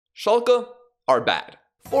Schalke are bad.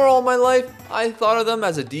 For all my life, I thought of them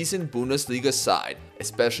as a decent Bundesliga side,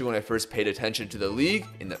 especially when I first paid attention to the league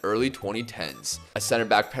in the early 2010s. A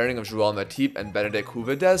center-back pairing of Joel Matip and Benedict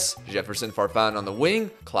Höwedes, Jefferson Farfan on the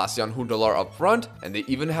wing, Klaas-Jan Huntelaar up front, and they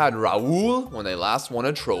even had Raúl when they last won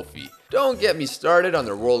a trophy. Don't get me started on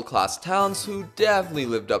their world-class talents who definitely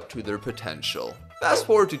lived up to their potential. Fast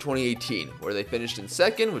forward to 2018, where they finished in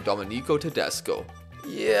second with Domenico Tedesco.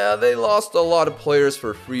 Yeah, they lost a lot of players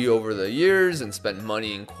for free over the years and spent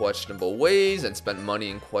money in questionable ways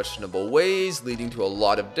leading to a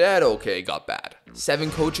lot of debt. Okay, got bad. 7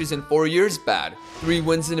 coaches in 4 years, bad. 3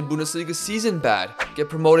 wins in a Bundesliga season, bad. Get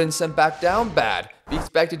promoted and sent back down, bad. Be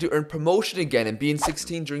expected to earn promotion again and be in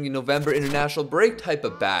 16 during the November international break, type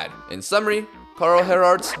of bad. In summary, Karl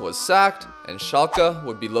Gerhardt was sacked, and Schalke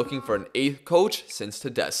would be looking for an 8th coach since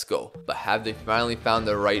Tedesco. But have they finally found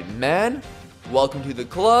the right man? Welcome to the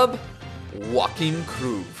club, Joachim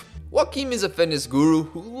Chroo. Joachim is a fitness guru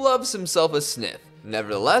who loves himself a sniff.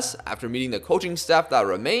 Nevertheless, after meeting the coaching staff that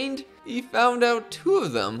remained, he found out 2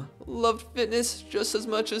 of them loved fitness just as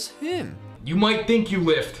much as him. You might think you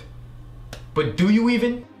lift, but do you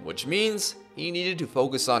even? Which means he needed to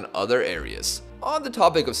focus on other areas. On the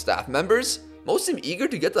topic of staff members, most seem eager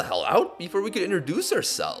to get the hell out before we could introduce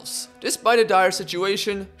ourselves. Despite a dire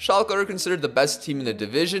situation, Schalke are considered the best team in the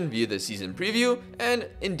division via the season preview, and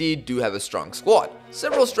indeed do have a strong squad.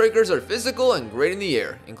 Several strikers are physical and great in the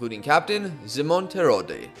air, including captain Simon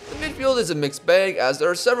Terodde. The midfield is a mixed bag as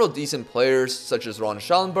there are several decent players such as Ron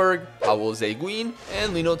Schallenberg, Paul Seguin,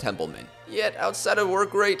 and Lino Tempelman. Yet outside of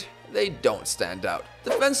work rate, they don't stand out.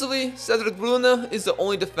 Defensively, Cedric Brune is the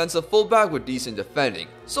only defensive fullback with decent defending,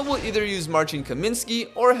 so we'll either use Marcin Kaminski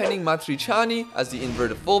or Henning Matriciani as the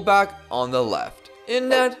inverted fullback on the left. In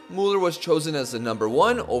net, Müller was chosen as the number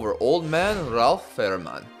 1 over old man Ralf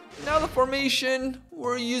Fährmann. Now the formation,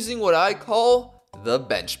 we're using what I call the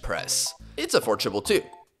bench press. It's a 4-2-2,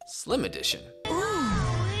 Slim Edition.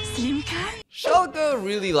 Slim car? Schalke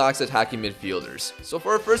really lacks attacking midfielders, so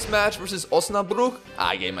for our first match versus Osnabrück,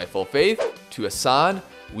 I gave my full faith to Hassan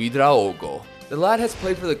Ouedraogo. The lad has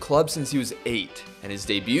played for the club since he was 8, and his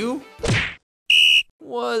debut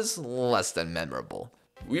was less than memorable.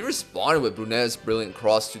 We responded with Brunet's brilliant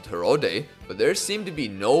cross to Terodde, but there seemed to be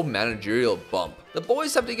no managerial bump. The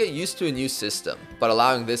boys have to get used to a new system, but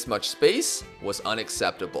allowing this much space was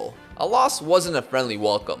unacceptable. A loss wasn't a friendly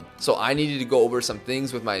welcome, so I needed to go over some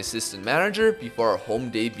things with my assistant manager before our home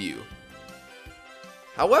debut.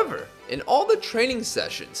 However, in all the training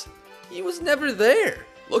sessions, he was never there.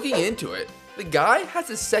 Looking into it, the guy has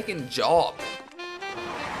a second job.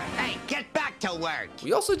 Hey, get back to work!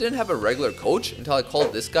 We also didn't have a regular coach until I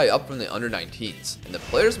called this guy up from the under-19s, and the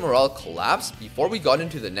players' morale collapsed before we got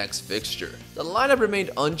into the next fixture. The lineup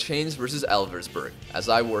remained unchanged versus Elversberg, as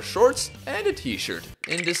I wore shorts and a t-shirt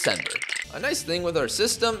in December. A nice thing with our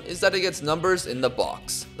system is that it gets numbers in the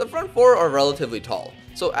box. The front 4 are relatively tall,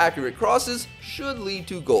 so accurate crosses should lead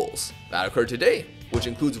to goals. That occurred today, which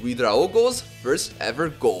includes Ouedraogo's first ever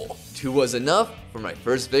goal. 2 was enough for my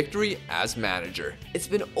first victory as manager. It's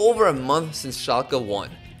been over a month since Schalke won,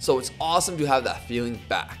 so it's awesome to have that feeling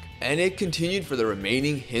back. And it continued for the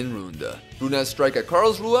remaining Hinrunde. Brunet's strike at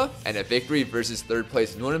Karlsruhe and a victory versus 3rd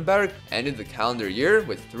place Nuremberg ended the calendar year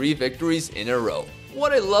with 3 victories in a row.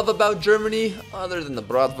 What I love about Germany, other than the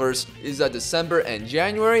bratwurst, is that December and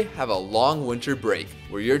January have a long winter break,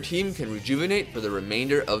 where your team can rejuvenate for the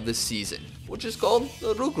remainder of the season, which is called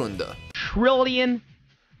the Rückrunde. $1 trillion.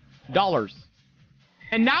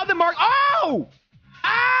 And now the mark. Oh!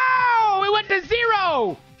 Oh! It went to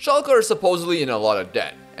 0! Schalke are supposedly in a lot of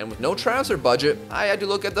debt, and with no transfer budget, I had to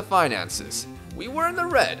look at the finances. We were in the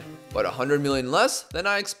red, but 100 million less than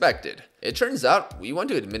I expected. It turns out we went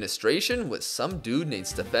to administration with some dude named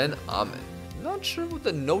Stefan Amen. Not sure what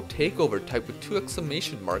the no takeover type with 2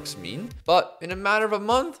 exclamation marks mean, but in a matter of a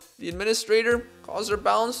month, the administrator caused our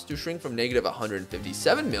balance to shrink from negative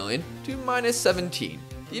 157 million to minus 17.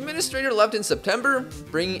 The administrator left in September,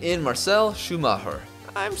 bringing in Marcel Schumacher.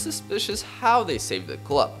 I'm suspicious how they saved the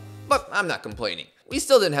club, but I'm not complaining. We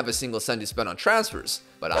still didn't have a single cent to spend on transfers,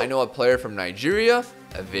 but I know a player from Nigeria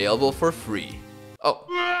available for free. Oh,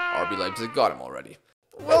 RB Leipzig got him already.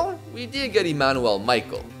 Well, we did get Emmanuel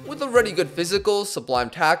Michael. With already good physical, sublime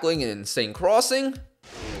tackling, and insane crossing,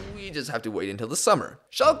 we just have to wait until the summer.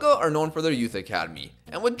 Schalke are known for their youth academy,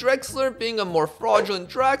 and with Drexler being a more fraudulent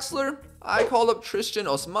Draxler, I called up Tristan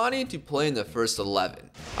Osmani to play in the first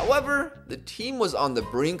 11. However, the team was on the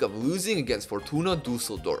brink of losing against Fortuna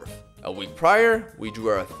Düsseldorf. A week prior, we drew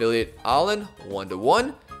our affiliate Aalen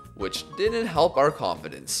 1-1, which didn't help our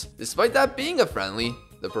confidence. Despite that being a friendly,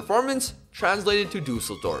 The performance translated to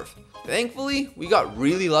Dusseldorf. Thankfully, we got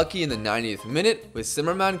really lucky in the 90th minute with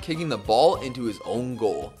Zimmermann kicking the ball into his own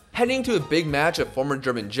goal. Heading to a big match of former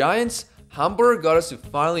German giants, Hamburg got us to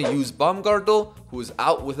finally use Baumgartel, who was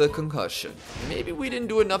out with a concussion. Maybe we didn't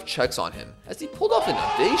do enough checks on him, as he pulled off an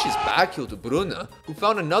audacious backheel to Brunner, who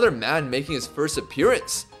found another man making his first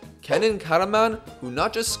appearance. Kenan Karaman, who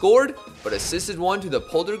not just scored, but assisted one to the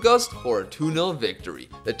Poltergust for a 2-0 victory.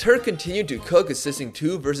 The Turk continued to cook, assisting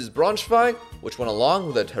 2 versus Braunschweig, which went along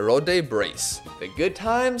with a Terode brace. The good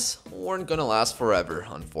times weren't gonna last forever,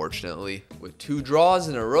 unfortunately. With 2 draws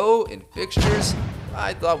in a row in fixtures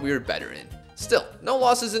I thought we were better in. Still, no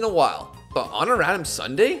losses in a while. But on a random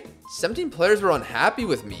Sunday, 17 players were unhappy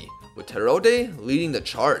with me, with Terode leading the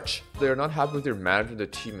charge. They are not happy with your manager and the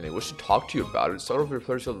team, and they wish to talk to you about it. Several of your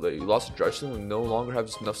players feel that you lost to Dresden and no longer have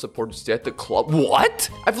enough support to stay at the club. What?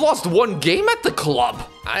 I've lost 1 game at the club!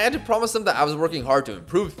 I had to promise them that I was working hard to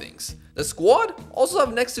improve things. The squad also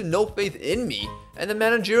have next to no faith in me, and the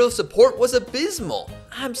managerial support was abysmal.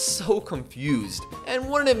 I'm so confused. And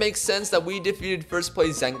wouldn't it make sense that we defeated first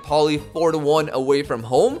place St. Pauli 4-1 away from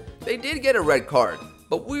home? They did get a red card,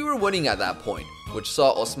 but we were winning at that point, which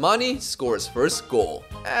saw Osmani score his first goal.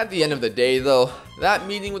 At the end of the day though, that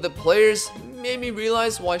meeting with the players made me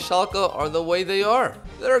realize why Schalke are the way they are.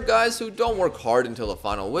 There are guys who don't work hard until the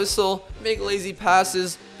final whistle, make lazy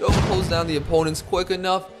passes, don't close down the opponents quick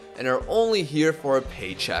enough, and are only here for a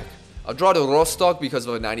paycheck. A draw to Rostock because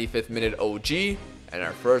of a 95th minute OG, and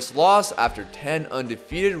our first loss after 10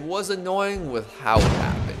 undefeated was annoying with how it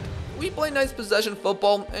happened. We play nice possession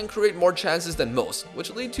football and create more chances than most,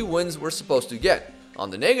 which lead to wins we're supposed to get. On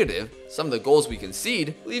the negative, some of the goals we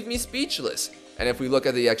concede leave me speechless. And if we look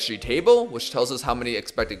at the XG table, which tells us how many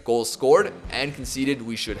expected goals scored and conceded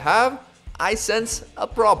we should have, I sense a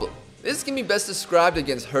problem. This can be best described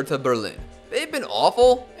against Hertha Berlin. They've been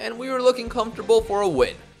awful, and we were looking comfortable for a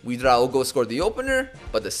win. Ouedraogo scored the opener,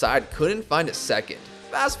 but the side couldn't find a second.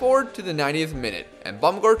 Fast forward to the 90th minute, and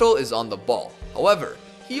Baumgartel is on the ball. However,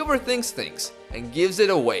 he overthinks things and gives it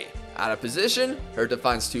away. Out of position, Hertha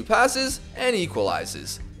finds 2 passes and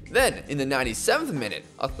equalizes. Then, in the 97th minute,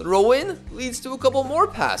 a throw-in leads to a couple more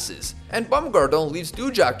passes, and Baumgartel leaves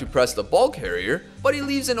Dujak to press the ball carrier, but he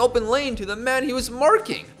leaves an open lane to the man he was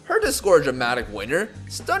marking. Hertha scored a dramatic winner,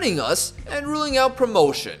 stunning us and ruling out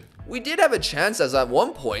promotion. We did have a chance, as at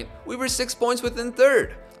one point, we were 6 points within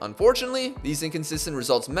third. Unfortunately, these inconsistent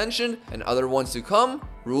results mentioned and other ones to come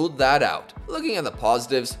ruled that out. Looking at the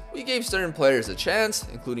positives, we gave certain players a chance,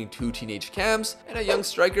 including 2 teenage cams and a young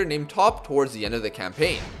striker named Top towards the end of the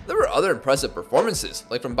campaign. There were other impressive performances,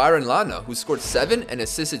 like from Byron Lana, who scored 7 and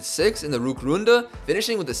assisted 6 in the Rückrunde,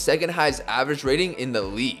 finishing with the second highest average rating in the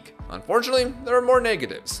league. Unfortunately, there are more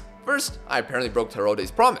negatives. First, I apparently broke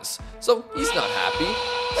Terode's promise, so he's not happy.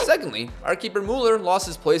 Secondly, our keeper Muller lost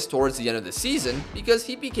his place towards the end of the season because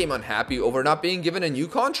he became unhappy over not being given a new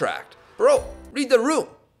contract. Bro, read the room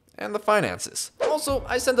and the finances. Also,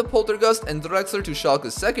 I sent the Poltergust and Drexler to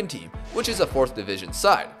Schalke's second team, which is a 4th division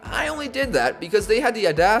side. I only did that because they had the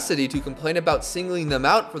audacity to complain about singling them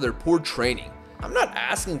out for their poor training. I'm not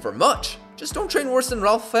asking for much, just don't train worse than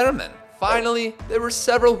Ralf Fährmann. Finally, there were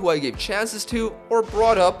several who I gave chances to or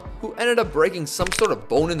brought up who ended up breaking some sort of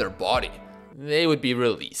bone in their body. They would be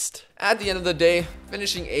released. At the end of the day,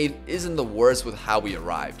 finishing 8th isn't the worst with how we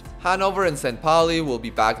arrived. Hanover and St. Pauli will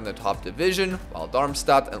be back in the top division, while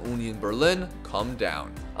Darmstadt and Union Berlin come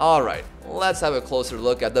down. Alright, let's have a closer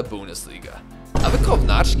look at the Bundesliga.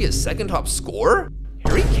 Avikovnacki is second top scorer?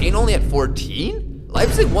 Harry Kane only at 14?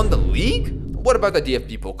 Leipzig won the league? What about the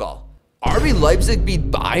DFB Pokal? RB Leipzig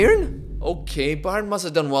beat Bayern? Okay, Bayern must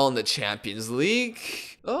have done well in the Champions League.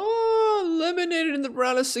 Oh, eliminated in the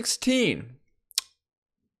round of 16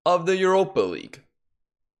 of the Europa League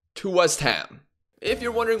to West Ham. If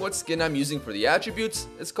you're wondering what skin I'm using for the attributes,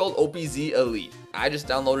 it's called OPZ Elite. I just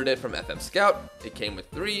downloaded it from FM Scout, it came with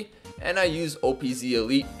 3, and I use OPZ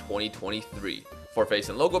Elite 2023. For face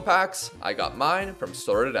and logo packs, I got mine from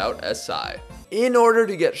Sorted Out SI. In order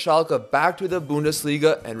to get Schalke back to the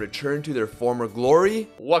Bundesliga and return to their former glory,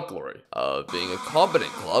 what glory? Of being a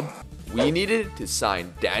competent club, we needed to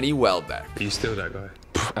sign Danny Welbeck. Are you still that guy?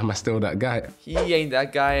 Am I still that guy? He ain't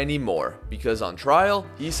that guy anymore, because on trial,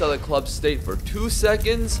 he saw the club state for 2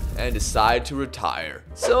 seconds and decided to retire.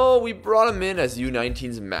 So we brought him in as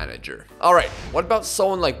U19's manager. Alright, what about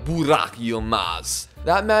someone like Burak Yilmaz?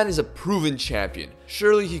 That man is a proven champion.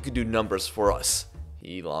 Surely he could do numbers for us.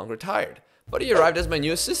 He long retired, but he arrived as my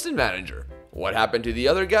new assistant manager. What happened to the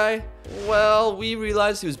other guy? Well, we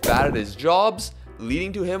realized he was bad at his jobs,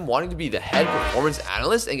 leading to him wanting to be the head performance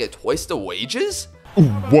analyst and get twice the wages?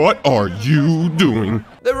 What are you doing?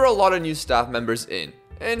 There were a lot of new staff members in,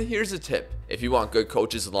 and here's a tip. If you want good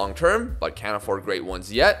coaches long term, but can't afford great ones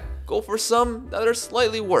yet, go for some that are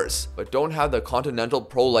slightly worse, but don't have the Continental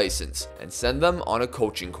Pro license, and send them on a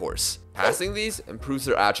coaching course. Passing these improves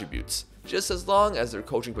their attributes, just as long as their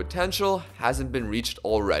coaching potential hasn't been reached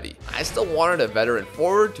already. I still wanted a veteran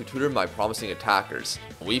forward to tutor my promising attackers.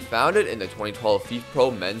 We found it in the 2012 FIFA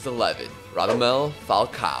Pro Men's 11, Radamel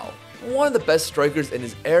Falcao. One of the best strikers in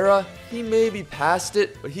his era. He may be past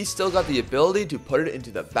it, but he still got the ability to put it into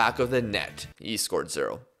the back of the net. He scored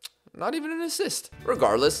 0. Not even an assist.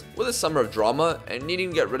 Regardless, with a summer of drama and needing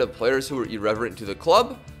to get rid of players who were irreverent to the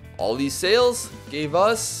club, all these sales gave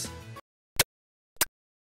us...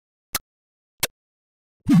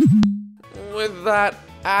 With that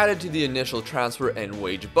added to the initial transfer and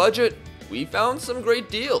wage budget, we found some great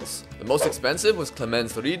deals. The most expensive was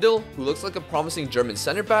Clemens Riedel, who looks like a promising German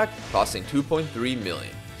center back, costing 2.3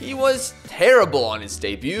 million. He was terrible on his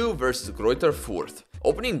debut versus Greuther Fürth.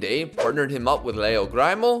 Opening day partnered him up with Leo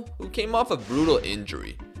Greimel, who came off a brutal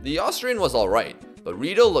injury. The Austrian was alright, but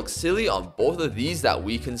Riedel looked silly on both of these that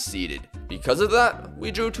we conceded. Because of that, we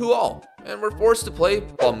drew 2-2, and were forced to play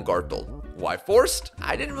Baumgartel. Why forced?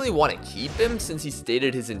 I didn't really want to keep him since he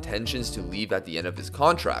stated his intentions to leave at the end of his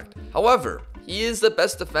contract. However, he is the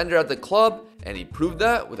best defender at the club, and he proved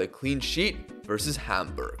that with a clean sheet versus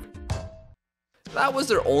Hamburg. That was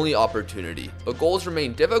their only opportunity, but goals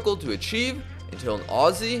remained difficult to achieve until an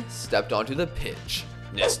Aussie stepped onto the pitch.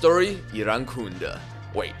 Nestori Irankunda.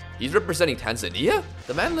 Wait, he's representing Tanzania?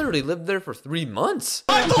 The man literally lived there for 3 months.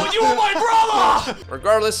 I thought you were my brother!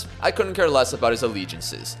 Regardless, I couldn't care less about his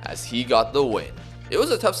allegiances, as he got the win. It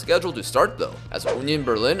was a tough schedule to start though, as Union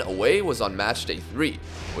Berlin away was on match day 3,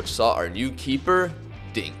 which saw our new keeper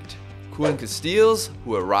dinked. Koen Casteels,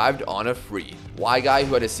 who arrived on a free. Why a guy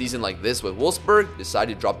who had a season like this with Wolfsburg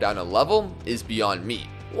decided to drop down a level is beyond me.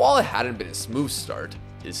 While it hadn't been a smooth start,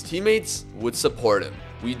 his teammates would support him.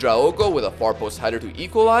 Ouedraogo with a far post header to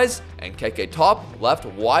equalize, and Keke Top left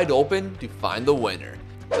wide open to find the winner.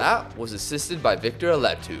 That was assisted by Victor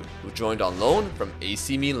Aletu, who joined on loan from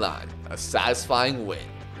AC Milan. A satisfying win.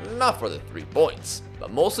 Not for the 3 points,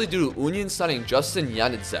 but mostly due to Union signing Justin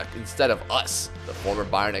Janacek instead of us. The former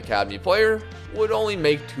Bayern Academy player would only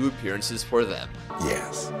make 2 appearances for them.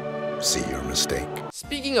 Yes, see your mistake.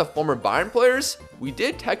 Speaking of former Bayern players, we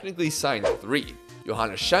did technically sign 3.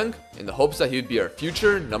 Johannes Schenk, in the hopes that he would be our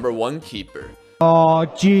future #1 keeper. Oh,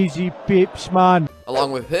 jeezy pips, man.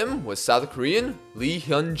 Along with him was South Korean Lee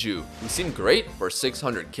Hyun-ju, who seemed great for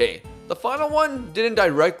 600k. The final one didn't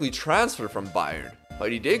directly transfer from Bayern,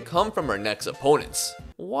 but he did come from our next opponents.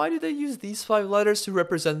 Why do they use these 5 letters to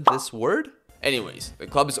represent this word? Anyways, the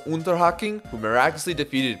club is Unterhaching, who miraculously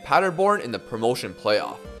defeated Paderborn in the promotion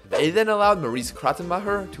playoff. They then allowed Maurice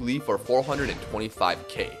Kratemacher to leave for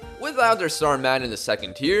 425k. Without their star man in the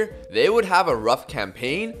second tier, they would have a rough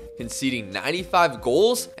campaign, conceding 95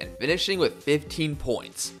 goals and finishing with 15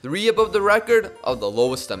 points, 3 above the record of the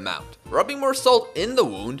lowest amount. Rubbing more salt in the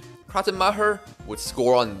wound, Kratemacher would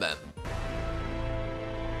score on them.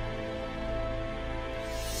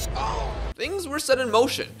 Things were set in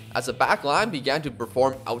motion as the back line began to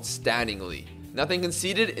perform outstandingly. Nothing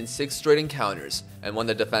conceded in 6 straight encounters, and when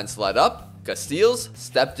the defense let up, Casteels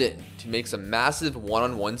stepped in to make some massive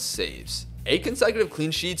one-on-one saves. 8 consecutive clean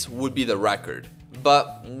sheets would be the record,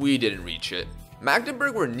 but we didn't reach it.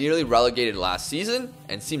 Magdeburg were nearly relegated last season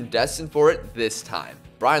and seemed destined for it this time.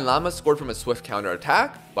 Brian Lama scored from a swift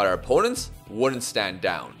counter-attack, but our opponents wouldn't stand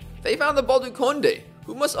down. They found the ball to Conde,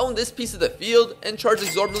 who must own this piece of the field and charge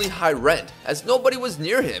exorbitantly high rent, as nobody was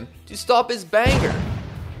near him to stop his banger.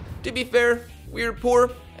 To be fair, we were poor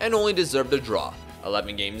and only deserved a draw.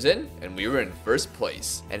 11 games in, and we were in first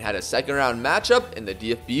place, and had a second round matchup in the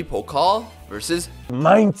DFB Pokal versus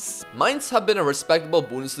Mainz. Mainz have been a respectable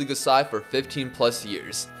Bundesliga side for 15 plus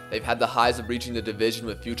years. They've had the highs of reaching the division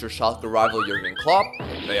with future Schalke rival Jurgen Klopp.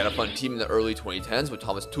 They had a fun team in the early 2010s with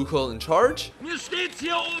Thomas Tuchel in charge. Mir steht's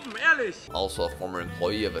hier oben, ehrlich. Also a former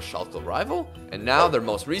employee of a Schalke rival. And now their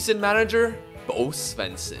most recent manager, Bo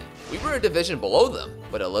Svensson. We were a division below them,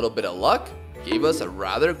 but a little bit of luck gave us a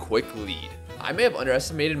rather quick lead. I may have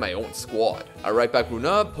underestimated my own squad. Our right back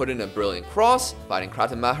Bruna put in a brilliant cross, finding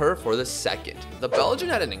Kratemacher for the second. The Belgian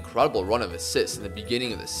had an incredible run of assists in the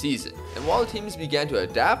beginning of the season, and while the teams began to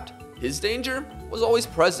adapt, his danger was always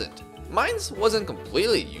present. Mainz wasn't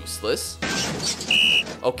completely useless.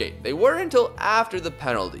 Okay, they were until after the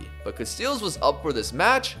penalty, but Casteels was up for this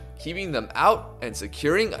match, keeping them out and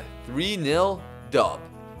securing a 3-0 dub.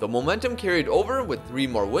 The momentum carried over with 3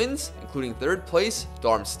 more wins, including 3rd place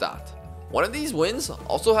Darmstadt. One of these wins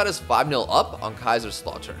also had us 5-0 up on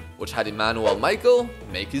Kaiserslautern, which had Emmanuel Michael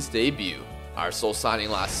make his debut. Our sole signing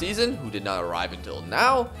last season, who did not arrive until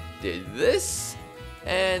now, did this,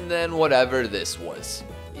 and then whatever this was.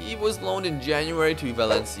 He was loaned in January to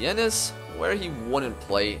Valenciennes, where he wouldn't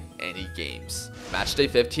play any games. Matchday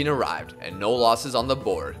 15 arrived, and no losses on the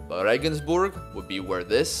board, but Regensburg would be where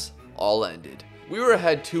this all ended. We were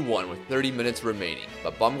ahead 2-1 with 30 minutes remaining,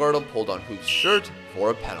 but Baumgartel pulled on Hoop's shirt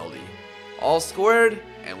for a penalty. All squared,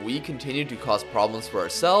 and we continued to cause problems for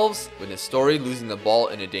ourselves, with Nestori losing the ball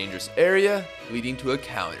in a dangerous area, leading to a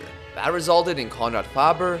counter. That resulted in Konrad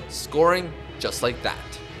Faber scoring just like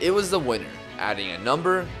that. It was the winner, adding a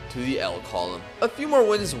number to the L column. A few more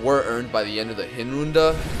wins were earned by the end of the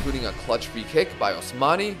Hinrunde, including a clutch free kick by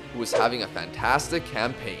Osmani, who was having a fantastic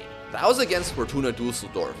campaign. That was against Fortuna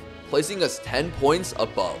Düsseldorf, placing us 10 points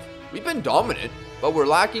above. We've been dominant, but we're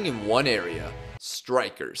lacking in one area: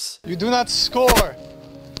 strikers. You do not score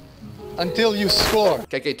until you score.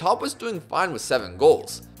 Keke Top was doing fine with 7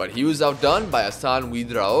 goals, but he was outdone by Hassan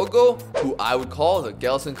Ouedraogo, who I would call the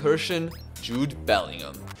Gelsenkirchen Jude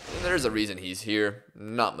Bellingham. And there's a reason he's here,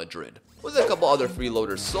 not Madrid. With a couple other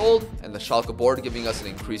freeloaders sold, and the Schalke board giving us an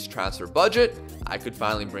increased transfer budget, I could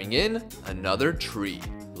finally bring in another tree.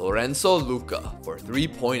 Lorenzo Luca for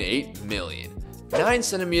 3.8 million. 9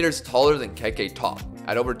 centimeters taller than Keke Top.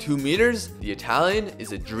 At over 2 meters, the Italian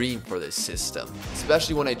is a dream for this system,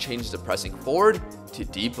 especially when I changed the pressing forward to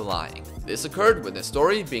deep lying. This occurred with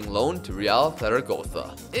Nestori being loaned to Real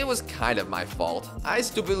Zaragoza. It was kind of my fault. I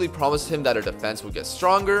stupidly promised him that our defense would get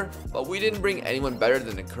stronger, but we didn't bring anyone better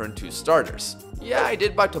than the current 2 starters. Yeah, I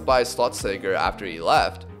did buy Tobias Slotsager after he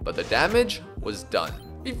left, but the damage was done.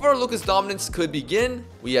 Before Lucas' dominance could begin,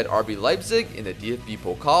 we had RB Leipzig in the DFB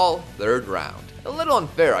Pokal 3rd round. A little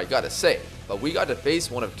unfair, I gotta say, but we got to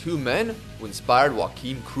face one of 2 men who inspired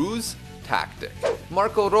Joachim Crew's tactic.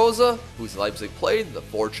 Marco Rosa, whose Leipzig played the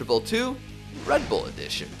 4-2-2 Red Bull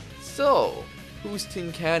edition. So, whose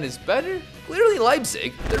tin can is better? Clearly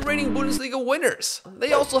Leipzig, they're reigning Bundesliga winners.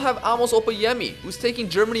 They also have Amos Opayemi, who's taking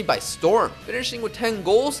Germany by storm, finishing with 10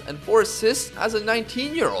 goals and 4 assists as a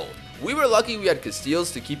 19-year-old. We were lucky we had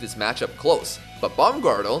Casteels to keep this matchup close, but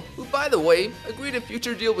Baumgartel, who by the way agreed a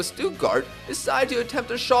future deal with Stuttgart, decided to attempt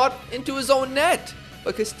a shot into his own net.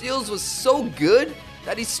 But Casteels was so good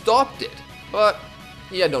that he stopped it, but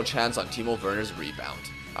he had no chance on Timo Werner's rebound.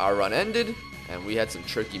 Our run ended, and we had some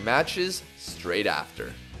tricky matches straight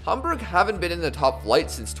after. Hamburg haven't been in the top flight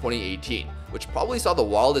since 2018, which probably saw the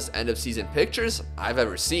wildest end of season pictures I've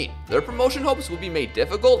ever seen. Their promotion hopes will be made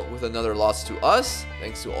difficult with another loss to us,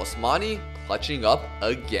 thanks to Osmani clutching up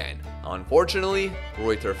again. Unfortunately,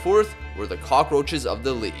 Reuter Fürth were the cockroaches of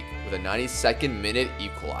the league with a 92nd minute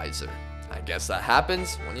equalizer. I guess that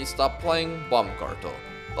happens when you stop playing Baumgartel.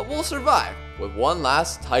 But we'll survive with one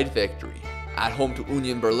last tight victory. At home to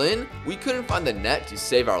Union Berlin, we couldn't find the net to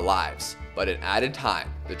save our lives. But in added time,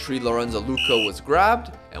 the tree Lorenzo Luca was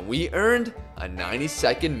grabbed, and we earned a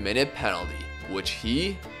 92nd minute penalty, which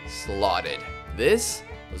he slotted. This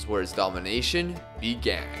was where his domination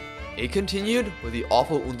began. It continued with the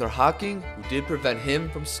awful Unterhaching, who did prevent him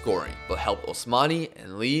from scoring, but helped Osmani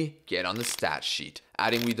and Lee get on the stat sheet.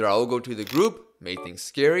 Adding Ouedraogo to the group made things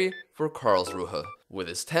scary for Karlsruhe. With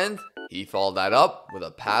his 10th, he followed that up with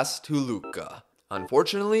a pass to Luca.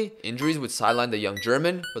 Unfortunately, injuries would sideline the young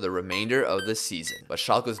German for the remainder of the season. But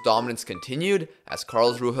Schalke's dominance continued as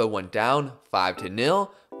Karlsruhe went down 5-0,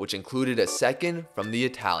 which included a second from the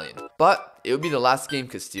Italian. But it would be the last game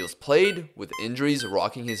Casteels played, with injuries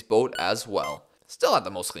rocking his boat as well. Still had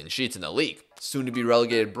the most clean sheets in the league. Soon to be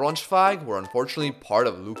relegated Braunschweig were unfortunately part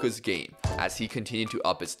of Luca's game, as he continued to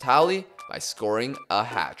up his tally by scoring a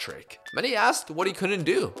hat-trick. Many asked what he couldn't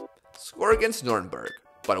do. Score against Nuremberg,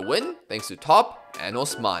 but a win thanks to Top and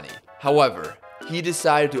Osmani. However, he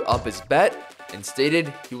decided to up his bet and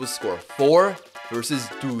stated he would score 4 versus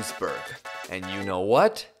Duisburg. And you know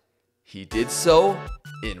what? He did so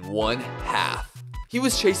in 1 half. He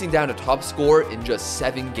was chasing down a top scorer in just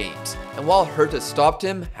 7 games, and while Hertha stopped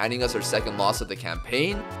him, handing us our 2nd loss of the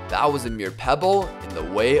campaign, that was a mere pebble in the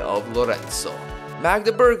way of Lorenzo.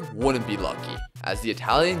 Magdeburg wouldn't be lucky, as the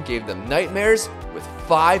Italian gave them nightmares with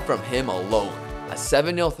 5 from him alone. A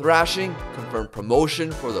 7-0 thrashing confirmed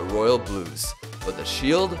promotion for the Royal Blues, but the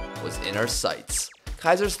shield was in our sights.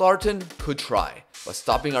 Kaiserslautern could try, but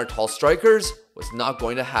stopping our tall strikers was not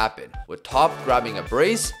going to happen, with Top grabbing a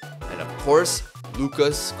brace, and of course,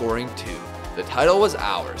 Lucas scoring 2. The title was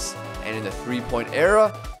ours, and in the 3-point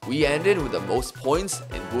era, we ended with the most points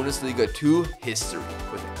in Bundesliga 2 history,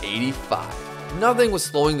 with 85. Nothing was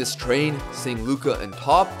slowing this train, seeing Luca and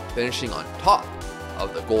Top finishing on top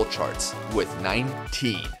of the goal charts with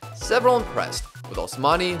 19. Several impressed, with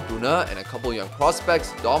Osmani, Bruna, and a couple young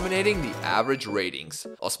prospects dominating the average ratings.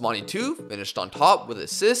 Osmani too finished on top with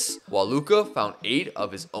assists, while Luka found 8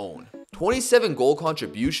 of his own. 27 goal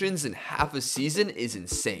contributions in half a season is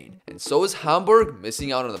insane, and so is Hamburg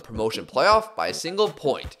missing out on the promotion playoff by a single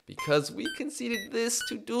point because we conceded this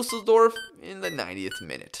to Dusseldorf in the 90th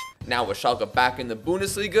minute. Now with Schalke back in the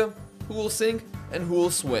Bundesliga, who will sink and who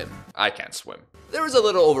will swim? I can't swim. There was a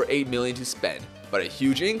little over 8 million to spend, but a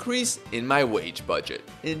huge increase in my wage budget.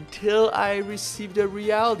 Until I received a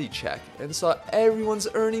reality check and saw everyone's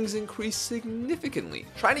earnings increase significantly.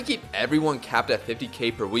 Trying to keep everyone capped at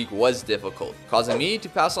 50k per week was difficult, causing me to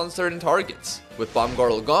pass on certain targets. With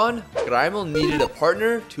Baumgartel gone, Greimel needed a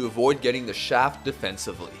partner to avoid getting the shaft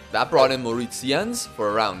defensively. That brought in Moritz Jens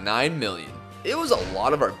for around 9 million. It was a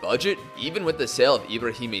lot of our budget, even with the sale of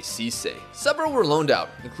Ibrahim Cisse. Several were loaned out,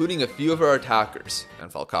 including a few of our attackers,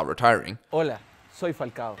 and Falcao retiring. Hola, soy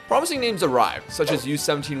Falcao. Promising names arrived, such as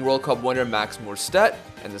U17 World Cup winner Max Morstedt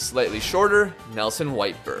and the slightly shorter Nelson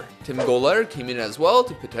Whiteburn. Tim Goller came in as well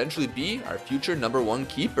to potentially be our future #1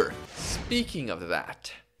 keeper. Speaking of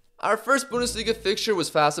that, our first Bundesliga fixture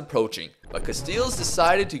was fast approaching, but Casteels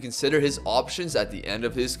decided to consider his options at the end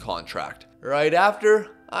of his contract. Right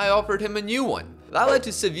after, I offered him a new one. That led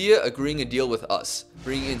to Sevilla agreeing a deal with us,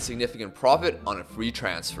 bringing in significant profit on a free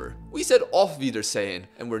transfer. We said Auf Wiedersehen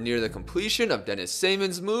and were near the completion of Dennis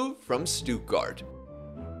Seeman's move from Stuttgart.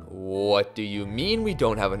 What do you mean we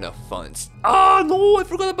don't have enough funds? Ah, no, I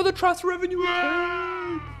forgot about the transfer revenue.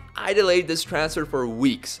 I delayed this transfer for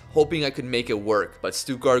weeks, hoping I could make it work, but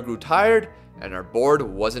Stuttgart grew tired and our board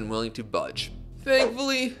wasn't willing to budge.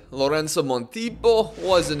 Thankfully, Lorenzo Montipo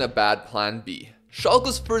wasn't a bad plan B.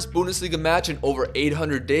 Schalke's first Bundesliga match in over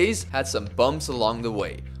 800 days had some bumps along the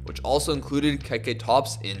way, which also included Keke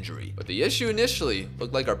Top's injury. But the issue initially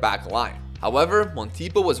looked like our back line. However,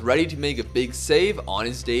 Montipo was ready to make a big save on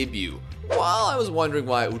his debut. While I was wondering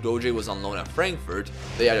why Udogie was on loan at Frankfurt,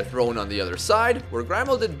 they had a throw in on the other side, where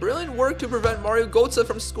Greimel did brilliant work to prevent Mario Götze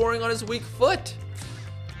from scoring on his weak foot.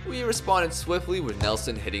 We responded swiftly with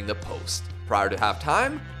Nelson hitting the post. Prior to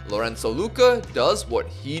halftime, Lorenzo Luca does what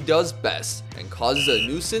he does best and causes a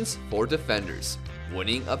nuisance for defenders,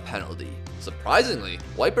 winning a penalty. Surprisingly,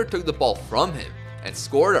 Wiper took the ball from him and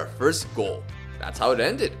scored our first goal. That's how it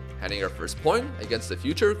ended, handing our first point against the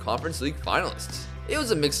future Conference League finalists. It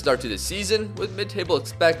was a mixed start to the season with mid-table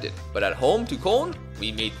expected, but at home to Cologne,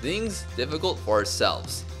 we made things difficult for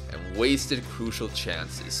ourselves and wasted crucial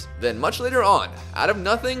chances. Then much later on, out of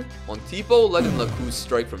nothing, Montipo let in Lacou's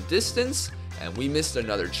strike from distance, and we missed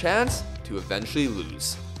another chance to eventually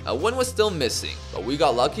lose. A win was still missing, but we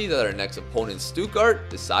got lucky that our next opponent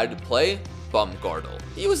Stuttgart decided to play Baumgartel.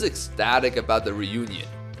 He was ecstatic about the reunion,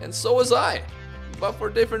 and so was I, but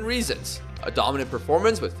for different reasons. A dominant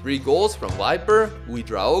performance with 3 goals from Viper,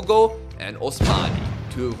 Uidraogo, and Osmani,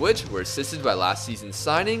 2 of which were assisted by last season's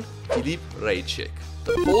signing, Filip Rejcik.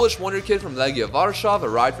 The Polish wonder kid from Legia Warsaw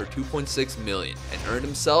arrived for 2.6 million and earned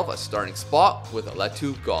himself a starting spot with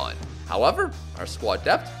Aletu gone. However, our squad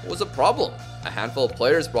depth was a problem. A handful of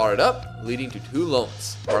players brought it up, leading to 2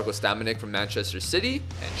 loans, Marco Stamenik from Manchester City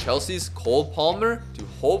and Chelsea's Cole Palmer, to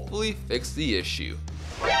hopefully fix the issue.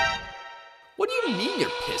 What do you mean you're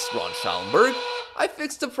pissed, Ron Schallenberg? I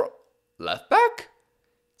fixed the left back?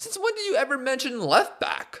 Since when do you ever mention left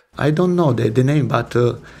back? I don't know the name, but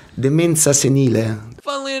the mensa senile.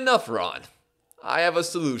 Funnily enough, Ron, I have a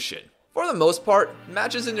solution. For the most part,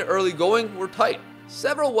 matches in the early going were tight.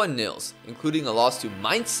 Several 1-0s, including a loss to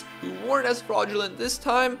Mainz, who weren't as fraudulent this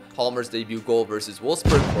time, Palmer's debut goal versus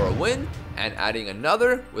Wolfsburg for a win, and adding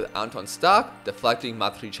another with Anton Stock deflecting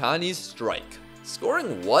Matriciani's strike.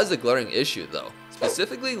 Scoring was a glaring issue though,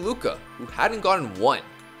 specifically Luka, who hadn't gotten one.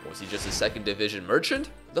 Was he just a second division merchant?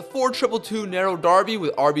 The 4-2-2 narrow derby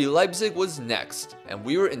with RB Leipzig was next, and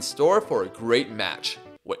we were in store for a great match.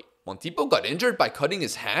 Wait, Montipo got injured by cutting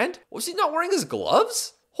his hand? Was he not wearing his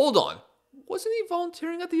gloves? Hold on. Wasn't he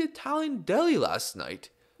volunteering at the Italian deli last night?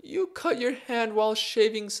 You cut your hand while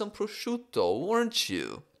shaving some prosciutto, weren't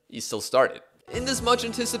you? He still started. In this much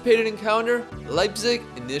anticipated encounter, Leipzig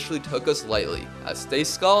initially took us lightly, as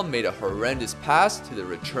Stayskal made a horrendous pass to the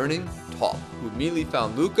returning Top, who immediately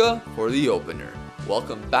found Luka for the opener.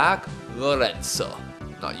 Welcome back, Lorenzo.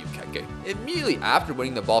 Not you, Keke. Immediately after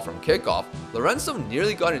winning the ball from kickoff, Lorenzo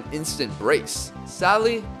nearly got an instant brace.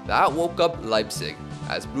 Sadly, that woke up Leipzig,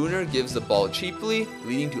 as Brunner gives the ball cheaply,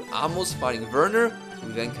 leading to Amos finding Werner,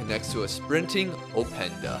 who then connects to a sprinting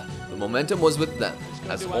Openda. The momentum was with them,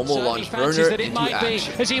 as Homo launched Werner into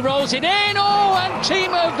action. As he rolls it in, oh, and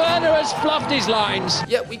Timo Werner has fluffed his lines.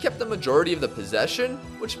 Yet we kept the majority of the possession,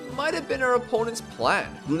 which might have been our opponent's plan.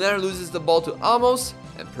 Brunner loses the ball to Amos,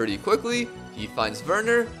 and pretty quickly, he finds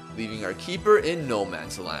Werner, leaving our keeper in no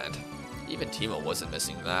man's land. Even Timo wasn't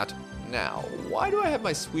missing that. Now, why do I have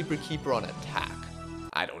my sweeper keeper on attack?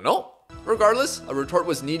 I don't know. Regardless, a retort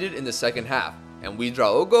was needed in the second half, and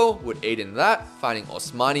Ouedraogo would aid in that, finding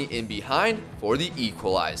Osmani in behind for the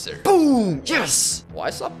equalizer. Boom! Yes! Why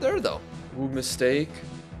stop there though? Ooh, mistake.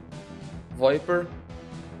 Viper.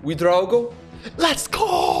 Ouedraogo. Let's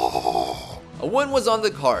go! A win was on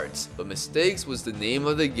the cards, but mistakes was the name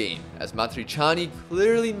of the game, as Matriciani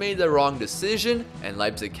clearly made the wrong decision and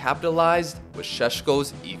Leipzig capitalized with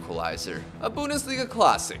Šeško's equalizer. A Bundesliga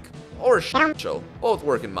classic, or show, both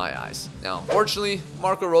work in my eyes. Now unfortunately,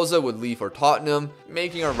 Marco Rose would leave for Tottenham,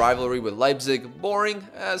 making our rivalry with Leipzig boring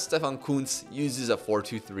as Stefan Kuntz uses a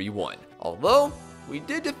 4-2-3-1. Although, we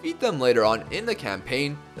did defeat them later on in the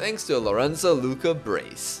campaign thanks to a Lorenzo Luca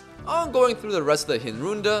brace. On going through the rest of the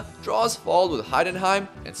Hinrunde, draws followed with Heidenheim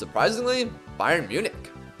and surprisingly, Bayern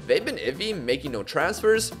Munich. They've been iffy, making no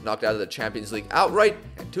transfers, knocked out of the Champions League outright,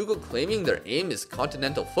 and Tuchel claiming their aim is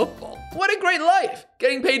continental football. What a great life!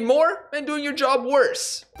 Getting paid more and doing your job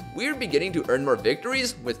worse. We're beginning to earn more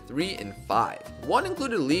victories with 3 in 5. One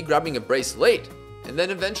included Lee grabbing a brace late, and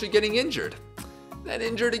then eventually getting injured. Then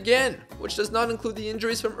injured again, which does not include the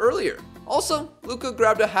injuries from earlier. Also, Luka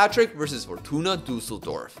grabbed a hat-trick versus Fortuna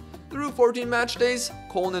Düsseldorf. Through 14 match days,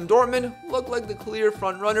 Köln and Dortmund looked like the clear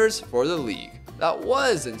front-runners for the league. That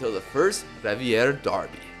was until the first Revier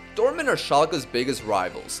derby. Dortmund are Schalke's biggest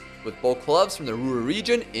rivals, with both clubs from the Ruhr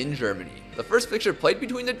region in Germany. The first fixture played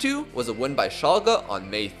between the two was a win by Schalke on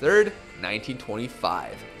May 3rd,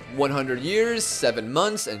 1925. 100 years, 7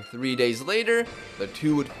 months, and 3 days later, the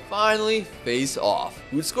two would finally face off.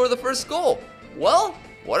 Who'd score the first goal? Well,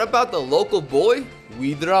 what about the local boy,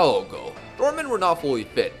 Ouedraogo? Dortmund were not fully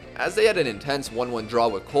fit, as they had an intense 1-1 draw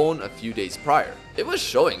with Köln a few days prior. It was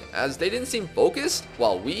showing, as they didn't seem focused,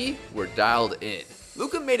 while we were dialed in.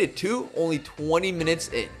 Luka made it 2 only 20 minutes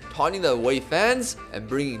in, taunting the away fans and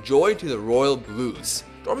bringing joy to the Royal Blues.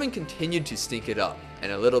 Dortmund continued to stink it up,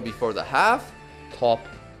 and a little before the half, top.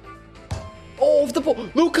 Oh, the ball,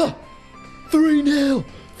 Luka! 3-0,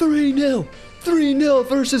 3-0, 3-0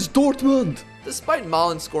 versus Dortmund. Despite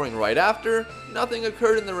Malen scoring right after, nothing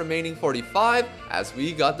occurred in the remaining 45 as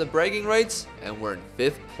we got the bragging rights and were in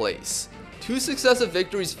 5th place. 2 successive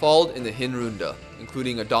victories followed in the Hinrunde,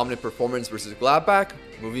 including a dominant performance versus Gladbach,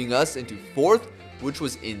 moving us into 4th, which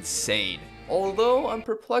was insane. Although I'm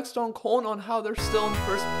perplexed on Köln on how they're still in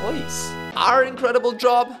 1st place. Our incredible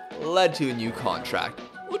job led to a new contract,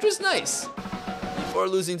 which was nice, before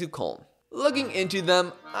losing to Köln. Looking into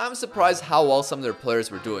them, I'm surprised how well some of their players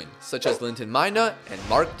were doing, such as Linton Mina and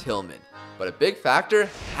Mark Tillman, but a big factor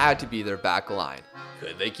had to be their back line.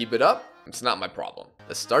 Could they keep it up? It's not my problem.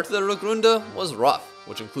 The start to the Rückrunde was rough,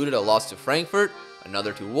 which included a loss to Frankfurt,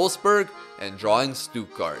 another to Wolfsburg, and drawing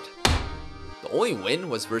Stuttgart. The only win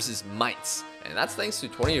was versus Mainz, and that's thanks to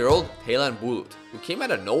 20-year-old Taylan Bulut, who came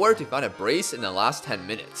out of nowhere to find a brace in the last 10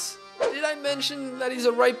 minutes. Did I mention that he's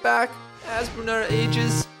a right back? As Brunner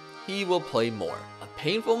ages, he will play more. A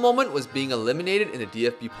painful moment was being eliminated in the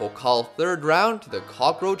DFB Pokal 3rd round to the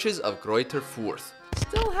Cockroaches of Greuther Fürth.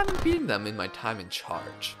 Still haven't beaten them in my time in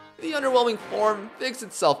charge. The underwhelming form fixed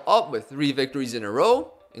itself up with 3 victories in a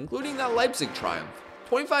row, including that Leipzig triumph.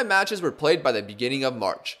 25 matches were played by the beginning of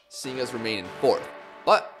March, seeing us remain in 4th.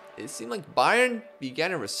 But it seemed like Bayern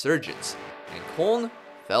began a resurgence, and Köln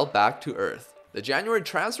fell back to earth. The January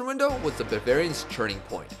transfer window was the Bavarians' turning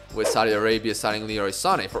point, with Saudi Arabia signing Leroy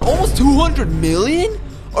Sané for almost 200 million?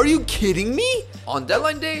 Are you kidding me? On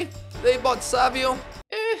deadline day, they bought Savio.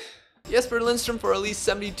 Jesper Lindstrom for at least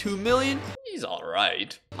 72 million. He's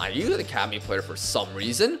alright. My youth academy player for some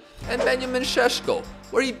reason. And Benjamin Šeško,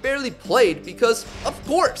 where he barely played because, of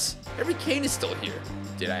course, Harry Kane is still here.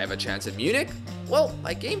 Did I have a chance at Munich? Well,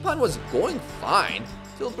 my game plan was going fine,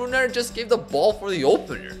 till Brunner just gave the ball for the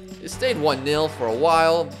opener. It stayed 1-0 for a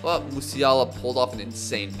while, but Musiala pulled off an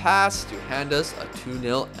insane pass to hand us a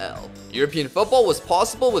 2-0 L. European football was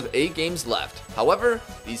possible with 8 games left. However,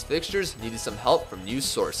 these fixtures needed some help from news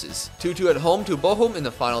sources. 2-2 at home to Bochum in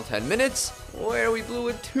the final 10 minutes, where we blew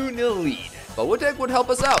a 2-0 lead. But Wittek would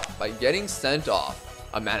help us out by getting sent off.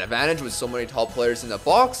 A man advantage with so many top players in the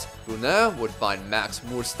box, Brunner would find Max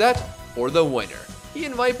Murstedt for the winner. He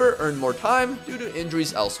and Viper earned more time due to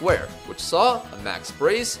injuries elsewhere, which saw a Max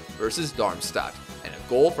brace versus Darmstadt, and a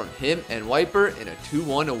goal from him and Viper in a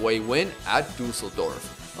 2-1 away win at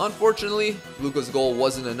Dusseldorf. Unfortunately, Luka's goal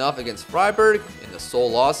wasn't enough against Freiburg in the sole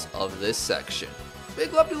loss of this section.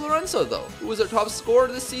 Big love to Lorenzo though, who was our top scorer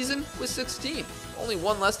this season with 16, only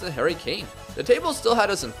one less than Harry Kane. The table still had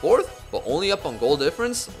us in 4th, but only up on goal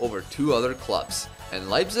difference over 2 other clubs, and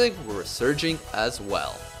Leipzig were resurging as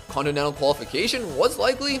well. Continental qualification was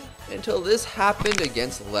likely until this happened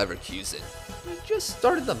against Leverkusen. We just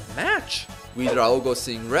started the match. Ouedraogo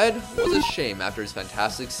seeing red was a shame after his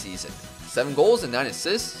fantastic season. 7 goals and 9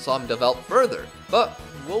 assists saw him develop further, but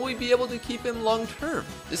will we be able to keep him long term?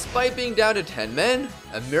 Despite being down to 10 men,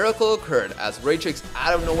 a miracle occurred as Raychik's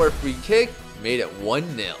out of nowhere free kick made it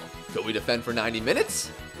 1-0. Could we defend for 90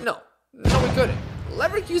 minutes? No, we couldn't.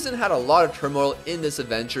 Leverkusen had a lot of turmoil in this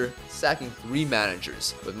adventure, sacking 3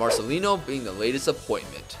 managers, with Marcelino being the latest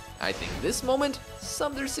appointment. I think this moment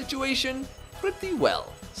summed their situation pretty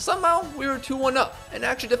well. Somehow, we were 2-1 up and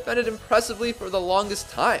actually defended impressively for the longest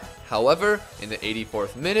time. However, in the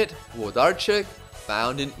 84th minute, Włodarczyk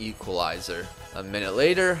found an equalizer. A minute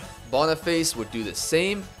later, Boniface would do the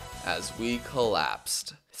same as we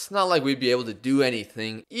collapsed. It's not like we'd be able to do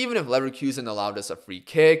anything, even if Leverkusen allowed us a free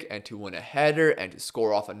kick and to win a header and to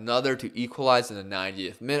score off another to equalize in the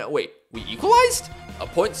 90th minute. Wait, we equalized? A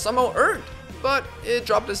point somehow earned, but it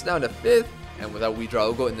dropped us down to 5th, and without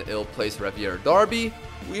Ouedraogo in the ill-placed Riviera derby,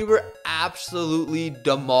 we were absolutely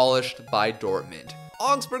demolished by Dortmund.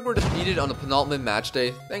 Augsburg were defeated on the penultimate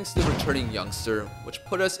matchday thanks to the returning youngster, which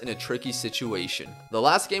put us in a tricky situation. The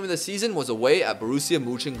last game of the season was away at Borussia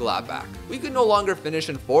Mönchengladbach. We could no longer finish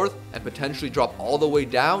in 4th and potentially drop all the way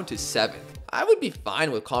down to 7th. I would be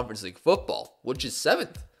fine with Conference League football, which is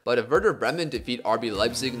 7th, but if Werder Bremen defeat RB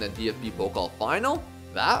Leipzig in the DFB Pokal final,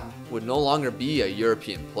 that would no longer be a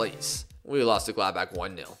European place. We lost to Gladbach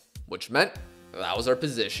 1-0, which meant that was our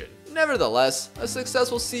position. Nevertheless, a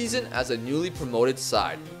successful season as a newly promoted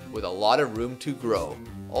side, with a lot of room to grow.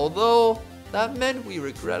 Although, that meant we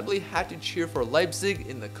regrettably had to cheer for Leipzig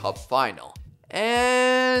in the cup final.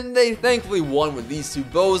 And they thankfully won with these 2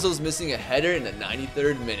 bozos missing a header in the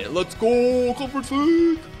 93rd minute. Let's go, Conference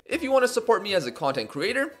League! If you want to support me as a content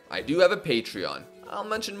creator, I do have a Patreon. I'll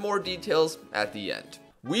mention more details at the end.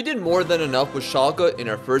 We did more than enough with Schalke in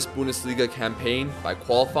our first Bundesliga campaign by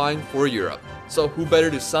qualifying for Europe. So who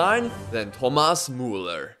better to sign than Thomas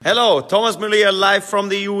Müller? Hello, Thomas Müller live from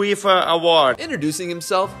the UEFA Award. Introducing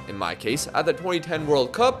himself, in my case, at the 2010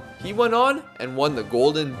 World Cup, he went on and won the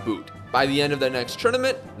Golden Boot. By the end of the next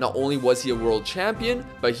tournament, not only was he a world champion,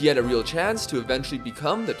 but he had a real chance to eventually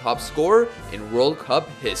become the top scorer in World Cup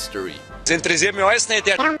history.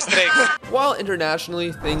 While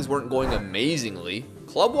internationally things weren't going amazingly,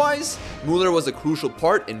 club-wise, Müller was a crucial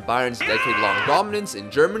part in Bayern's decade-long dominance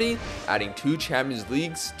in Germany, adding 2 Champions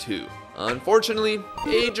Leagues too. Unfortunately,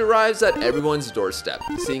 age arrives at everyone's doorstep,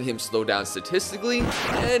 seeing him slow down statistically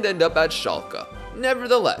and end up at Schalke.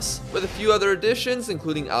 Nevertheless, with a few other additions,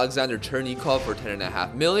 including Alexander Chernikov for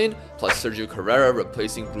 10.5 million, plus Sergio Carrera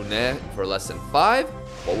replacing Brunet for less than 5,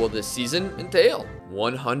 what will this season entail?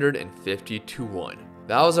 150-1.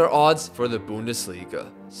 That was our odds for the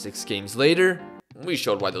Bundesliga. 6 games later, we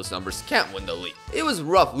showed why those numbers can't win the league. It was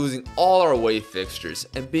rough losing all our away fixtures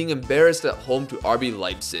and being embarrassed at home to RB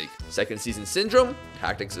Leipzig. Second season syndrome?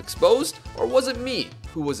 Tactics exposed? Or was it me,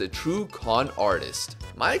 who was a true con artist?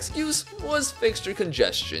 My excuse was fixture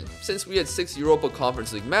congestion, since we had 6 Europa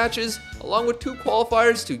Conference League matches, along with 2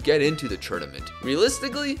 qualifiers to get into the tournament.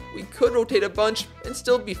 Realistically, we could rotate a bunch and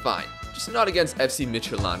still be fine, just not against FC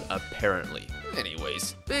Midtjylland apparently.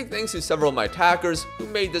 Anyways, big thanks to several of my attackers who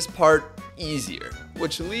made this part easier,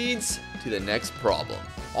 which leads to the next problem.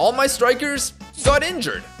 All my strikers got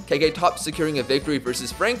injured. KK Top securing a victory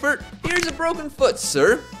versus Frankfurt. Here's a broken foot,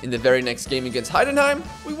 sir. In the very next game against Heidenheim,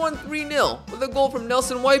 we won 3-0 with a goal from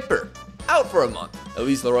Nelson Wiper. Out for a month. At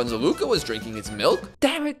least Lorenzo Luca was drinking his milk.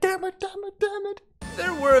 Damn it.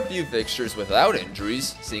 There were a few fixtures without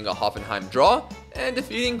injuries, seeing a Hoffenheim draw and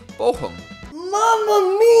defeating Bochum.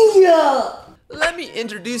 Mamma mia! Let me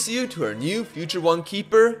introduce you to our new Future One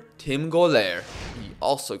keeper, Tim Goller. He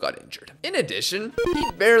also got injured. In addition,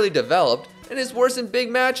 he barely developed and is worse in big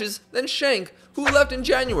matches than Schenk, who left in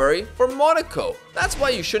January for Monaco. That's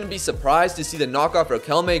why you shouldn't be surprised to see the knockoff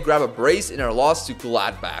Raquelme grab a brace in our loss to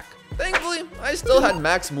Gladbach. Thankfully, I still had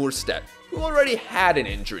Max Moorstedt, who already had an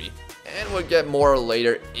injury, and would get more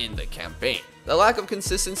later in the campaign. The lack of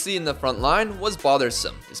consistency in the front line was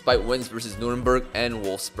bothersome, despite wins versus Nuremberg and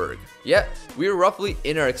Wolfsburg. Yet, we were roughly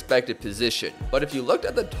in our expected position, but if you looked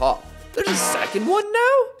at the top, there's a second one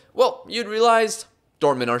now? Well, you'd realize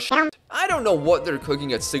Dortmund are shit. I don't know what they're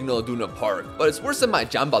cooking at Signal Iduna Park, but it's worse than my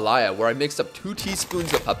jambalaya where I mixed up 2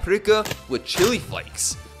 teaspoons of paprika with chili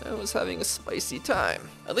flakes. I was having a spicy time.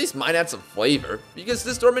 At least mine had some flavor, because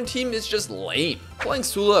this Dortmund team is just lame. Playing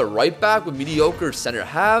Sula at right back with mediocre center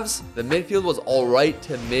halves, the midfield was alright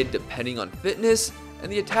to mid depending on fitness,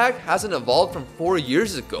 and the attack hasn't evolved from 4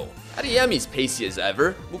 years ago. Adeyemi's pacey as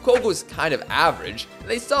ever, Mukoko is kind of average, and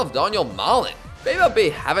they still have Daniel Malen. Bay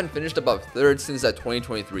haven't finished above third since that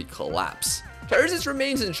 2023 collapse. Terzic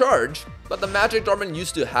remains in charge, but the magic Dortmund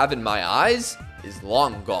used to have in my eyes is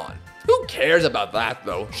long gone. Who cares about that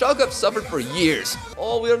though? Schalke have suffered for years.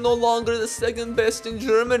 Oh, we are no longer the second best in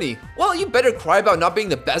Germany. Well, you better cry about not being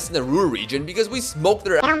the best in the Ruhr region because we smoked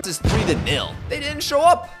their asses 3-0. They didn't show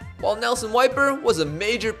up. While Nelson Wiper was a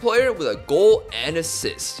major player with a goal and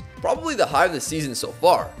assist. Probably the high of the season so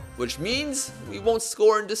far, which means we won't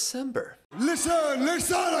score in December. Listen,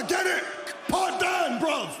 I get it. Pardon,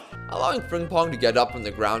 bruv. Allowing Frimpong to get up from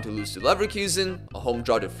the ground to lose to Leverkusen, a home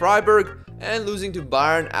draw to Freiburg, and losing to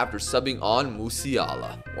Bayern after subbing on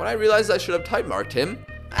Musiala. When I realized I should have type marked him,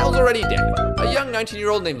 I was already dead. A young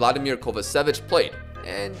 19-year-old named Vladimir Kovacevic played,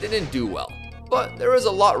 and didn't do well. But there was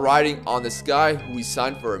a lot riding on this guy who we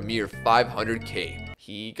signed for a mere 500k.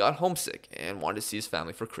 He got homesick and wanted to see his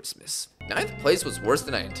family for Christmas. 9th place was worse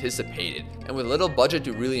than I anticipated, and with little budget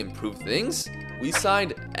to really improve things, we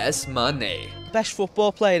signed Esmane. Best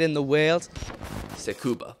football player in the world.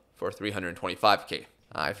 Sekuba for 325k.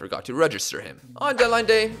 I forgot to register him. On deadline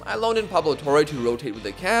day, I loaned in Pablo Torre to rotate with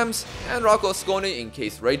the cams, and Rocco Scone in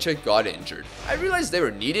case Rejcek got injured. I realized they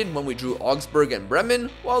were needed when we drew Augsburg and Bremen,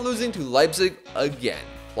 while losing to Leipzig again.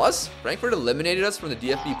 Plus, Frankfurt eliminated us from the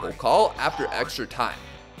DFB Pokal after extra time.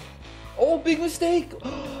 Oh, big mistake!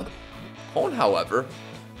 Cologne, however,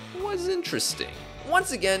 was interesting.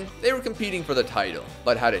 Once again, they were competing for the title,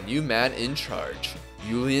 but had a new man in charge,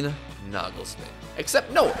 Julian Nagelsmann.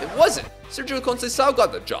 Except no, it wasn't. Sergio Conceição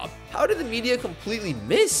got the job. How did the media completely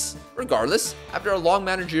miss? Regardless, after a long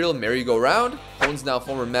managerial merry-go-round, Cologne's now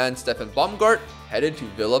former man Stefan Baumgart headed to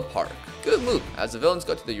Villa Park. Good move, as the villains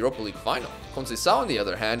got to the Europa League final. Conceição, on the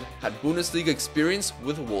other hand, had Bundesliga experience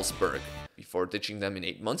with Wolfsburg, before ditching them in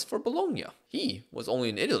 8 months for Bologna. He was only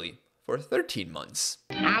in Italy for 13 months.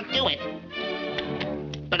 I'll do it.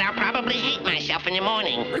 But I'll probably hate myself in the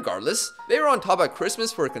morning. Regardless, they were on top at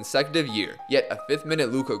Christmas for a consecutive year, yet a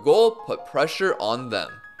 5th-minute Luka goal put pressure on them.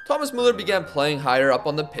 Thomas Müller began playing higher up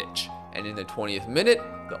on the pitch, and in the 20th minute,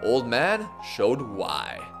 the old man showed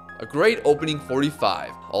why. A great opening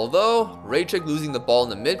 45, although Rejcek losing the ball in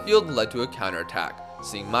the midfield led to a counterattack,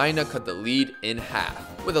 seeing Maina cut the lead in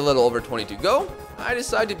half. With a little over 20 to go, I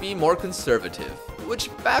decided to be more conservative, which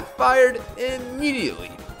backfired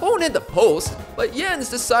immediately. Cologne hit the post, but Jens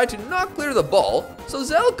decided to not clear the ball, so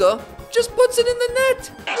Zelka just puts it in the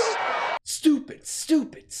net. Stupid,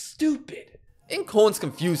 stupid, stupid. In Cologne's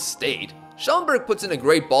confused state, Schellenberg puts in a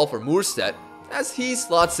great ball for Moorstedt as he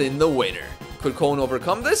slots in the winner. Could Cologne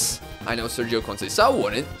overcome this? I know Sergio Conceição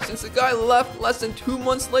wouldn't, since the guy left less than 2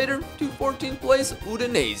 months later to 14th place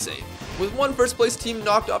Udinese. With one first place team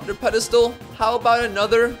knocked off their pedestal, how about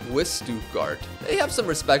another with Stuttgart? They have some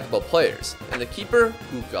respectable players, and the keeper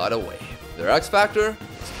who got away. Their X Factor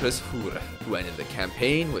is Chris Hure, who ended the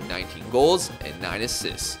campaign with 19 goals and 9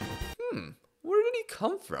 assists. Where did he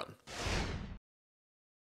come from?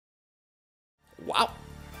 Wow,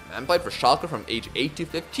 man played for Schalke from age 8 to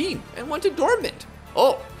 15 and went to Dortmund.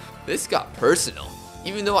 Oh, this got personal.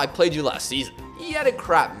 Even though I played you last season, he had a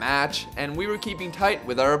crap match and we were keeping tight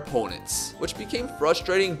with our opponents, which became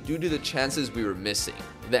frustrating due to the chances we were missing.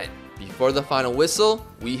 Then, before the final whistle,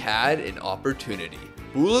 we had an opportunity.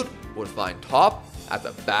 Bulut would find Top at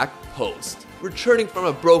the back post. Returning from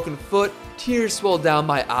a broken foot, tears swelled down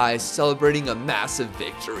my eyes celebrating a massive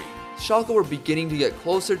victory. Schalke were beginning to get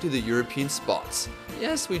closer to the European spots.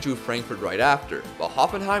 Yes, we drew Frankfurt right after, but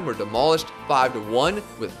Hoffenheim were demolished 5-1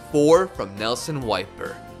 with 4 from Nelson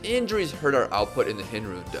Wiper. Injuries hurt our output in the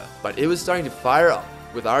Hinrunde, but it was starting to fire up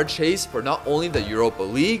with our chase for not only the Europa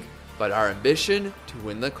League, but our ambition to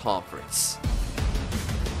win the conference.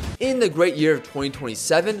 In the great year of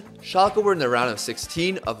 2027, Schalke were in the round of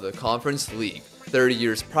 16 of the Conference League. 30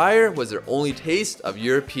 years prior was their only taste of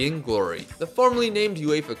European glory. The formerly named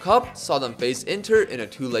UEFA Cup saw them face Inter in a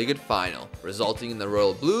 2-legged final, resulting in the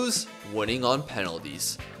Royal Blues winning on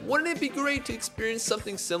penalties. Wouldn't it be great to experience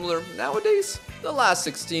something similar nowadays? The last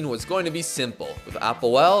 16 was going to be simple, with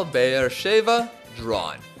Apoel Beersheva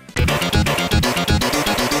drawn.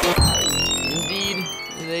 Indeed,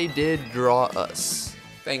 they did draw us.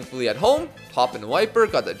 Thankfully at home, Top and Wiper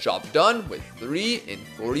got the job done with 3 in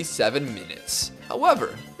 47 minutes.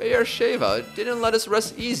 However, Beersheva didn't let us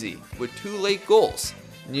rest easy with 2 late goals.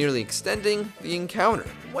 nearly extending the encounter.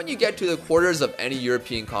 When you get to the quarters of any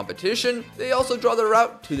European competition, they also draw the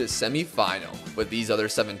route to the semi-final. With these other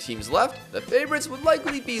 7 teams left, the favorites would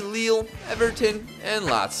likely be Lille, Everton, and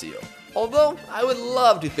Lazio. Although, I would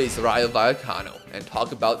love to face Rayo Vallecano and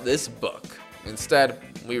talk about this book. Instead,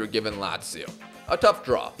 we were given Lazio. A tough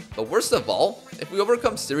draw, but worst of all, if we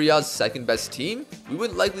overcome Serie A's second best team, we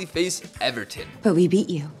would likely face Everton. But we beat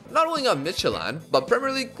you. Not only on Michelin, but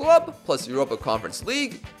Premier League club plus Europa Conference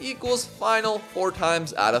League equals final 4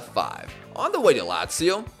 times out of 5. On the way to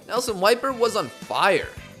Lazio, Nelson Wiper was on fire.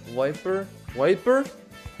 Wiper?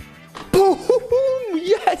 Boom!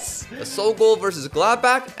 Yes! A sole goal versus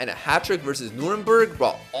Gladbach and a hat-trick versus Nuremberg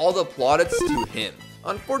brought all the plaudits to him.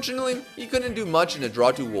 Unfortunately, he couldn't do much in a draw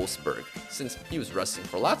to Wolfsburg, since he was resting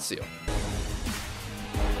for Lazio.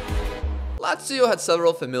 Lazio had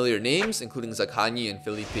several familiar names, including Zaccagni and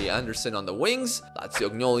Felipe Anderson on the wings, Lazio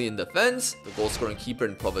Agnoli in defense, the goal-scoring keeper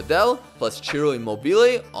in Provedel, plus Ciro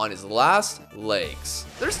Immobile on his last legs.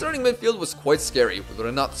 Their starting midfield was quite scary, with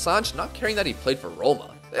Renato Sanch not caring that he played for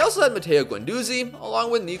Roma. They also had Matteo Guendouzi, along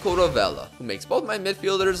with Nico Rovella, who makes both my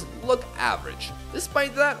midfielders look average.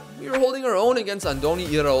 Despite that, we were holding our own against Andoni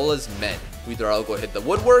Iraola's men. Ouedraogo hit the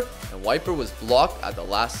woodwork, and Wiper was blocked at the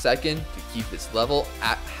last second to keep his level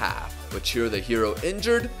at half. With Ciro the hero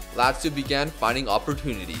injured, Lazio began finding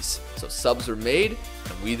opportunities, so subs were made,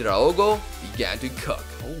 and Ouedraogo began to cook.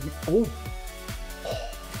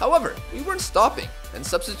 However, we weren't stopping, and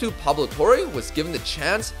substitute Pablo Torre was given the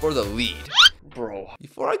chance for the lead. Bro.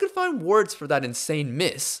 Before I could find words for that insane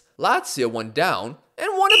miss, Lazio went down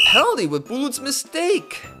and won a penalty with Bulut's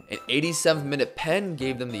mistake. An 87th minute pen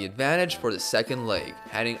gave them the advantage for the second leg,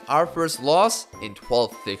 handing our first loss in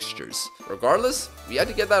 12 fixtures. Regardless, we had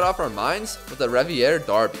to get that off our minds with the Riviere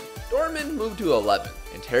derby. Dortmund moved to 11th,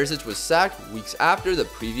 and Terzic was sacked weeks after the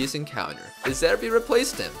previous encounter. De Zerbi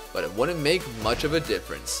replaced him, but it wouldn't make much of a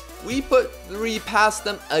difference. We put 3 past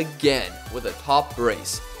them again with a top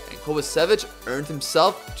brace, and Kovacevic earned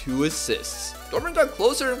himself 2 assists. Dortmund got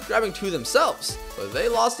closer, grabbing 2 themselves, but they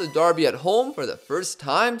lost the derby at home for the first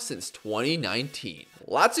time since 2019.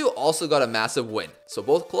 Lazio also got a massive win, so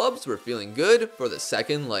both clubs were feeling good for the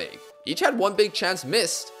second leg. Each had 1 big chance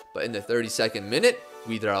missed, but in the 32nd minute,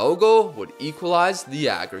 Ouedraogo would equalize the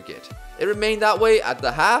aggregate. It remained that way at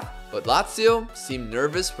the half, but Lazio seemed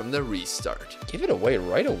nervous from the restart. Give it away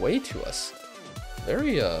right away to us.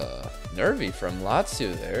 Very nervy from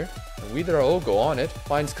Lazio there. Ouedraogo on it,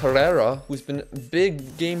 finds Carrera, who's been a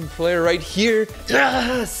big game player right here.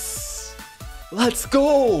 Yes! Let's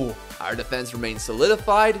go! Our defense remained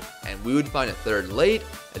solidified, and we would find a third late,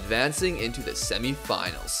 advancing into the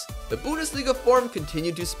semi-finals. The Bundesliga form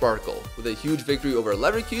continued to sparkle, with a huge victory over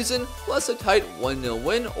Leverkusen, plus a tight 1-0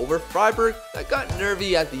 win over Freiburg that got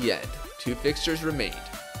nervy at the end. 2 fixtures remained,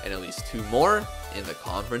 and at least 2 more in the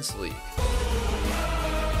Conference League.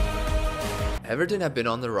 Everton have been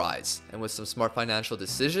on the rise, and with some smart financial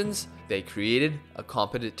decisions, they created a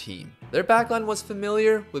competent team. Their backline was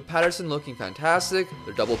familiar, with Patterson looking fantastic.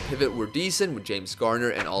 Their double pivot were decent with James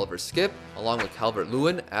Garner and Oliver Skipp, along with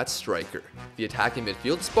Calvert-Lewin at striker. The attacking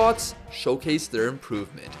midfield spots showcased their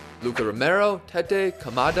improvement. Luca Romero, Tete,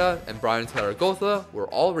 Kamada, and Brian Zaragoza were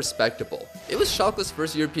all respectable. It was Schalke's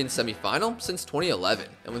first European semi-final since 2011,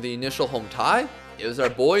 and with the initial home tie, it was our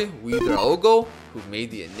boy Ouedraogo who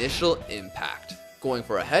made the initial impact. Going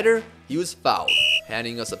for a header, he was fouled,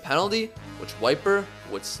 handing us a penalty, which Wiper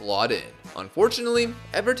would slot in. Unfortunately,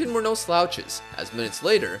 Everton were no slouches, as minutes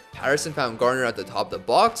later, Patterson found Garner at the top of the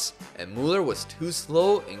box, and Muller was too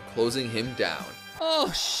slow in closing him down.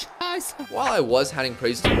 Oh, scheiße. While I was handing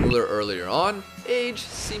praise to Muller earlier on, age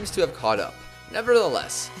seems to have caught up.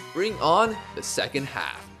 Nevertheless, bring on the second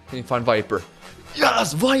half. Can you find Viper?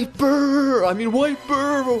 Yes, Viper!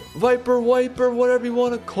 Viper, whatever you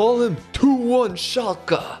want to call him. 2-1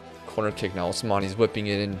 Schalke. Corner kick now, Osmani's whipping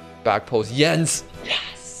it in. Back post, Jens.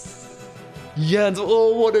 Yes! Jens,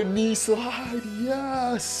 oh, what a knee slide,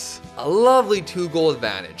 yes! A lovely 2-goal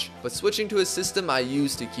advantage, but switching to a system I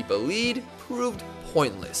used to keep a lead proved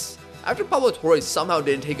pointless. After Pablo Torre somehow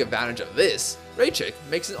didn't take advantage of this, Rejcik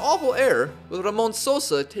makes an awful error with Ramon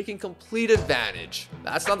Sosa taking complete advantage.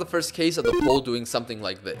 That's not the first case of the Pole doing something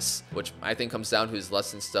like this, which I think comes down to his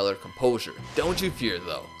less than stellar composure. Don't you fear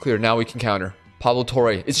though. Clear, now we can counter. Pablo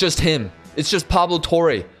Torre, it's just him. It's just Pablo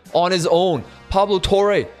Torre on his own. Pablo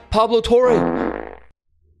Torre.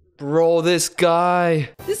 Bro, this guy's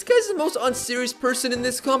the most unserious person in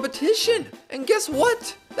this competition. And guess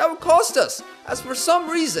what? That would cost us, as for some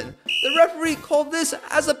reason, the referee called this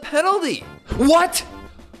as a penalty. What?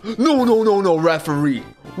 No, referee.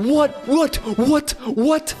 What?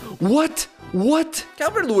 What?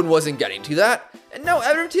 Calvert-Lewin wasn't getting to that, and now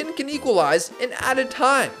Everton can equalize in added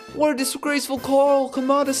time. What a disgraceful call.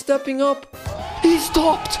 Kamada stepping up. He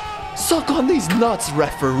stopped. Suck on these nuts,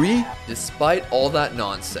 referee. Despite all that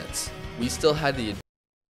nonsense, we still had the...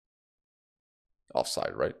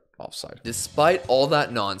 Offside, right? Offside. Despite all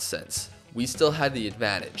that nonsense, we still had the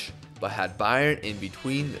advantage, but had Bayern in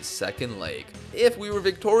between the second leg. If we were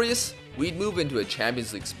victorious, we'd move into a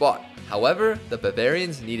Champions League spot. However, the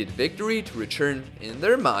Bavarians needed victory to return, in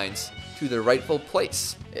their minds, to their rightful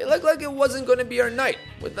place. It looked like it wasn't going to be our night,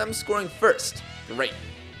 with them scoring first. Great.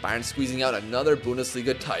 Bayern squeezing out another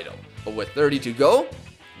Bundesliga title. But with 30 to go,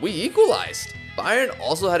 we equalized. Bayern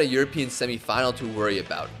also had a European semi-final to worry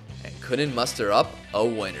about, and couldn't muster up a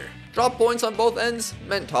winner. Drop points on both ends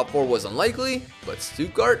meant top 4 was unlikely, but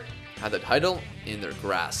Stuttgart had the title in their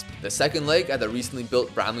grasp. The second leg at the recently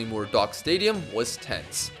built Bramley Moor Dock Stadium was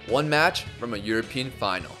tense. One match from a European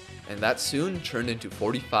final, and that soon turned into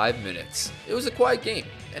 45 minutes. It was a quiet game,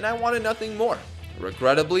 and I wanted nothing more.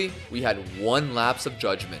 Regrettably, we had one lapse of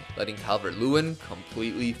judgment, letting Calvert-Lewin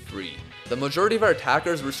completely free. The majority of our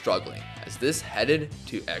attackers were struggling, as this headed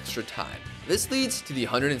to extra time. This leads to the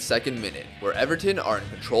 102nd minute, where Everton are in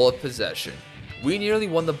control of possession. We nearly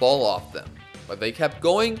won the ball off them, but they kept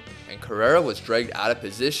going, and Carrera was dragged out of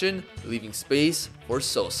position, leaving space for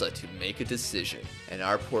Sosa to make a decision. And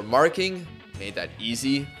our poor marking made that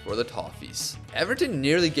easy for the Toffees. Everton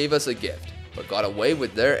nearly gave us a gift, but got away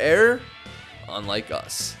with their error, unlike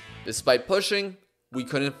us. Despite pushing, we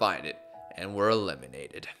couldn't find it, and were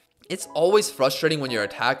eliminated. It's always frustrating when your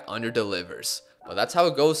attack under-delivers, but that's how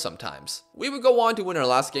it goes sometimes. We would go on to win our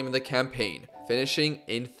last game of the campaign, finishing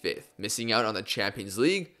in 5th, missing out on the Champions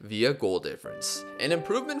League via goal difference. An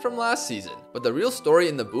improvement from last season, but the real story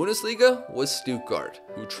in the Bundesliga was Stuttgart,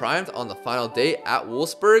 who triumphed on the final day at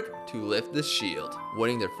Wolfsburg to lift the shield,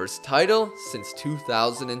 winning their first title since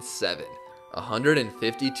 2007,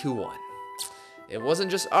 150-1. It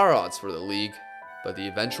wasn't just our odds for the league, but the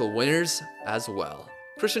eventual winners as well.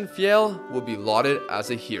 Christian Fjell will be lauded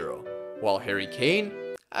as a hero, while Harry Kane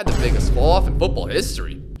had the biggest fall off in football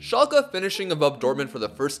history. Schalke finishing above Dortmund for the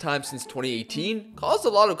first time since 2018 caused a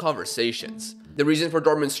lot of conversations. The reason for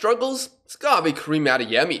Dortmund's struggles? It's gotta be Karim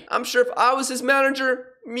Adeyemi. I'm sure if I was his manager,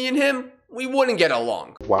 me and him, we wouldn't get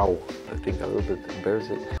along. Wow, I think a little bit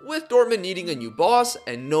embarrassing. With Dortmund needing a new boss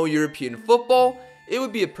and no European football, it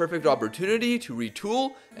would be a perfect opportunity to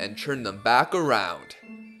retool and turn them back around.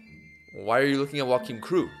 Why are you looking at Joachim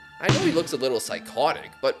Chroo? I know he looks a little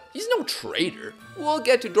psychotic, but he's no traitor. We'll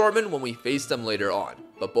get to Dortmund when we face them later on,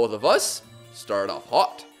 but both of us started off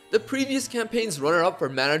hot. The previous campaign's runner-up for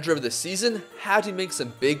manager of the season had to make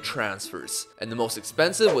some big transfers, and the most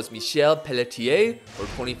expensive was Michel Pelletier for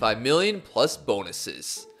 25 million plus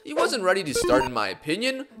bonuses. He wasn't ready to start in my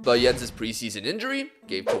opinion, but Jens' preseason injury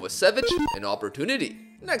gave Kovacevic an opportunity.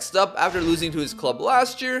 Next up, after losing to his club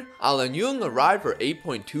last year, Alan Jung arrived for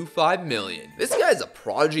 8.25 million. This guy is a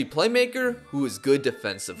prodigy playmaker who is good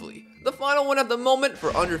defensively. The final one at the moment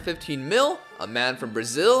for under 15 mil, a man from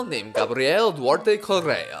Brazil named Gabriel Duarte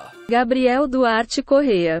Correa. Gabriel Duarte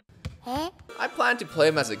Correa. I planned to play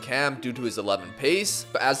him as a cam due to his 11 pace,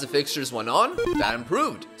 but as the fixtures went on, that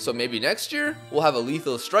improved. So maybe next year, we'll have a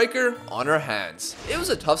lethal striker on our hands. It was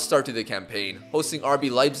a tough start to the campaign, hosting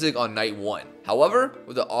RB Leipzig on night 1. However,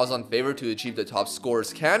 with the odds on favor to achieve the top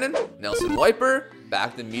scorer's cannon, Nelson Wiper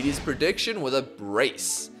backed the media's prediction with a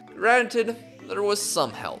brace. Granted, there was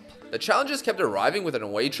some help. The challenges kept arriving with an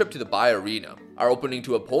away trip to the Bayer Arena. Our opening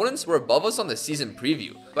 2 opponents were above us on the season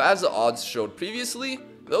preview, but as the odds showed previously,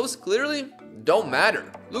 those clearly don't matter.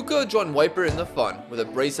 Luka joined Wiper in the fun with a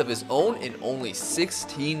brace of his own in only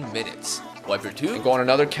 16 minutes. Wiper 2 go on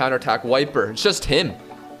another counterattack. Wiper, it's just him.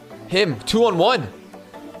 2-on-1.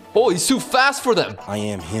 Oh, he's too fast for them. I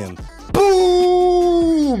am him.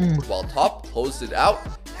 Boom! While Top closed it out,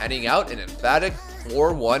 handing out an emphatic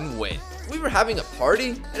 4-1 win. We were having a party,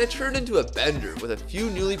 and it turned into a bender with a few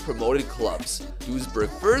newly promoted clubs. Duisburg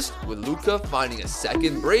first, with Luka finding a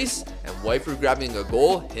second brace, and Wiper grabbing a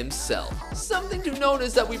goal himself. Something to note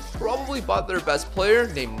is that we probably bought their best player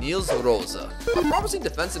named Niels Rosa, a promising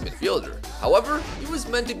defensive midfielder. However, he was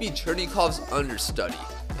meant to be Chernikov's understudy,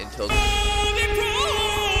 until...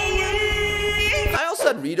 I also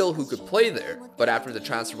had Riedel who could play there, but after the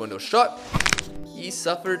transfer window shut, he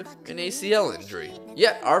suffered an ACL injury.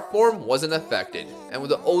 Yet our form wasn't affected, and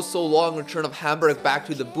with the oh-so-long return of Hamburg back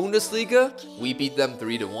to the Bundesliga, we beat them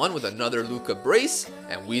 3-1 with another Luka brace,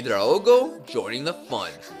 and Ouedraogo joining the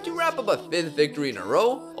fun. To wrap up a 5th victory in a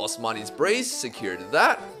row, Osmani's brace secured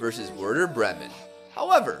that versus Werder Bremen.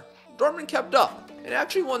 However, Dortmund kept up, and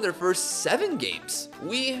actually won their first 7 games.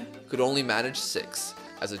 We could only manage 6,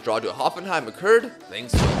 as a draw to Hoffenheim occurred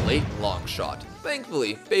thanks to a late long shot.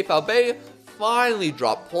 Thankfully, BVB finally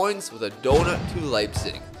dropped points with a donut to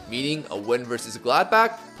Leipzig, meaning a win versus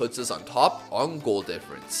Gladbach puts us on top on goal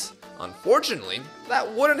difference. Unfortunately,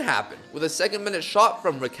 that wouldn't happen, with a second-minute shot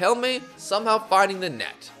from Riquelme somehow finding the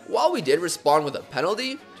net. While we did respond with a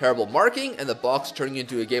penalty, terrible marking, and the box turning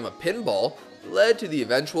into a game of pinball led to the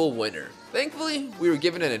eventual winner. Thankfully, we were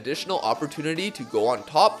given an additional opportunity to go on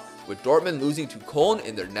top, with Dortmund losing to Köln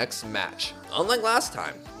in their next match. Unlike last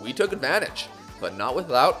time, we took advantage, but not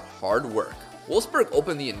without hard work. Wolfsburg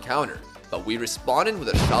opened the encounter, but we responded with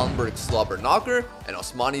a Schallenberg slobber knocker and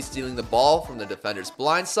Osmani stealing the ball from the defender's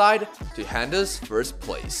blind side to hand us first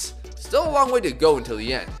place. Still a long way to go until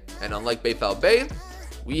the end, and unlike BVB,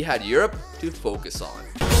 we had Europe to focus on.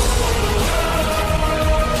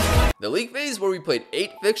 The league phase, where we played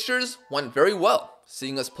 8 fixtures, went very well,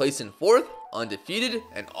 seeing us place in 4th, undefeated,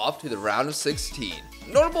 and off to the round of 16.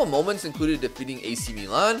 Notable moments included defeating AC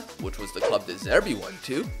Milan, which was the club De Zerbi went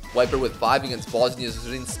to, Wiper with 5 against Bosnia's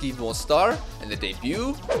Zrinski Mostar, and the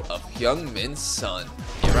debut of Heung-min Son.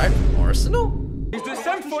 He arrived from Arsenal? Is the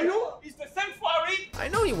same for you? Is the same for me? I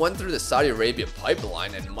know he went through the Saudi Arabia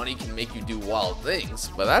pipeline and money can make you do wild things,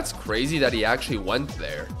 but that's crazy that he actually went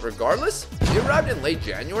there. Regardless, he arrived in late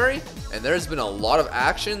January, and there's been a lot of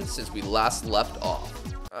action since we last left off.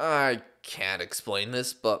 I can't explain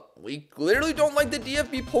this, but we clearly don't like the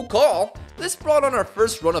DFB Pokal. This brought on our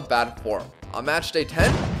first run of bad form. On match day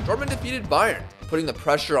 10, Dortmund defeated Bayern, putting the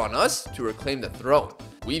pressure on us to reclaim the throne.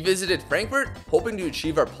 We visited Frankfurt, hoping to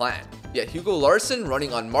achieve our plan. Yet Hugo Larsson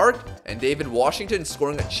running unmarked and David Washington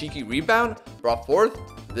scoring a cheeky rebound brought forth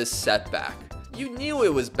this setback. You knew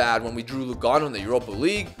it was bad when we drew Lugano in the Europa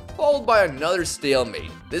League, followed by another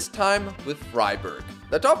stalemate, this time with Freiburg.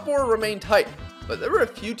 The top 4 remained tight, but there were a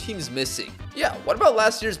few teams missing. Yeah, what about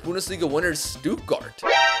last year's Bundesliga winners Stuttgart?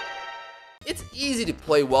 It's easy to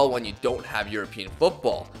play well when you don't have European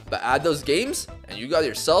football, but add those games and you got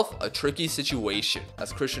yourself a tricky situation.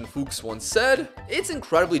 As Christian Fuchs once said, it's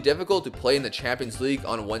incredibly difficult to play in the Champions League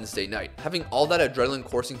on Wednesday night, having all that adrenaline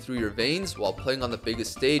coursing through your veins while playing on the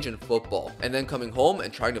biggest stage in football, and then coming home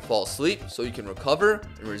and trying to fall asleep so you can recover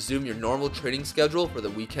and resume your normal training schedule for the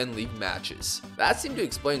weekend league matches. That seemed to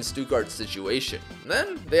explain Stuttgart's situation. And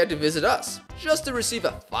then they had to visit us, just to receive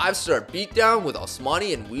a 5-star beatdown with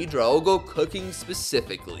Osmani and Ouedraogo cooking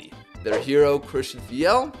specifically. Their hero, Christian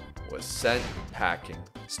Fiel, was sent packing.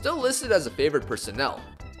 Still listed as a favorite personnel,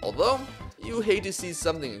 although you hate to see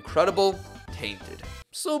something incredible tainted.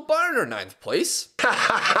 So Bayern are 9th place.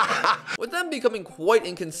 With them becoming quite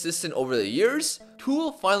inconsistent over the years,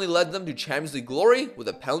 Tuchel finally led them to Champions League glory with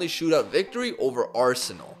a penalty shootout victory over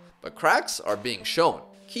Arsenal. But cracks are being shown.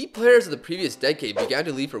 Key players of the previous decade began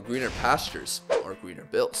to leave for greener pastures, or greener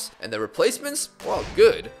bills, and the replacements, while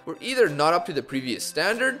good, were either not up to the previous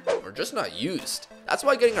standard, or just not used. That's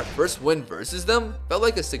why getting our first win versus them felt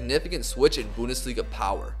like a significant switch in Bundesliga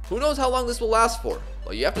power. Who knows how long this will last for,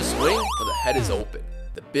 but you have to swing when the head is open.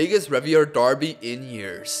 The biggest Revier derby in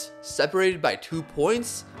years. Separated by 2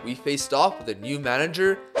 points, we faced off with a new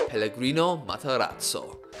manager, Pellegrino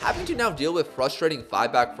Matarazzo. Having to now deal with frustrating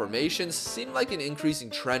 5-back formations seemed like an increasing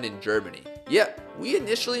trend in Germany. Yet, we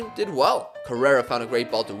initially did well. Carrera found a great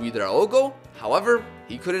ball to Ouedraogo, however,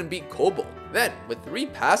 he couldn't beat Kobo. Then, with 3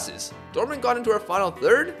 passes, Dortmund got into our final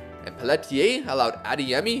third, and Pelletier allowed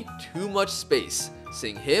Adeyemi too much space,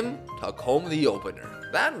 seeing him tuck home the opener.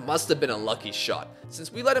 That must have been a lucky shot,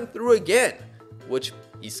 since we let him through again, which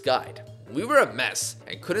he skied. We were a mess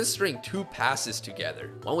and couldn't string 2 passes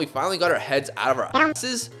together. When we finally got our heads out of our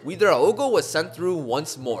asses, Ouedraogo was sent through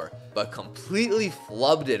once more, but completely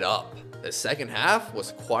flubbed it up. The second half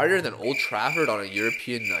was quieter than Old Trafford on a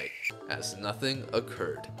European night, as nothing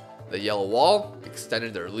occurred. The Yellow Wall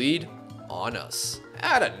extended their lead on us.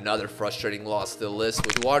 Add another frustrating loss to the list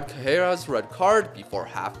with Ward Carrera's red card before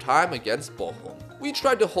halftime against Bochum. We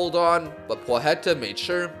tried to hold on, but Poeta made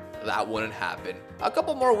sure that wouldn't happen. A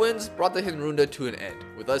couple more wins brought the Hinrunde to an end,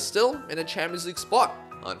 with us still in a Champions League spot.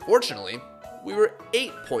 Unfortunately, we were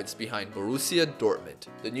 8 points behind Borussia Dortmund.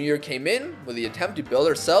 The new year came in with the attempt to build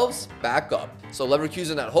ourselves back up, so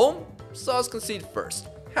Leverkusen at home saw us concede first.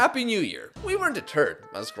 Happy New Year. We weren't deterred,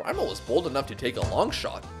 as Grimal was bold enough to take a long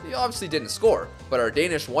shot. He obviously didn't score, but our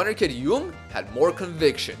Danish wonderkid Jung had more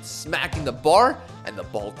conviction, smacking the bar and the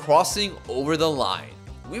ball crossing over the line.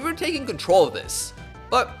 We were taking control of this,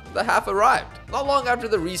 but the half arrived. Not long after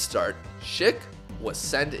the restart, Schick was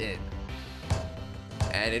sent in.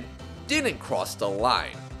 And it didn't cross the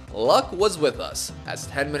line. Luck was with us, as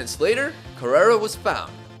 10 minutes later, Carrera was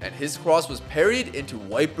found, and his cross was parried into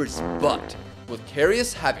Wiper's butt, with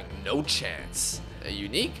Karius having no chance. A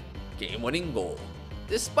unique, game-winning goal.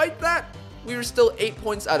 Despite that, we were still 8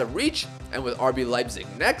 points out of reach, and with RB Leipzig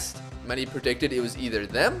next, many predicted it was either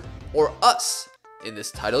them or us in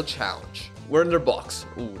this title challenge. We're in their box.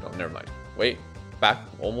 Ooh, no, never mind. Wait, back,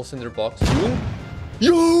 almost in their box.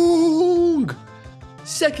 Young!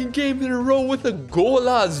 Second game in a row with a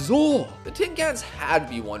golazo. The Tin Cans had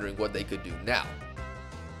to be wondering what they could do now.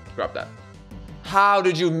 Grab that. How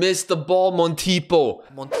did you miss the ball, Montipo?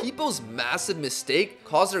 Montipo's massive mistake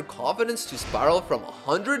caused their confidence to spiral from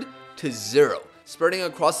 100 to 0, spreading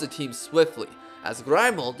across the team swiftly, as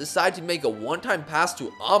Greimel decided to make a one-time pass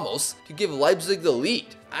to Amos to give Leipzig the lead.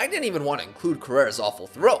 I didn't even want to include Carrera's awful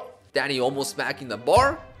throw. Danny almost smacking the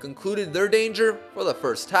bar concluded their danger for the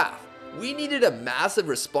first half. We needed a massive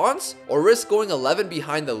response or risk going 11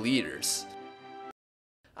 behind the leaders.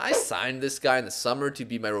 I signed this guy in the summer to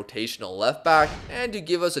be my rotational left back and to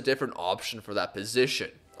give us a different option for that position.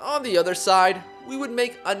 On the other side, we would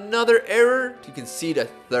make another error to concede a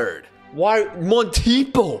third. Why,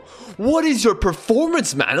 Montipo? What is your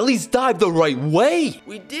performance, man? At least dive the right way.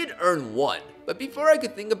 We did earn one, but before I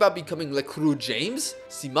could think about becoming Le Chroo James,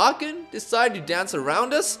 Simaken decided to dance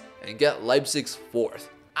around us and get Leipzig's fourth.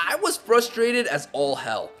 I was frustrated as all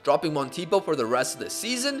hell, dropping Montipo for the rest of the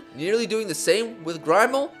season, nearly doing the same with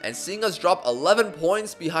Greimel, and seeing us drop 11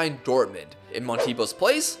 points behind Dortmund. In Montipo's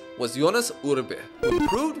place was Jonas Urbe, who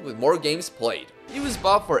improved with more games played. He was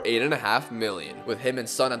bought for $8.5 million. With him and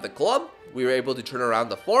Son at the club, we were able to turn around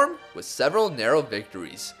the form with several narrow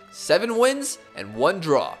victories, 7 wins and 1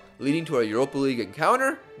 draw, leading to a Europa League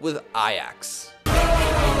encounter with Ajax.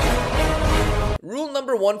 Rule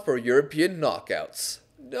number 1 for European knockouts.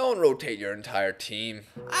 Don't rotate your entire team.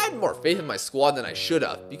 I had more faith in my squad than I should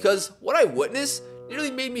have, because what I witnessed nearly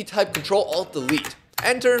made me type Ctrl-Alt-Delete.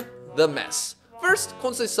 Enter the mess. First,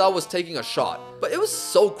 Conceição was taking a shot, but it was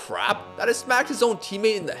so crap that it smacked his own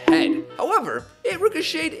teammate in the head. However, it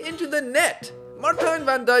ricocheted into the net. Martijn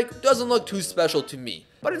van Dijk doesn't look too special to me,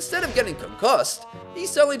 but instead of getting concussed, he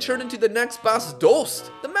suddenly turned into the next Bas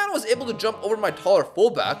Dost. The man was able to jump over my taller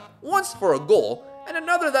fullback, once for a goal, and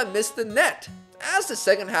another that missed the net. As the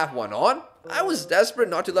second half went on, I was desperate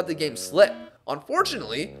not to let the game slip.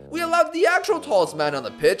 Unfortunately, we allowed the actual tallest man on the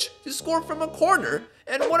pitch to score from a corner,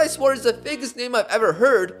 and what I swear is the fakest name I've ever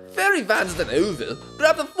heard, Ferry Vans den Heuvel,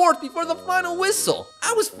 grabbed the fourth before the final whistle.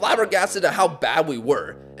 I was flabbergasted at how bad we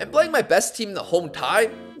were, and playing my best team in the home tie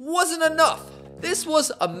wasn't enough. This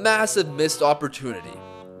was a massive missed opportunity.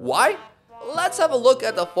 Why? Let's have a look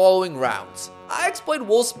at the following rounds. Ajax played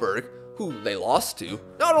Wolfsburg, who they lost to.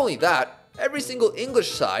 Not only that, every single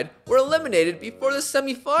English side were eliminated before the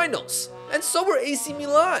semi-finals, and so were AC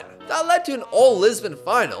Milan. That led to an all-Lisbon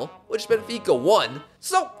final, which Benfica won,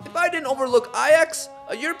 so if I didn't overlook Ajax,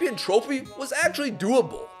 a European trophy was actually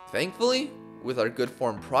doable. Thankfully, with our good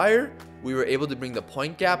form prior, we were able to bring the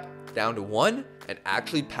point gap down to 1 and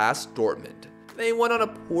actually pass Dortmund. They went on a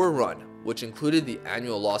poor run, which included the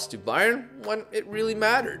annual loss to Bayern when it really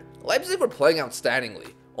mattered. Leipzig were playing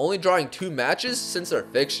outstandingly, only drawing 2 matches since their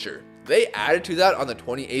fixture. They added to that on the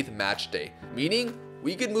 28th match day, meaning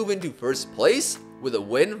we could move into first place with a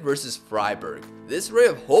win versus Freiburg. This ray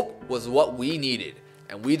of hope was what we needed,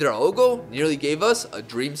 and Ouedraogo nearly gave us a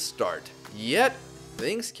dream start. Yet,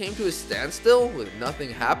 things came to a standstill with nothing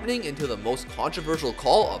happening until the most controversial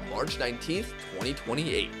call of March 19th,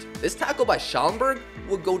 2028. This tackle by Schallenberg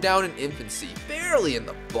would go down in infancy, barely in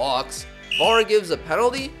the box. VAR gives a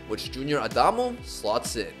penalty, which Junior Adamo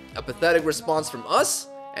slots in. A pathetic response from us,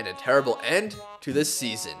 and a terrible end to this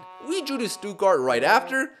season. We drew to Stuttgart right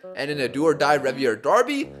after, and in a do-or-die Revier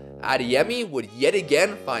derby, Adeyemi would yet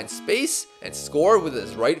again find space and score with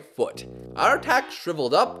his right foot. Our attack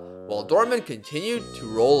shriveled up, while Dortmund continued to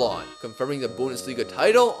roll on, confirming the Bundesliga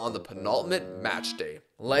title on the penultimate match day.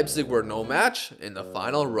 Leipzig were no match in the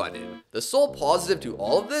final run-in. The sole positive to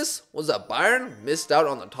all of this was that Bayern missed out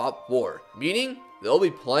on the top 4, meaning they'll be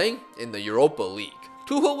playing in the Europa League.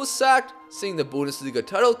 Tuchel was sacked, seeing the Bundesliga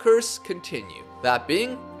title curse continue. That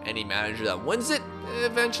being, any manager that wins it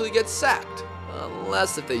eventually gets sacked,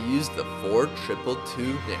 unless if they use the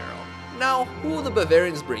 4-2-2 narrow. Now, who will the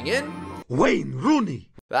Bavarians bring in? Wayne Rooney!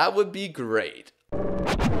 That would be great.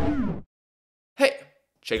 Hey,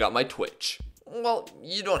 check out my Twitch. Well,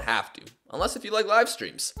 you don't have to, unless if you like live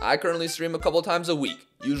streams. I currently stream a couple times a week,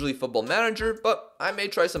 usually Football Manager, but I may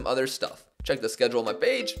try some other stuff. Check the schedule on my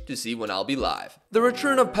page to see when I'll be live. The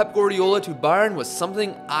return of Pep Guardiola to Bayern was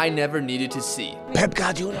something I never needed to see. Pep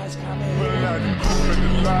Guardiola is coming.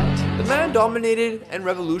 The man dominated and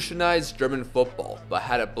revolutionized German football, but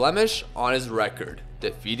had a blemish on his record.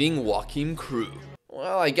 defeating Joachim Chroo.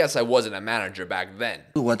 Well, I guess I wasn't a manager back then.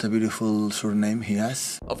 What a beautiful surname he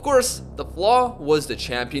has. Of course, the flaw was the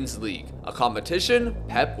Champions League, a competition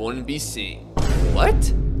Pep wouldn't be seeing.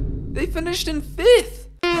 What? They finished in 5th!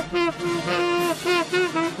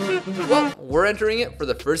 Well, we're entering it for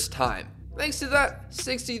the first time. Thanks to that,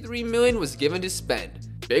 63 million was given to spend.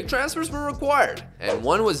 Big transfers were required, and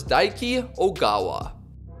one was Daiki Ogawa.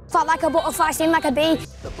 Felt like a butterfly, seemed like a bee.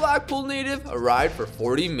 The Blackpool native arrived for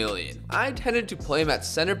 40 million. I intended to play him at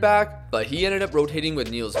center back, but he ended up rotating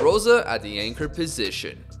with Niels Rosa at the anchor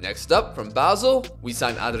position. Next up, from Basel, we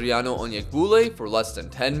signed Adriano Onyekbule for less than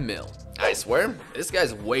 10 mil. I swear, this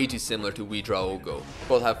guy's way too similar to Ouedraogo.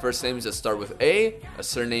 Both have first names that start with A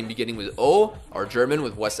surname beginning with O, are German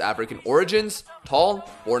with West African origins, tall,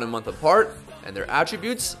 born a month apart, and their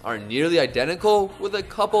attributes are nearly identical with a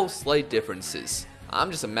couple slight differences. I'm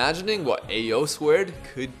just imagining what AO squared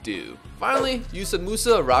could do. Finally, Yusuf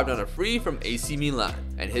Musa arrived on a free from AC Milan,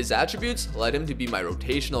 and his attributes led him to be my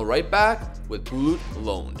rotational right back with Bulut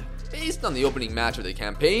loaned. Based on the opening match of the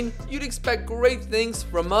campaign, you'd expect great things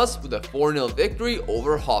from us with a 4-0 victory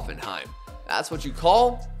over Hoffenheim. That's what you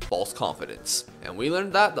call false confidence. And we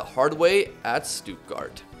learned that the hard way at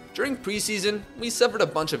Stuttgart. During preseason, we suffered a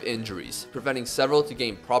bunch of injuries, preventing several to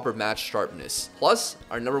gain proper match sharpness. Plus,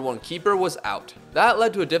 our #1 keeper was out. That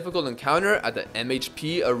led to a difficult encounter at the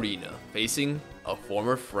MHP Arena, facing a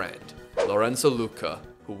former friend, Lorenzo Luca,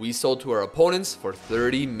 who we sold to our opponents for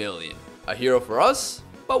 30 million. A hero for us,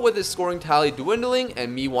 but with his scoring tally dwindling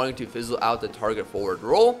and me wanting to fizzle out the target forward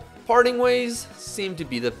role, parting ways seemed to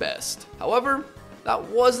be the best. However, that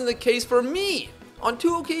wasn't the case for me. On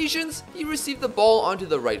 2 occasions, he received the ball onto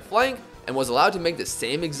the right flank and was allowed to make the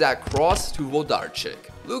same exact cross to Vodarczyk.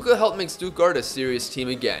 Luka helped make Stuttgart a serious team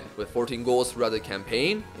again, with 14 goals throughout the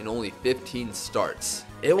campaign in only 15 starts.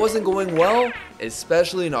 It wasn't going well,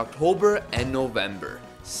 especially in October and November.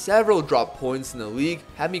 Several drop points in the league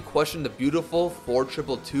had me question the beautiful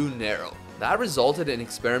 4-2-2 narrow. That resulted in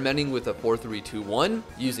experimenting with a 4-3-2-1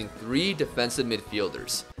 using 3 defensive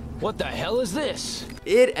midfielders. What the hell is this?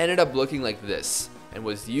 It ended up looking like this and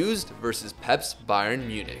was used versus Pep's Bayern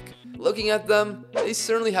Munich. Looking at them, they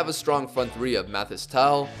certainly have a strong front 3 of Mathis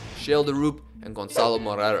Tal, Schelderup, and Gonzalo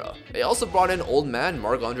Moreira. They also brought in old man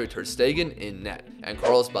Marc-Andre ter Stegen in net, and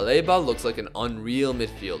Carlos Baleba looks like an unreal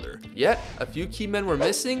midfielder. Yet, a few key men were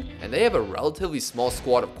missing, and they have a relatively small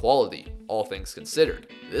squad of quality, all things considered.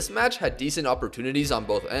 This match had decent opportunities on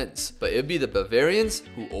both ends, but it'd be the Bavarians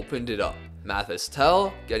who opened it up. Mathis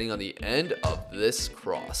Tal getting on the end of this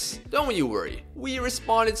cross. Don't you worry, we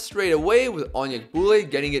responded straight away with Onyekbule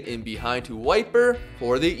getting it in behind to Wiper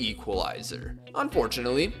for the equalizer.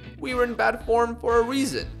 Unfortunately, we were in bad form for a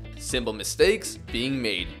reason. Simple mistakes being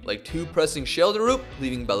made, like 2 pressing Schelderup,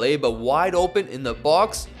 leaving Baleba wide open in the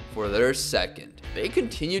box for their second. They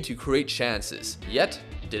continued to create chances, yet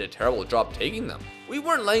did a terrible job taking them. We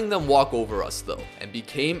weren't letting them walk over us though, and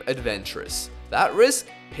became adventurous. That risk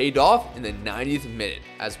paid off in the 90th minute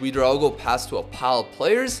as Ouedraogo passed to a pile of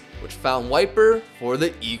players, which found Wiper for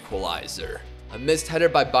the equalizer. A missed header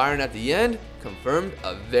by Bayern at the end confirmed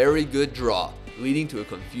a very good draw, leading to a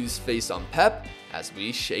confused face on Pep as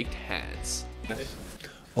we shaked hands.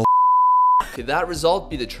 Oh. Could that result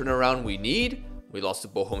be the turnaround we need? We lost to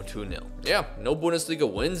Bochum 2-0. Yeah, no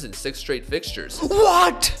Bundesliga wins in 6 straight fixtures.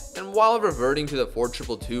 What? And while reverting to the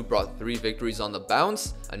 4-2-2 brought 3 victories on the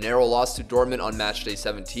bounce, a narrow loss to Dortmund on matchday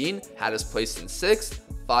 17 had us placed in 6th,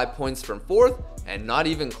 5 points from 4th, and not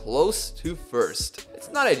even close to 1st.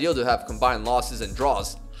 It's not ideal to have combined losses and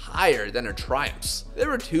draws higher than our triumphs. There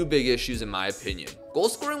were 2 big issues in my opinion. Goal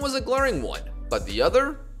scoring was a glaring one, but the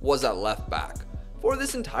other was at left back. For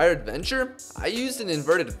this entire adventure, I used an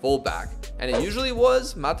inverted fullback, and it usually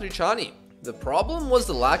was Matriciani. The problem was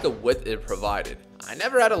the lack of width it provided. I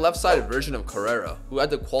never had a left-sided version of Carrera who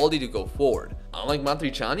had the quality to go forward. Unlike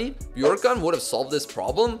Matriciani, Bjorkan would have solved this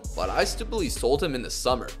problem, but I stupidly sold him in the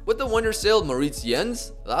summer. With the winter sale of Moritz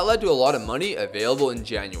Jens, that led to a lot of money available in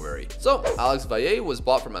January. So Alex Valle was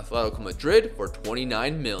bought from Atletico Madrid for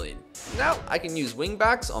 29 million. Now I can use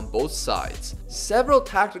wingbacks on both sides. Several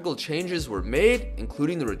tactical changes were made,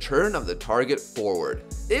 including the return of the target forward.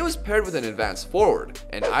 It was paired with an advanced forward,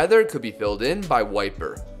 and either could be filled in by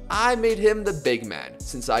Wiper. I made him the big man,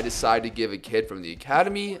 since I decided to give a kid from the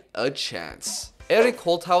academy a chance. Erik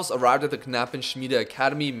Holthaus arrived at the Knappenschmiede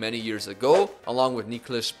Academy many years ago, along with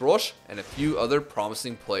Niklas Brosch and a few other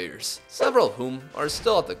promising players, several of whom are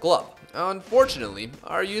still at the club. Unfortunately,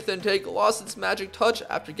 our youth intake lost its magic touch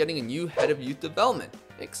after getting a new head of youth development,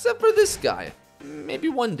 except for this guy. Maybe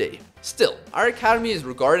one day. Still, our academy is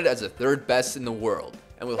regarded as the 3rd best in the world,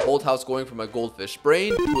 and with Holthaus going from a goldfish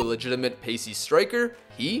brain to a legitimate pacey striker,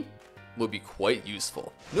 he would be quite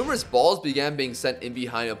useful. Numerous balls began being sent in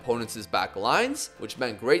behind opponents' back lines, which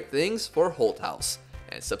meant great things for Holthaus,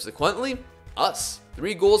 and subsequently, us.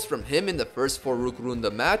 3 goals from him in the first 4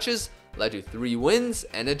 Rückrunde matches led to 3 wins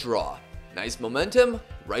and a draw. Nice momentum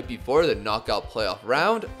right before the knockout playoff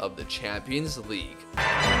round of the Champions League.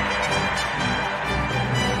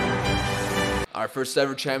 Our first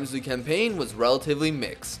ever Champions League campaign was relatively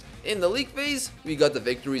mixed. In the league phase, we got the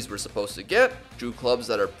victories we're supposed to get, drew clubs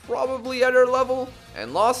that are probably at our level,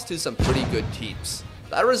 and lost to some pretty good teams.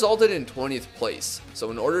 That resulted in 20th place,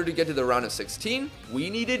 so in order to get to the round of 16, we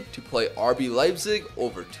needed to play RB Leipzig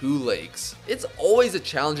over 2 legs. It's always a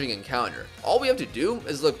challenging encounter. All we have to do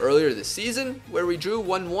is look earlier this season, where we drew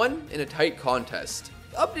 1-1 in a tight contest.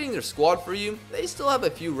 Updating their squad for you, they still have a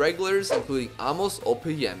few regulars, including Amos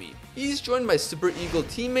Opeyemi. He's joined by Super Eagle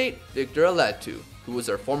teammate Victor Aletu, who was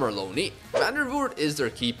our former loanee. Van der Voort is their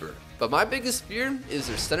keeper, but my biggest fear is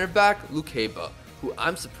their center back Lukeba, who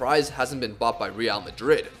I'm surprised hasn't been bought by Real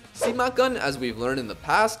Madrid. Simakan, as we've learned in the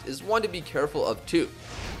past, is one to be careful of too,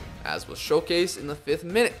 as was showcased in the 5th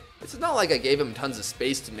minute. It's not like I gave him tons of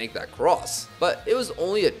space to make that cross, but it was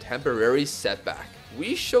only a temporary setback.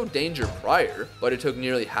 We showed danger prior, but it took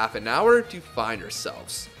nearly half an hour to find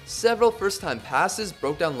ourselves. Several first-time passes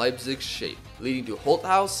broke down Leipzig's shape, leading to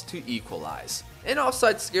Holthaus to equalize. An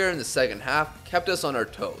offside scare in the second half kept us on our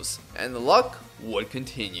toes, and the luck would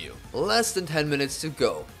continue. Less than 10 minutes to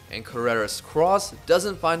go, and Carrera's cross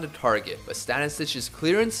doesn't find the target, but Stanisic's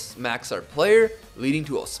clearance smacks our player, leading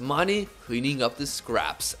to Osmani cleaning up the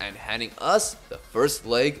scraps and handing us the first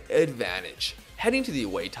leg advantage. Heading to the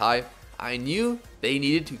away tie, I knew they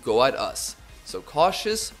needed to go at us, so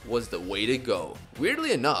cautious was the way to go.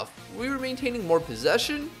 Weirdly enough, we were maintaining more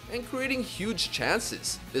possession and creating huge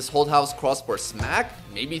chances. This Holthaus crossbar smack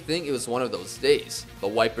made me think it was one of those days,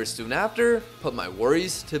 but wipers soon after put my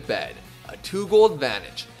worries to bed. A 2-goal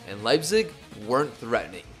advantage, and Leipzig weren't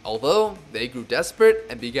threatening, although they grew desperate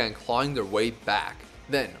and began clawing their way back.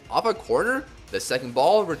 Then, off a corner, the second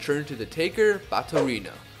ball returned to the taker,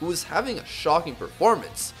 Baturina, who was having a shocking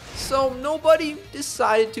performance, so nobody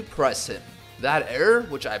decided to press him. That error,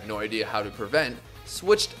 which I have no idea how to prevent,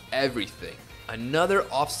 switched everything. Another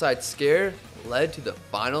offside scare led to the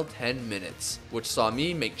final 10 minutes, which saw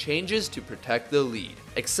me make changes to protect the lead.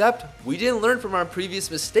 Except, we didn't learn from our previous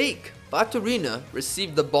mistake. Baturina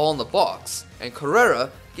received the ball in the box, and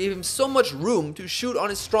Carrera gave him so much room to shoot on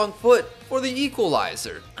his strong foot for the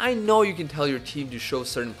equalizer. I know you can tell your team to show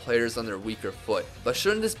certain players on their weaker foot, but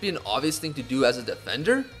shouldn't this be an obvious thing to do as a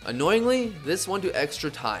defender? Annoyingly, this went to extra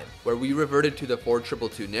time, where we reverted to the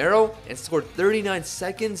 4-2-2 narrow and scored 39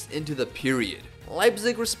 seconds into the period.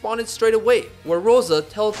 Leipzig responded straight away, where Rosa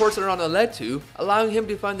teleports around Aletu, allowing him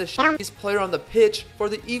to find the shittiest player on the pitch for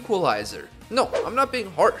the equalizer. No, I'm not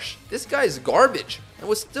being harsh. This guy is garbage and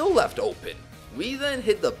was still left open. We then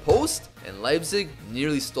hit the post, and Leipzig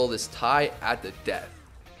nearly stole this tie at the death.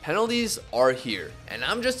 Penalties are here, and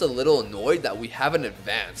I'm just a little annoyed that we haven't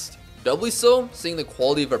advanced. Doubly so, seeing the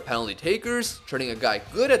quality of our penalty takers, turning a guy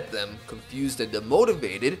good at them, confused and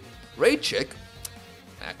demotivated. Raychik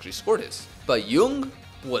actually scored his, but Jung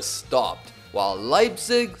was stopped, while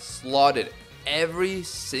Leipzig slaughtered every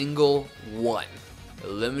single one,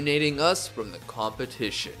 eliminating us from the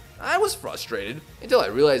competition. I was frustrated until I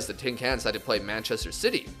realized the Tin Cans had to play Manchester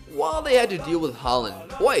City. While they had to deal with Haaland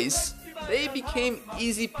twice, they became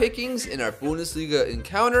easy pickings in our Bundesliga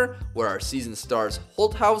encounter, where our season stars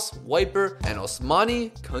Holthaus, Wiper, and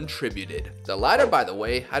Osmani contributed. The latter, by the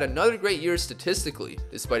way, had another great year statistically,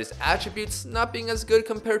 despite his attributes not being as good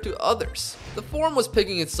compared to others. The form was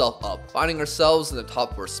picking itself up, finding ourselves in the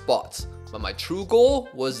top 4 spots. But my true goal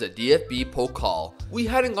was the DFB Pokal. We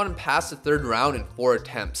hadn't gotten past the 3rd round in 4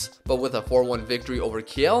 attempts, but with a 4-1 victory over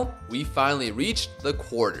Kiel, we finally reached the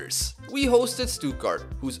quarters. We hosted Stuttgart,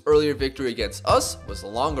 whose earlier victory against us was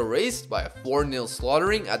long erased by a 4-0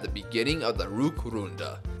 slaughtering at the beginning of the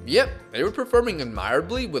Rückrunde. Yep, they were performing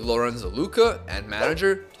admirably with Lorenzo Luca and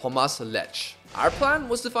manager Thomas Lech. Our plan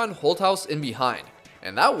was to find Holthaus in behind,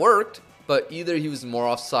 and that worked. But either he was more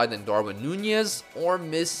offside than Darwin Nunez or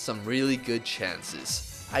missed some really good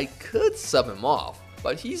chances. I could sub him off,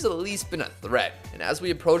 but he's at least been a threat. And as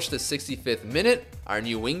we approached the 65th minute, our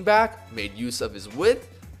new wingback made use of his width,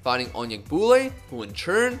 finding Onyekbule, who in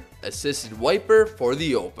turn assisted Wiper for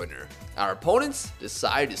the opener. Our opponents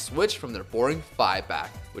decided to switch from their boring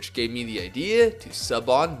 5-back, which gave me the idea to sub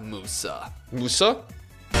on Musa. Musa?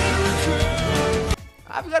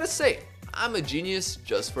 I've got to say, I'm a genius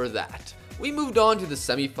just for that. we moved on to the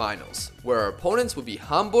semi-finals, where our opponents would be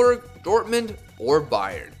Hamburg, Dortmund, or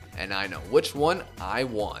Bayern. And I know which one I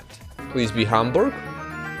want. Please be Hamburg.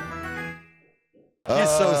 He's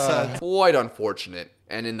so sad. Quite unfortunate.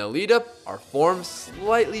 And in the lead up, our form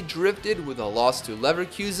slightly drifted with a loss to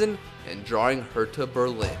Leverkusen and drawing Hertha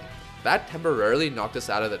Berlin. That temporarily knocked us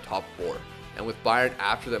out of the top 4. And with Bayern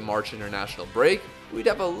after the March international break, we'd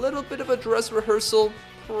have a little bit of a dress rehearsal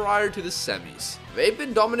prior to the semis. They've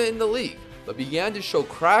been dominant in the league, but began to show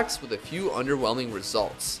cracks with a few underwhelming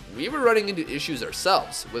results. We were running into issues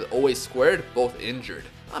ourselves, with OA Squared both injured.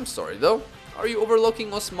 I'm sorry though. Are you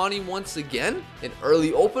overlooking Osmani once again? An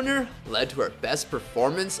early opener led to our best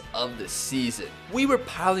performance of the season. We were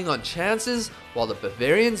piling on chances while the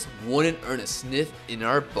Bavarians wouldn't earn a sniff in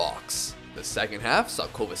our box. The second half saw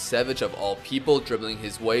Kovacevic of all people dribbling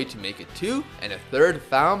his way to make it 2, and a third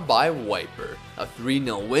found by Wiper. A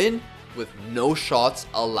 3-0 win with no shots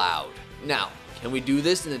allowed. Now, can we do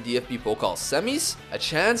this in the DFB Pokal semis? A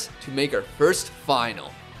chance to make our first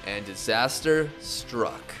final, and disaster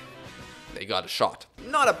struck. They got a shot.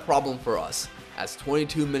 Not a problem for us, as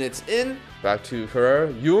 22 minutes in, back to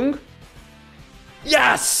Herrera. Jung.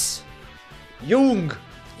 Yes! Jung!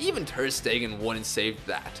 Even Ter Stegen wouldn't save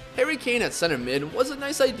that. Harry Kane at center mid was a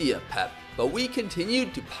nice idea, Pep, but we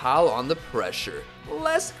continued to pile on the pressure.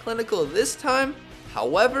 Less clinical this time,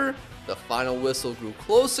 however, the final whistle grew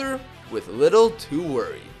closer with little to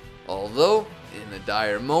worry. Although, in the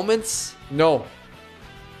dire moments... No.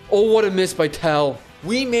 Oh, what a miss by Tel.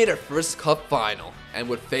 We made our first cup final and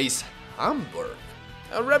would face Hamburg.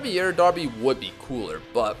 A Revier derby would be cooler,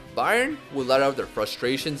 but Bayern would let out their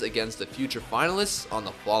frustrations against the future finalists on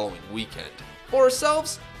the following weekend. For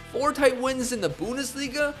ourselves, 4 tight wins in the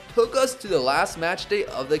Bundesliga took us to the last match day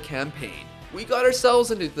of the campaign. We got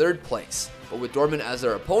ourselves into 3rd place, but with Dortmund as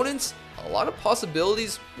our opponents, a lot of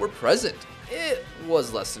possibilities were present. It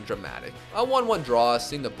was less than dramatic. A 1-1 draw,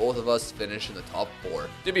 seeing the both of us finish in the top 4.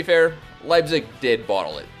 To be fair, Leipzig did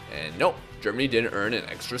bottle it, and nope, Germany didn't earn an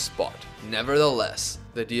extra spot. Nevertheless,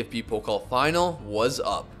 the DFB Pokal final was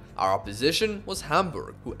up. Our opposition was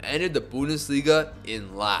Hamburg, who ended the Bundesliga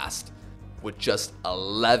in last, with just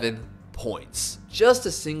 11 points. Just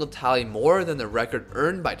a single tally more than the record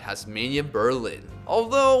earned by Tasmania Berlin.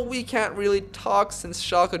 Although we can't really talk since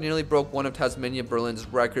Schalke nearly broke one of Tasmania Berlin's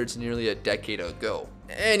records nearly a decade ago.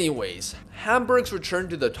 Anyways, Hamburg's return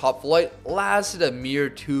to the top flight lasted a mere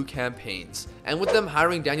 2 campaigns, and with them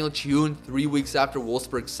hiring Daniel Thune 3 weeks after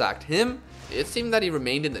Wolfsburg sacked him, it seemed that he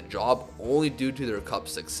remained in the job only due to their cup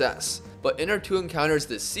success. But in our 2 encounters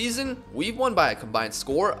this season, we've won by a combined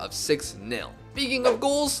score of 6-0. Speaking of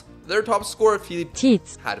goals, their top scorer Philipp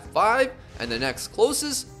Tietz had 5, and the next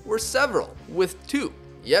closest were several, with 2.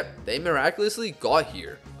 Yet, they miraculously got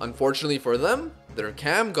here. Unfortunately for them, their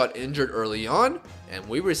cam got injured early on, and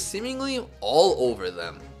we were seemingly all over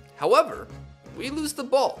them. However, we lose the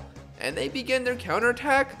ball, and they begin their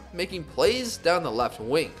counterattack, making plays down the left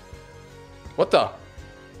wing. What the?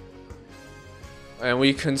 And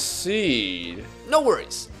we concede. No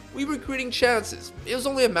worries, we were creating chances. It was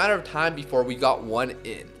only a matter of time before we got one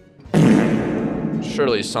in.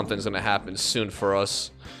 Surely something's gonna happen soon for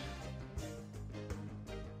us.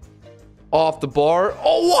 Off the bar.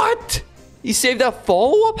 Oh, what? He saved that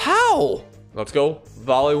follow-up? How? Let's go.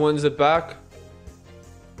 Volley wins it back.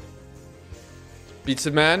 Beats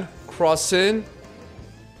a man. Cross in.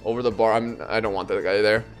 Over the bar. I don't want that guy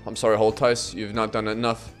there. I'm sorry, Holtheis. You've not done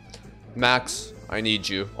enough. Max, I need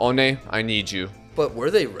you. One, I need you. But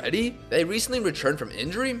were they ready? They recently returned from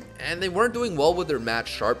injury, and they weren't doing well with their match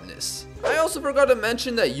sharpness. I also forgot to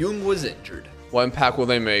mention that Jung was injured. What impact will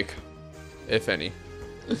they make? If any.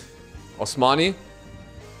 Osmani.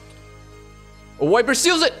 A Wiper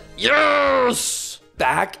seals it! Yes!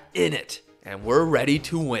 Back in it, and we're ready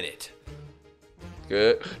to win it.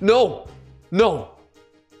 Good. No! No!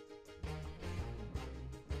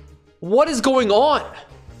 What is going on?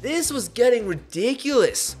 This was getting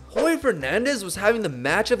ridiculous. Jorge Fernandez was having the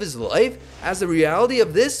match of his life as the reality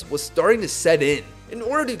of this was starting to set in. In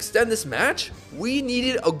order to extend this match, we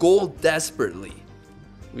needed a goal desperately.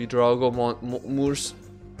 We draw a goal, Moors.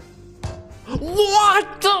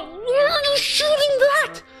 What? Why are you shooting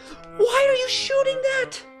that? Why are you shooting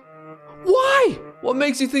that? Why? What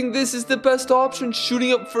makes you think this is the best option,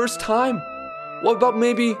 shooting up first time? What about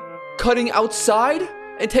maybe cutting outside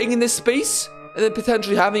and taking this space and then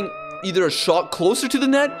potentially having either a shot closer to the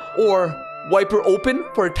net or Wiper open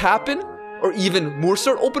for a tap-in or even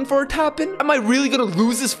Moorsart open for a tap-in? Am I really gonna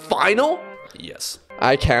lose this final? Yes.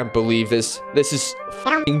 I can't believe this. This is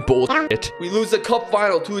f***ing bullshit. We lose the cup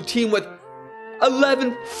final to a team with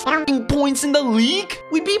 11 fucking points in the league?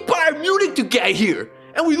 We beat Bayern Munich to get here,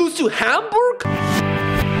 and we lose to Hamburg?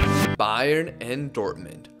 Bayern and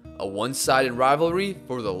Dortmund, a one-sided rivalry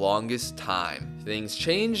for the longest time. Things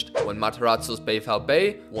changed when Materazzo's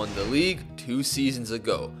BVB won the league 2 seasons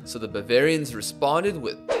ago, so the Bavarians responded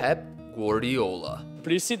with Pep Guardiola.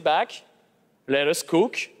 Please sit back, let us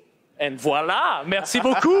cook, and voila! Merci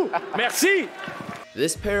beaucoup! Merci!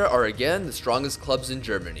 This pair are again the strongest clubs in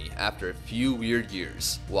Germany after a few weird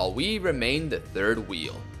years, while we remain the third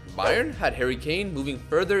wheel. Bayern had Harry Kane moving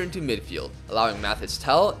further into midfield, allowing Mathis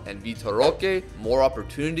Tel and Vitor Roque more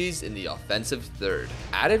opportunities in the offensive third,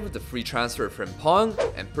 added with the free transfer of Frimpong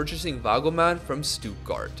and purchasing Wagelmann from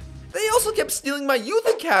Stuttgart. They also kept stealing my youth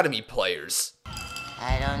academy players.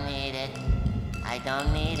 I don't need it. I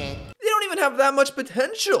don't need it. They don't even have that much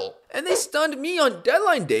potential, and they stunned me on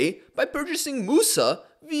deadline day by purchasing Musa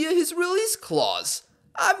via his release clause.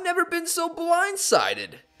 I've never been so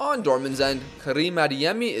blindsided. On Dortmund's end, Karim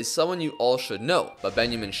Adeyemi is someone you all should know, but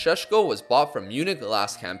Benjamin Šeško was bought from Munich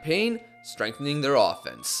last campaign, strengthening their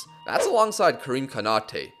offense. That's alongside Karim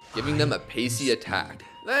Konate, giving them a pacey attack.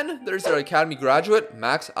 Then there's their academy graduate,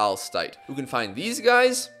 Max Alsteit, who can find these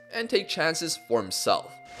guys and take chances for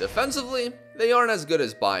himself. Defensively, they aren't as good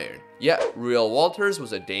as Bayern, yet Real Walters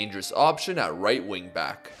was a dangerous option at right wing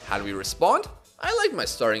back. How do we respond? I liked my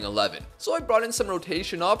starting 11, so I brought in some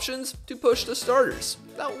rotation options to push the starters.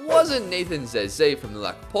 That wasn't Nathan Zeze from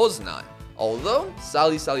Lech Poznan, although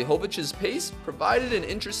Salih Salihovic's pace provided an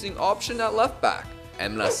interesting option at left back.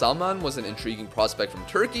 Emre Salman was an intriguing prospect from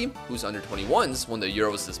Turkey, whose under-21s won the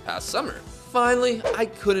Euros this past summer. Finally, I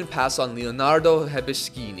couldn't pass on Leonardo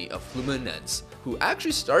Hebeshkini of Fluminense, who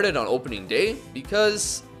actually started on opening day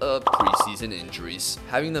because of preseason injuries,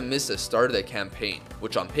 having them miss the start of the campaign,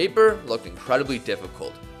 which on paper looked incredibly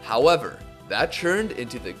difficult. However, that turned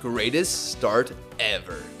into the greatest start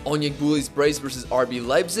ever. Onyekuru's brace versus RB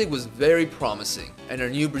Leipzig was very promising, and our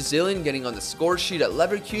new Brazilian getting on the score sheet at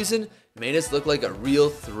Leverkusen made us look like a real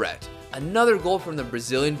threat. Another goal from the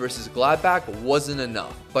Brazilian versus Gladbach wasn't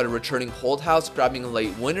enough, but a returning Holthaus grabbing a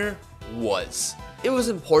late winner was. It was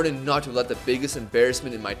important not to let the biggest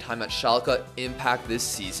embarrassment in my time at Schalke impact this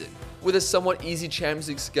season. With a somewhat easy Champions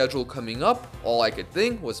League schedule coming up, all I could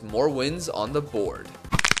think was more wins on the board.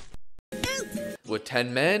 With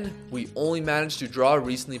 10 men, we only managed to draw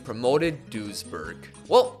recently promoted Duisburg.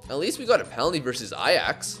 Well, at least we got a penalty versus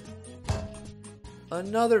Ajax.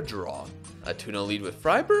 Another draw. A 2-0 lead with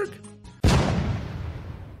Freiburg.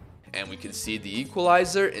 And we concede the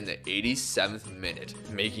equalizer in the 87th minute.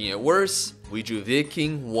 Making it worse, we drew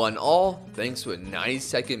Viking 1-1 thanks to a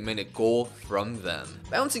 92nd minute goal from them.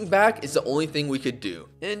 Bouncing back is the only thing we could do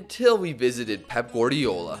until we visited Pep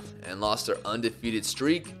Guardiola and lost our undefeated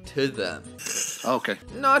streak to them. Okay.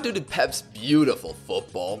 Not due to Pep's beautiful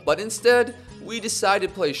football, but instead, we decided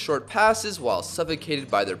to play short passes while suffocated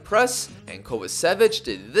by their press, and Kovacevic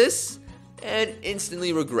did this and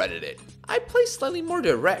instantly regretted it. I play slightly more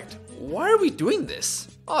direct. Why are we doing this?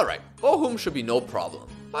 Alright, Bochum should be no problem.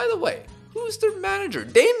 By the way, who's their manager?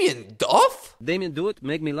 Damien Duff? Damien, do it.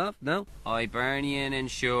 Make me laugh now. Hibernian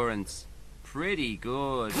Insurance. Pretty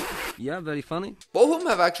good. Yeah, very funny. Bochum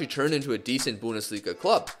have actually turned into a decent Bundesliga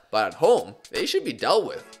club, but at home, they should be dealt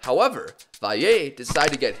with. However, Valle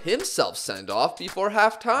decided to get himself sent off before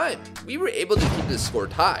halftime. We were able to keep this score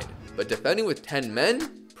tied, but defending with 10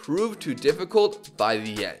 men proved too difficult by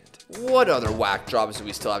the end. What other whack jobs do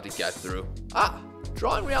we still have to get through?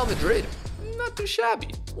 Drawing Real Madrid. Not too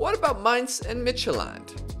shabby. What about Mainz and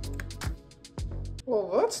Midtjylland? Well,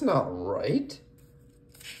 that's not right.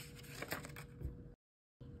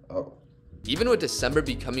 Oh. Even with December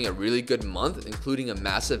becoming a really good month, including a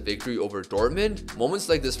massive victory over Dortmund, moments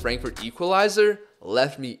like this Frankfurt equalizer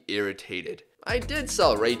left me irritated. I did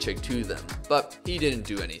sell Raychik to them, but he didn't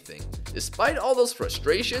do anything. Despite all those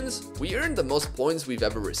frustrations, we earned the most points we've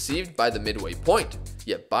ever received by the midway point,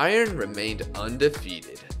 yet Bayern remained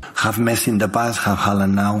undefeated. Have Messi in the past, have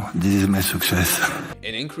Haaland now. This is my success.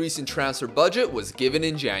 An increase in transfer budget was given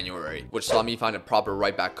in January, which saw me find a proper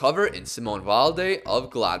right back cover in Simon Valde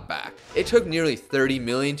of Gladbach. It took nearly 30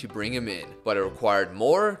 million to bring him in, but it required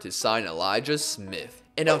more to sign Elijah Smith.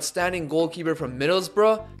 An outstanding goalkeeper from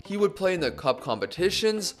Middlesbrough, he would play in the cup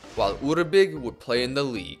competitions, while Urbig would play in the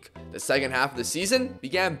league. The second half of the season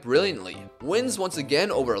began brilliantly. Wins once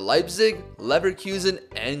again over Leipzig, Leverkusen,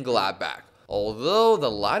 and Gladbach. Although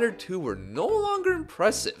the latter two were no longer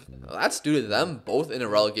impressive. That's due to them both in a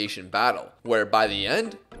relegation battle, where by the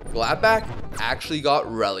end, Gladbach actually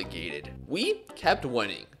got relegated. We kept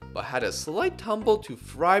winning, but had a slight tumble to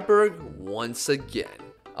Freiburg once again.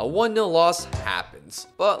 A 1-0 loss happens,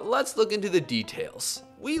 but let's look into the details.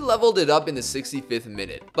 We leveled it up in the 65th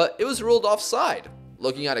minute, but it was ruled offside.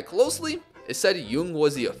 Looking at it closely, it said Jung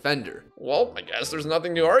was the offender. Well, I guess there's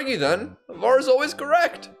nothing to argue then. VAR is always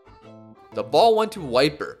correct. The ball went to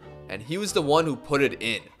Wiper, and he was the one who put it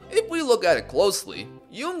in. If we look at it closely,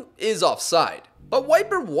 Jung is offside, but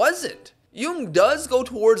Wiper wasn't. Jung does go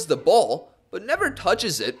towards the ball, but never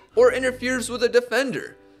touches it or interferes with a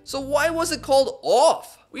defender. So why was it called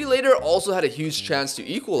off? We later also had a huge chance to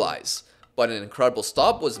equalize, but an incredible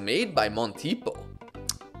stop was made by Montipo.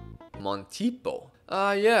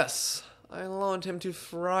 Yes, I loaned him to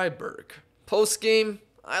Freiburg. Post-game,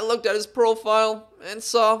 I looked at his profile and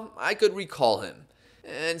saw I could recall him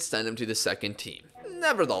and send him to the second team.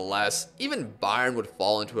 Nevertheless, even Bayern would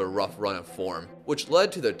fall into a rough run of form, which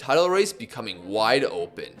led to the title race becoming wide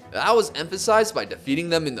open. That was emphasized by defeating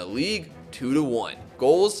them in the league 2-1,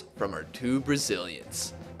 goals from our 2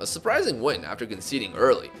 Brazilians. A surprising win after conceding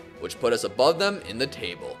early, which put us above them in the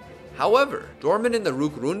table. However, Dortmund in the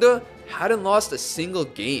Rückrunde hadn't lost a single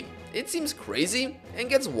game. It seems crazy and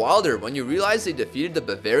gets wilder when you realize they defeated the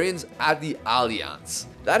Bavarians at the Allianz.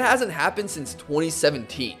 That hasn't happened since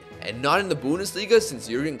 2017, and not in the Bundesliga since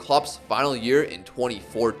Jurgen Klopp's final year in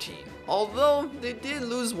 2014. Although they did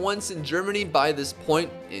lose once in Germany by this point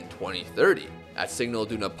in 2030. At Signal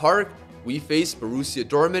Iduna Park, we faced Borussia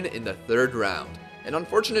Dortmund in the 3rd round. An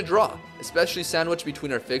unfortunate draw, especially sandwiched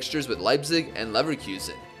between our fixtures with Leipzig and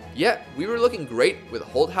Leverkusen. Yet, we were looking great with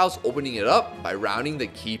Holthaus opening it up by rounding the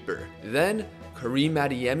keeper. Then, Karim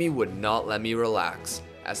Adeyemi would not let me relax,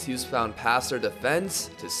 as he was found past our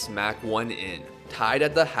defense to smack one in. Tied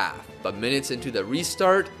at the half, but minutes into the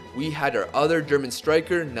restart, we had our other German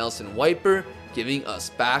striker, Nelson Wiper, giving us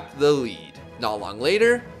back the lead. Not long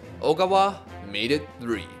later, Ogawa made it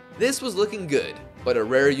 3. This was looking good, but a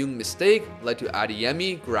rare Jung mistake led to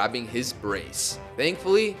Adeyemi grabbing his brace.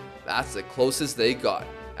 Thankfully, that's the closest they got,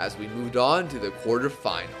 as we moved on to the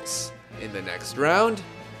quarterfinals. In the next round,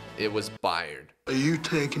 it was Bayern. Are you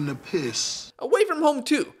taking the piss? Away from home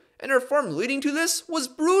too, and our form leading to this was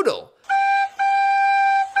brutal.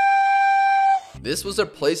 This was our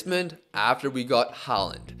placement after we got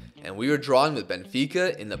Haaland, and we were drawing with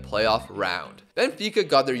Benfica in the playoff round. Benfica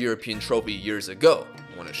got their European trophy years ago,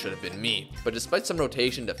 when it should have been me, but despite some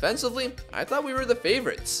rotation defensively, I thought we were the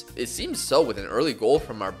favorites. It seemed so with an early goal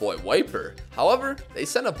from our boy Wiper. However, they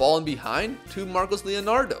sent a ball in behind to Marcos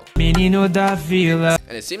Leonardo, and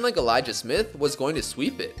it seemed like Elijah Smith was going to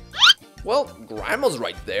sweep it. Well, Grimal's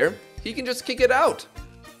right there. He can just kick it out.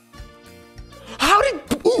 How did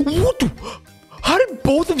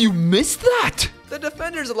both of you miss that? The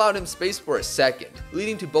defenders allowed him space for a second,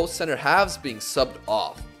 leading to both center halves being subbed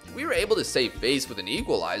off. We were able to save face with an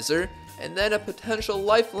equalizer, and then a potential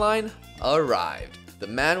lifeline arrived. The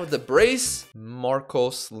man with the brace,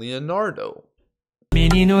 Marcos Leonardo,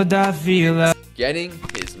 getting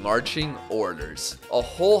his marching orders. A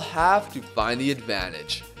whole half to find the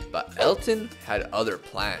advantage, but Elton had other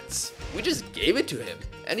plans. We just gave it to him,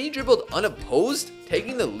 and he dribbled unopposed,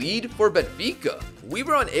 taking the lead for Benfica. We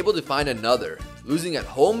were unable to find another, losing at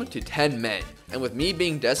home to 10 men. And with me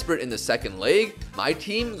being desperate in the second leg, my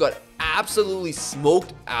team got absolutely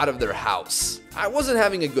smoked out of their house. I wasn't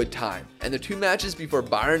having a good time, and the 2 matches before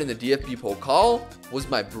Bayern in the DFB Pokal was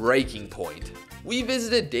my breaking point. We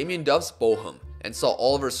visited Damien Duff's Bochum and saw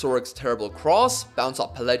Oliver Sorik's terrible cross bounce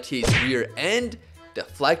off Pelletier's rear end,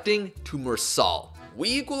 deflecting to Mursal. We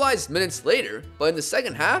equalized minutes later, but in the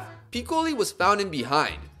second half, Piccoli was found in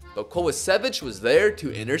behind, but Kovacevic was there to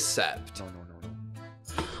intercept.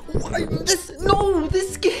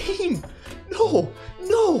 This game! No!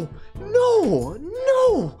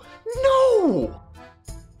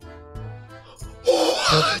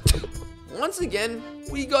 What? Once again,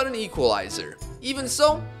 we got an equalizer. Even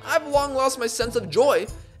so, I've long lost my sense of joy,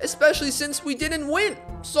 especially since we didn't win.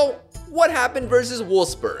 So, what happened versus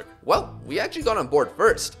Wolfsburg? Well, we actually got on board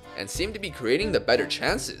first, and seemed to be creating the better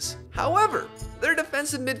chances. However, their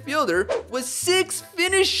defensive midfielder with 6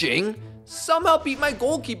 finishing somehow beat my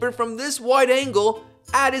goalkeeper from this wide angle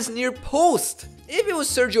at his near post. If it was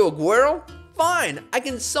Sergio Aguero, fine, I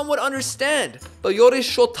can somewhat understand. But Joris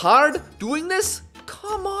Chotard doing this?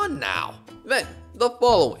 Come on now. Then, the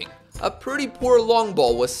following. A pretty poor long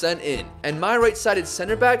ball was sent in, and my right-sided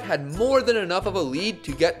center back had more than enough of a lead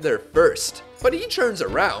to get there first. But he turns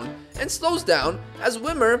around and slows down as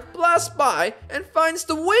Wimmer blasts by and finds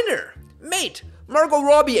the winner. Mate, Margot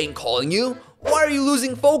Robbie ain't calling you. Why are you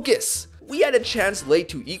losing focus? We had a chance late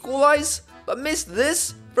to equalize, but missed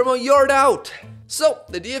this from a yard out. So,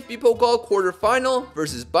 the DFB Pokal quarterfinal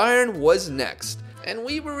versus Bayern was next. and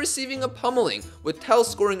we were receiving a pummeling, with Tell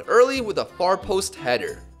scoring early with a far post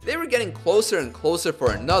header. They were getting closer and closer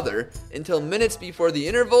for another, until minutes before the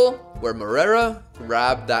interval, where Moreira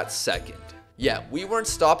grabbed that second. Yeah, we weren't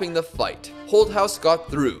stopping the fight. Holthouse got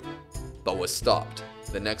through, but was stopped.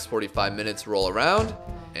 The next 45 minutes roll around,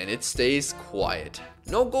 and it stays quiet.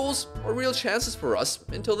 No goals or real chances for us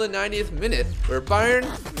until the 90th minute, where Bayern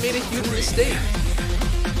made a huge mistake.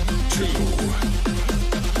 2-1.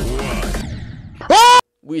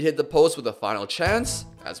 We'd hit the post with a final chance,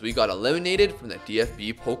 as we got eliminated from the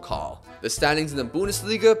DFB Pokal. The standings in the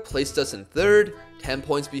Bundesliga placed us in third, 10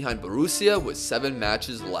 points behind Borussia with 7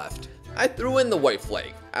 matches left. I threw in the white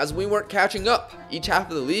flag, as we weren't catching up. Each half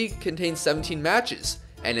of the league contained 17 matches,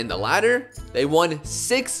 and in the latter, they won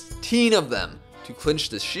 16 of them to clinch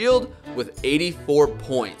the shield with 84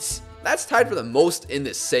 points. That's tied for the most in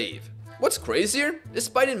this save. What's crazier,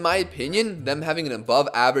 despite in my opinion them having an above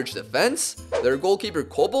average defense, their goalkeeper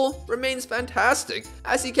Kobel remains fantastic,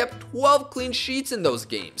 as he kept 12 clean sheets in those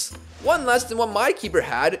games. One less than what my keeper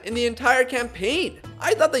had in the entire campaign.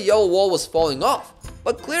 I thought the yellow wall was falling off,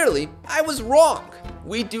 but clearly I was wrong.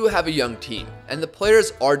 We do have a young team, and the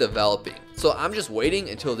players are developing, so I'm just waiting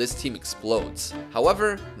until this team explodes.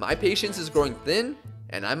 However, my patience is growing thin,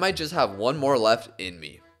 and I might just have one more left in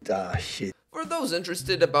me. Shit. For those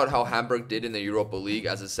interested about how Hamburg did in the Europa League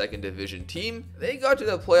as a second division team, they got to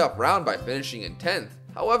the playoff round by finishing in 10th.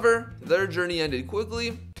 However, their journey ended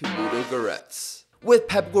quickly to Ludo Goretz. With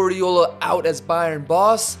Pep Guardiola out as Bayern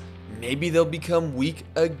boss, maybe they'll become weak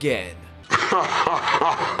again.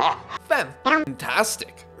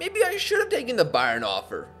 Fantastic. Maybe I should have taken the Bayern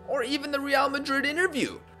offer, or even the Real Madrid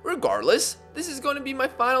interview. Regardless, this is going to be my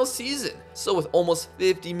final season, so with almost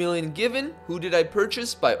 50 million given, who did I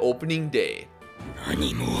purchase by opening day?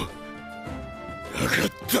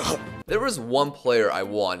 There was one player I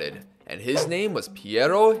wanted, and his name was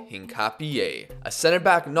Piero Hincapié, a center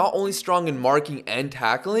back not only strong in marking and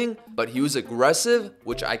tackling, but he was aggressive,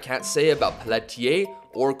 which I can't say about Pelletier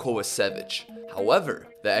or Kovacevic. However,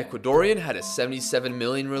 the Ecuadorian had a 77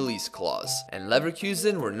 million release clause, and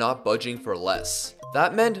Leverkusen were not budging for less.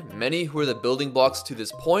 That meant many who were the building blocks to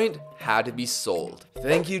this point had to be sold.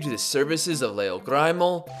 Thank you to the services of Leo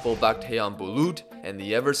Greimel, fullback Tejan Bulut, and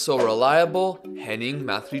the ever so reliable Henning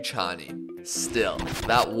Matriciani. Still,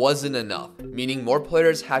 that wasn't enough, meaning more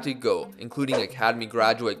players had to go, including Academy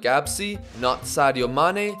graduate Gapsi, not Sadio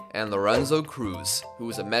Mane, and Lorenzo Cruz, who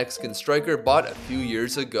was a Mexican striker bought a few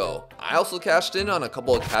years ago. I also cashed in on a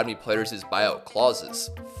couple Academy players' buyout clauses.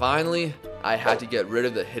 Finally, I had to get rid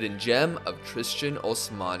of the hidden gem of Tristan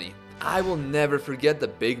Osmani. I will never forget the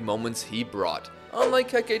big moments he brought, unlike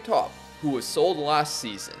Keke Top, who was sold last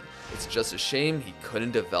season. It's just a shame he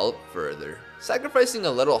couldn't develop further. Sacrificing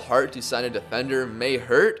a little heart to sign a defender may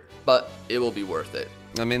hurt, but it will be worth it.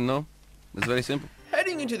 I mean, no, it's very simple.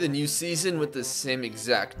 Heading into the new season with the same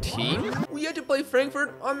exact team, we had to play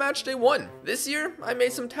Frankfurt on match day 1. This year, I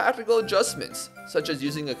made some tactical adjustments, such as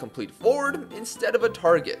using a complete forward instead of a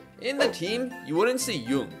target. In the team, you wouldn't see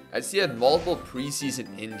Jung, as he had multiple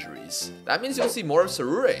preseason injuries. That means you'll see more of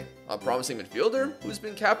Sarure, a promising midfielder who's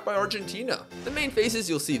been capped by Argentina. The main faces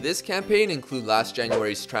you'll see this campaign include last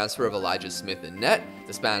January's transfer of Elijah Smith in net,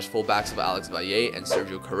 the Spanish fullbacks of Alex Valle and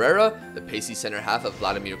Sergio Carrera, the pacey center half of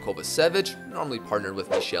Vladimir Kovacevic, normally partnered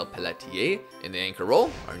with Michel Pelletier. In the anchor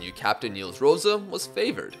role, our new captain Niels Rosa was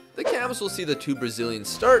favored. The cams will see the 2 Brazilians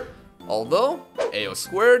start, although AO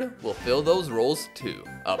Squared will fill those roles too.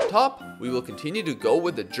 Up top, we will continue to go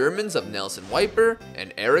with the Germans of Nelson Wiper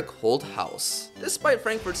and Eric Holthaus. Despite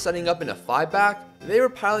Frankfurt setting up in a 5-back, they were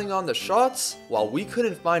piling on the shots while we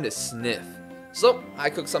couldn't find a sniff. So I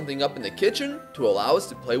cooked something up in the kitchen to allow us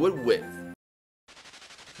to play with width.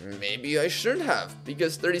 Maybe I shouldn't have,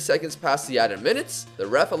 because 30 seconds past the added minutes, the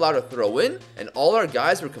ref allowed a throw in, and all our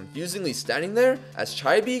guys were confusingly standing there as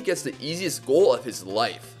Chaibi gets the easiest goal of his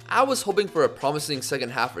life. I was hoping for a promising second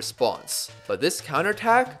half response, but this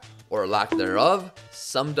counterattack, or lack thereof,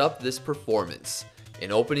 summed up this performance.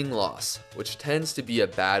 An opening loss, which tends to be a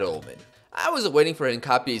bad omen. I was waiting for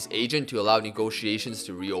Hincapie's agent to allow negotiations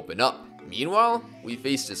to reopen up. Meanwhile, we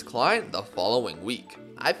faced his client the following week.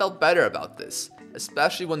 I felt better about this,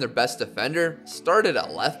 especially when their best defender started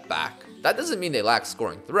at left back. That doesn't mean they lack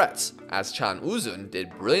scoring threats, as Can Uzun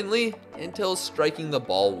did brilliantly until striking the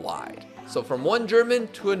ball wide. So from one German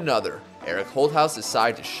to another, Eric Holthaus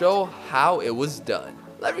decided to show how it was done.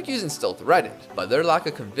 Leverkusen still threatened, but their lack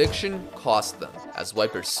of conviction cost them, as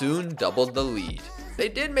Wiper soon doubled the lead. They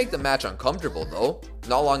did make the match uncomfortable though.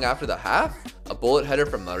 Not long after the half, a bullet header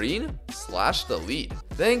from Marin slashed the lead.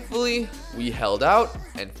 Thankfully, we held out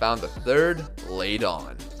and found the third laid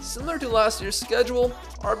on. Similar to last year's schedule,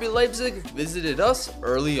 RB Leipzig visited us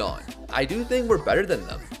early on. I do think we're better than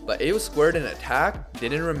them, but AO Squared in attack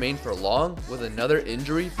didn't remain for long with another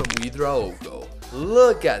injury from Ouedraogo.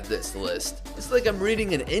 Look at this list. It's like I'm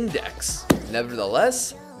reading an index.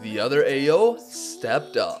 Nevertheless, the other AO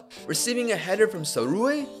stepped up. Receiving a header from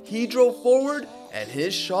Sarue, he drove forward and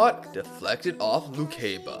his shot deflected off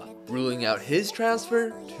Lukeba, ruling out his transfer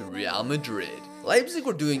to Real Madrid. Leipzig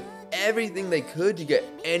were doing everything they could to get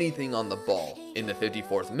anything on the ball. In the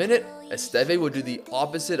 54th minute, Esteve would do the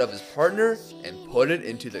opposite of his partner and put it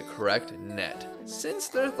into the correct net. Since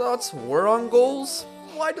their thoughts were on goals,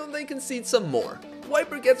 why don't they concede some more?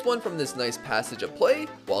 Wiper gets one from this nice passage of play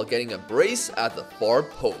while getting a brace at the far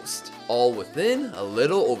post, all within a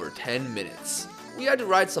little over 10 minutes. We had to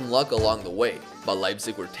ride some luck along the way, but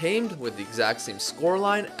Leipzig were tamed with the exact same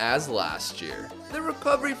scoreline as last year. The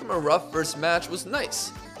recovery from a rough first match was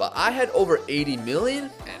nice, but I had over 80 million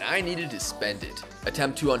and I needed to spend it.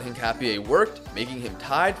 Attempt 2 on Hincapié worked, making him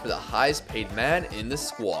tied for the highest paid man in the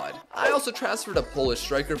squad. I also transferred a Polish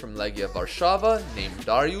striker from Legia Warszawa named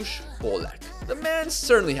Dariusz Polek. The man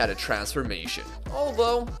certainly had a transformation,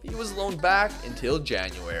 although he was loaned back until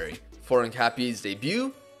January. For Hincapié's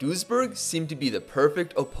debut, Duisburg seemed to be the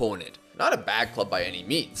perfect opponent. Not a bad club by any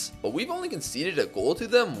means, but we've only conceded a goal to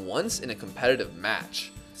them once in a competitive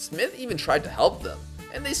match. Smith even tried to help them,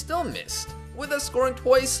 and they still missed. With us scoring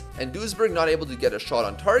twice and Duisburg not able to get a shot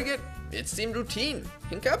on target, it seemed routine.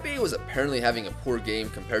 Hincapié was apparently having a poor game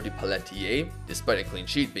compared to Pelletier, despite a clean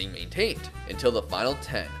sheet being maintained, until the final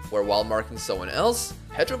 10, where while marking someone else,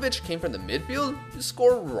 Petrovic came from the midfield to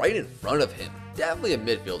score right in front of him. Definitely a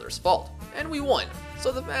midfielder's fault, and we won,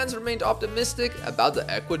 so the fans remained optimistic about the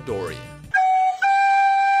Ecuadorian.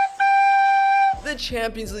 The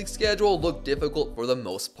Champions League schedule looked difficult for the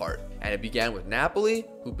most part, and it began with Napoli,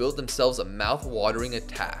 who built themselves a mouth-watering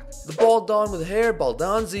attack. The ball donned with hair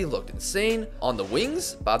Baldanzi looked insane. On the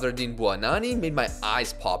wings, Badruddin Bouanani made my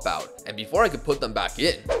eyes pop out, and before I could put them back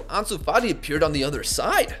in, Ansu Fati appeared on the other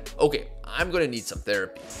side. Okay, I'm gonna need some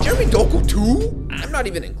therapy. Jeremy Doku too? I'm not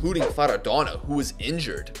even including Faradona, who was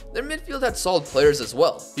injured. Their midfield had solid players as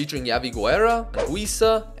well, featuring Yavi Guerra,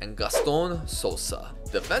 Anguissa, and Gaston Sosa.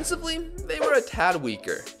 Defensively, they were a tad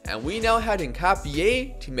weaker, and we now had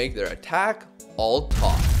Hincapié to make their attack all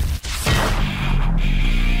talk.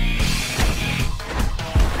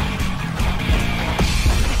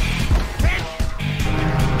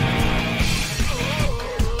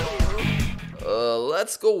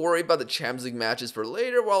 Let's go worry about the Champions League matches for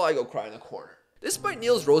later while I go cry in the corner. Despite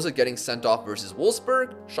Niels Rosa getting sent off versus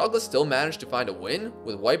Wolfsburg, Schalke still managed to find a win,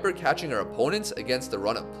 with Wiper catching our opponents against the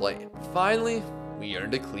run of play. Finally, we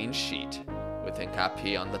earned a clean sheet, with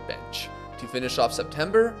Hincapié on the bench. To finish off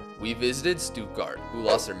September, we visited Stuttgart, who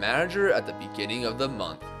lost their manager at the beginning of the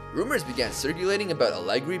month. Rumors began circulating about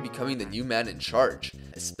Allegri becoming the new man in charge,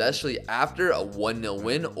 especially after a 1-0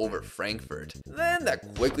 win over Frankfurt. Then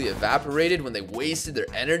that quickly evaporated when they wasted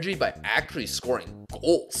their energy by actually scoring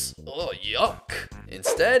goals. Oh, yuck.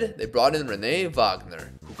 Instead, they brought in René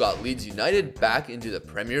Wagner, who got Leeds United back into the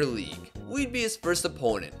Premier League. We'd be his first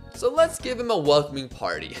opponent, so let's give him a welcoming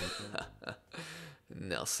party.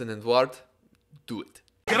 Nelson and Duarte, do it.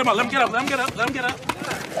 Get him up, let him get up, let him get up, let him get up.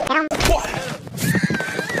 What?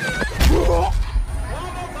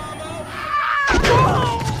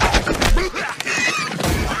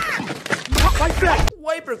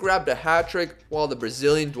 Wiper grabbed a hat-trick, while the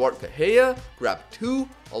Brazilian Duarte Correia grabbed 2,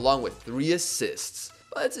 along with 3 assists.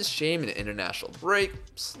 But it's a shame an international break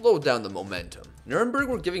slowed down the momentum. Nuremberg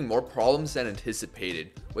were giving more problems than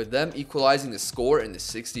anticipated, with them equalizing the score in the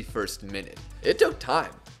 61st minute. It took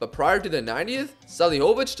time, but prior to the 90th,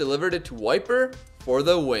 Salihovic delivered it to Wiper for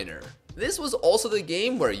the winner. This was also the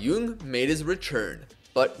game where Jung made his return,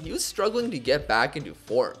 but he was struggling to get back into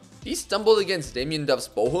form. He stumbled against Damien Duff's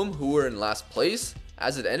Bochum, who were in last place,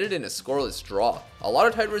 as it ended in a scoreless draw. A lot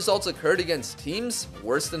of tight results occurred against teams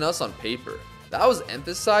worse than us on paper. That was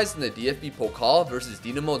emphasized in the DFB Pokal versus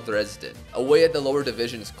Dynamo Dresden. Away at the lower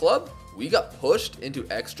divisions club, we got pushed into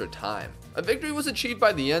extra time. A victory was achieved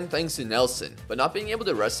by the end thanks to Nelson, but not being able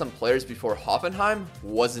to rest some players before Hoffenheim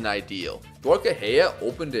wasn't ideal. Duarte Correia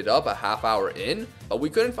opened it up a half hour in, but we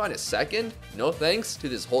couldn't find a second, no thanks to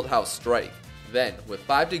this Holthaus strike. Then, with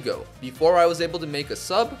 5 to go, before I was able to make a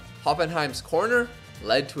sub, Hoffenheim's corner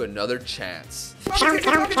led to another chance.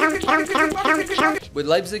 With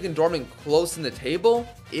Leipzig and Dortmund close in the table,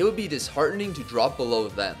 it would be disheartening to drop below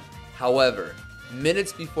them. However,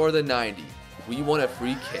 minutes before the 90, we won a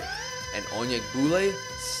free kick, and Onyek Boule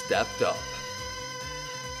stepped up.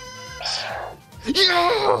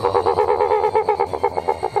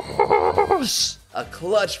 Yes! A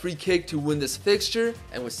clutch free kick to win this fixture,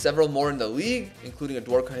 and with several more in the league, including a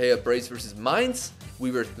Dortmund brace versus Mainz,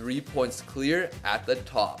 we were 3 points clear at the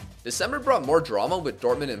top. December brought more drama with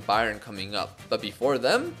Dortmund and Bayern coming up, but before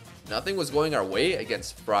them, nothing was going our way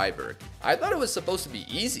against Freiburg. I thought it was supposed to be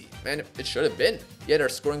easy, and it should have been, yet our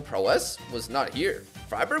scoring prowess was not here.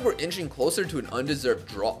 Freiburg were inching closer to an undeserved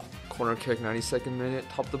draw. Corner kick, 92nd minute,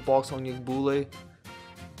 top the box on Ygbule.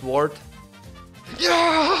 Duarte.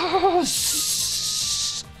 Yes!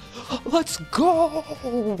 Let's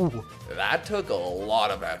go! That took a lot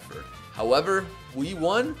of effort. However, we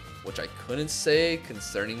won, which I couldn't say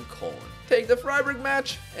concerning Cologne. Take the Freiburg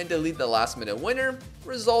match and delete the last minute winner,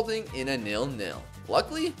 resulting in a 0-0.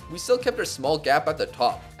 Luckily, we still kept our small gap at the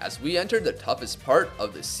top as we entered the toughest part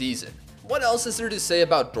of the season. What else is there to say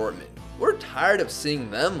about Dortmund? We're tired of seeing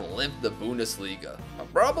them lift the Bundesliga. A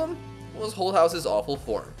problem was Holthouse's awful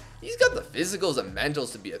form. He's got the physicals and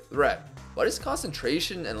mentals to be a threat, but his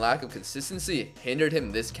concentration and lack of consistency hindered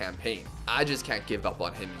him this campaign. I just can't give up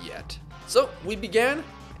on him yet. So we began,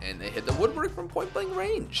 and they hit the woodwork from point blank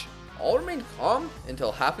range. All remained calm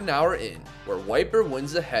until half an hour in, where Wiper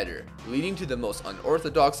wins a header, leading to the most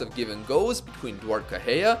unorthodox of give and goes between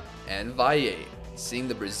Duarte and Valle, seeing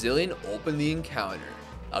the Brazilian open the encounter.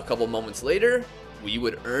 A couple moments later, we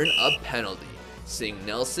would earn a penalty, seeing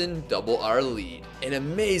Nelson double our lead. An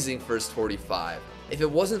amazing first 45. If it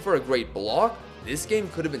wasn't for a great block, this game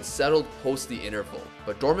could have been settled post the interval,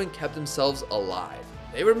 but Dortmund kept themselves alive.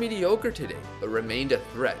 They were mediocre today, but remained a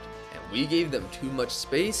threat, and we gave them too much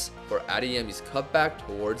space for Adeyemi's cutback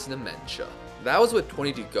towards Nemanja. That was with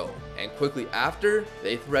 20 to go, and quickly after,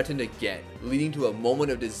 they threatened again, leading to a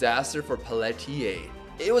moment of disaster for Pelletier.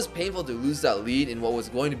 It was painful to lose that lead in what was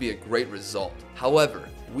going to be a great result. However,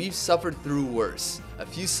 we've suffered through worse. A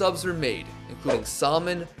few subs were made, including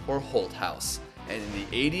Salmon for Holthaus, and in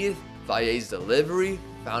the 80th, Valle's delivery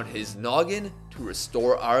found his noggin to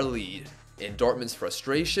restore our lead. In Dortmund's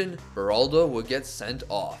frustration, Beraldo would get sent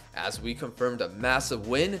off, as we confirmed a massive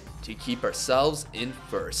win to keep ourselves in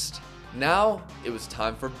first. Now, it was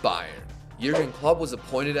time for Bayern. Jurgen Klopp was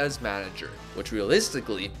appointed as manager, which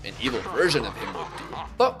realistically, an evil version of him would do.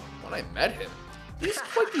 But when I met him, he's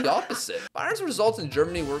quite the opposite. Bayern's results in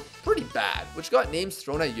Germany were pretty bad, which got names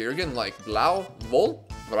thrown at Jurgen like Blau, Wohl,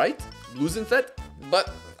 right? Blusenfett,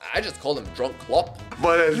 but I just called him Drunk Klopp.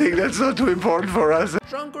 But I think that's not too important for us.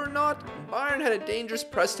 Drunk or not, Bayern had a dangerous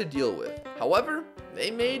press to deal with. However, they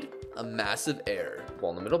made a massive error. Ball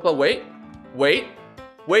in the middle, but wait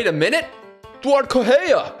a minute!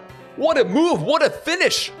 Duarte! What a move, what a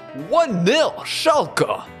finish! 1-0,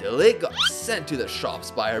 Schalke! De Ligt got sent to the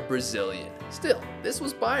shops by our Brazilian. Still, this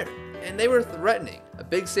was Bayern, and they were threatening. A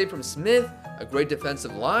big save from Smith, a great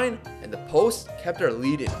defensive line, and the post kept our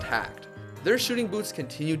lead intact. Their shooting boots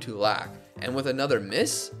continued to lack, and with another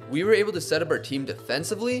miss, we were able to set up our team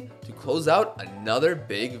defensively to close out another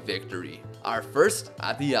big victory. Our first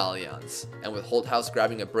at the Allianz, and with Holthaus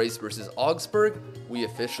grabbing a brace versus Augsburg, we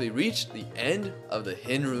officially reached the end of the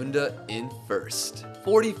Hinrunde in first.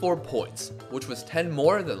 44 points, which was 10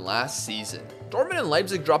 more than last season. Dortmund and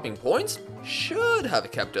Leipzig dropping points should have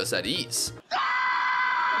kept us at ease.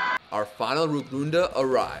 Our final Rückrunde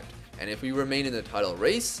arrived, and if we remain in the title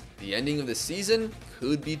race, the ending of the season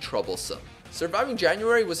could be troublesome. Surviving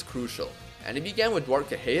January was crucial, and it began with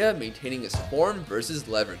Duarte maintaining his form versus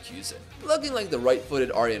Leverkusen. Looking like the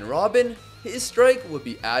right-footed Arjen Robben, his strike would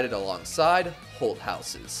be added alongside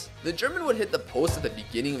Holthaus's. The German would hit the post at the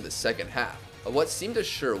beginning of the second half, but what seemed a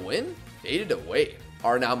sure win faded away.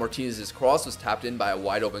 Arnau Martinez's cross was tapped in by a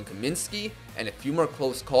wide-open Kaminski, and a few more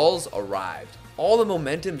close calls arrived. All the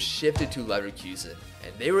momentum shifted to Leverkusen,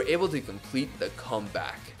 and they were able to complete the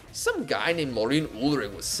comeback. Some guy named Lorin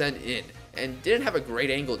Ulrich was sent in, and didn't have a great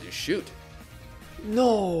angle to shoot.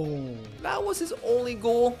 No, that was his only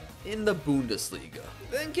goal in the Bundesliga.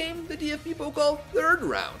 Then came the DFB Pokal third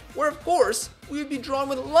round, where of course, we would be drawn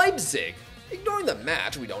with Leipzig. Ignoring the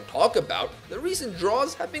match we don't talk about, the recent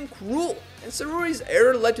draws have been cruel, and Saruri's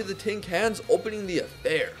error led to the Tin Cans opening the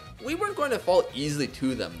affair. We weren't going to fall easily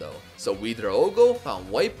to them though, so Ouedraogo found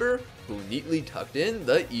Wiper, who neatly tucked in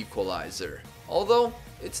the equalizer. Although,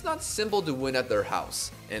 it's not simple to win at their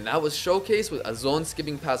house, and that was showcased with Azon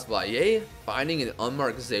skipping past Valle, finding an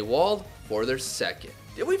unmarked Zewald for their second.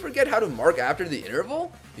 Did we forget how to mark after the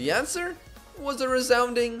interval? The answer was a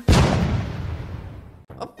resounding...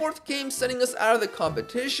 A fourth game sending us out of the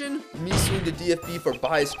competition, me suing the DFB for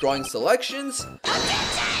biased drawing selections,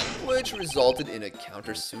 which resulted in a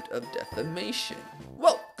countersuit of defamation.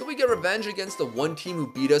 Well, could we get revenge against the one team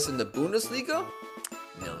who beat us in the Bundesliga?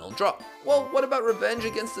 0-0 draw. Well, what about revenge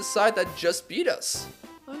against the side that just beat us?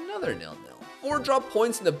 Another 0-0. 4 drop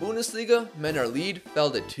points in the Bundesliga meant our lead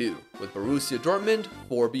fell to 2, with Borussia Dortmund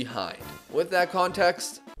 4 behind. With that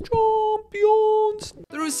context, champions!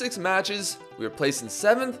 Through 6 matches, we were placed in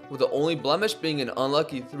 7th, with the only blemish being an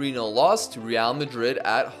unlucky 3-0 loss to Real Madrid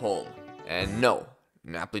at home. And no,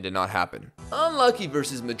 Napoli did not happen. Unlucky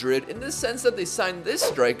versus Madrid in the sense that they signed this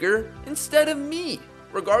striker instead of me.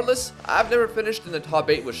 Regardless, I've never finished in the top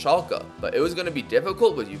 8 with Schalke, but it was going to be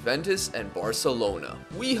difficult with Juventus and Barcelona.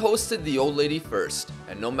 We hosted the old lady first,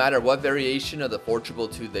 and no matter what variation of the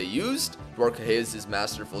 4-2-2 they used, Dwarkahe's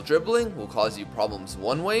masterful dribbling will cause you problems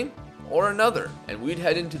one way or another, and we'd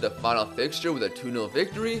head into the final fixture with a 2-0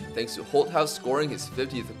 victory thanks to Holthaus scoring his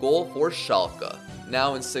 50th goal for Schalke.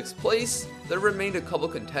 Now in 6th place, there remained a couple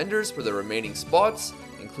contenders for the remaining spots,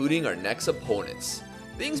 including our next opponents.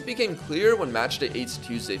 Things became clear when Matchday 8's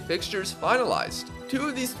Tuesday fixtures finalized. 2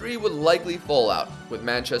 of these 3 would likely fall out, with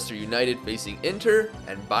Manchester United facing Inter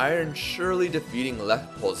and Bayern surely defeating Lech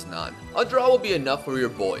Poznan. A draw will be enough for your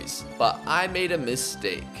boys, but I made a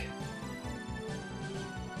mistake.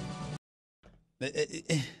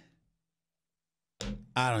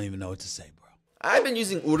 I don't even know what to say, bro. I've been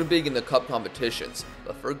using Urbig in the cup competitions,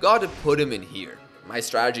 but forgot to put him in here. My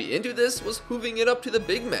strategy into this was hooving it up to the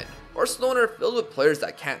big men. Barcelona are filled with players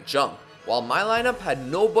that can't jump, while my lineup had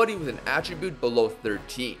nobody with an attribute below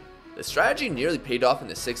 13. The strategy nearly paid off in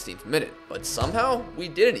the 16th minute, but somehow we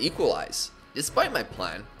didn't equalize. Despite my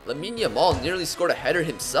plan, Lamine Yamal nearly scored a header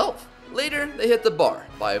himself. Later, they hit the bar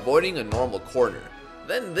by avoiding a normal corner.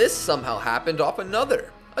 Then this somehow happened off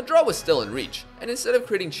another. A draw was still in reach, and instead of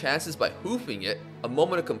creating chances by hoofing it, a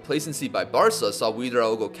moment of complacency by Barca saw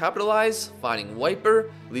Ouedraogo capitalize, finding Wiper,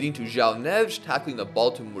 leading to João Neves tackling the ball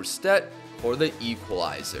to Murstedt for the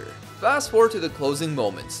equalizer. Fast forward to the closing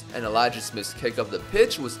moments, and Elijah Smith's kick of the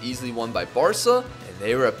pitch was easily won by Barca, and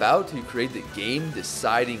they were about to create the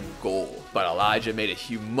game-deciding goal. But Elijah made a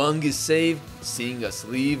humongous save, seeing us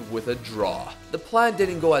leave with a draw. The plan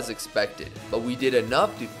didn't go as expected, but we did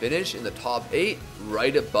enough to finish in the top 8,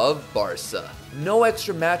 right above Barca. No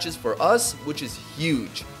extra matches for us, which is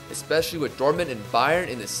huge, especially with Dortmund and Bayern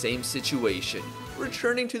in the same situation.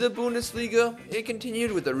 Returning to the Bundesliga, it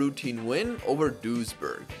continued with a routine win over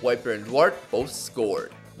Duisburg. Wiper and Duarte both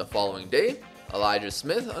scored. The following day, Elijah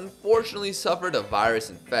Smith unfortunately suffered a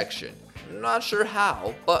virus infection. Not sure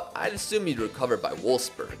how, but I'd assume he'd recover by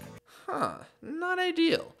Wolfsburg. Not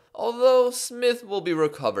ideal. Although Smith will be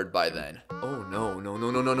recovered by then. Oh no.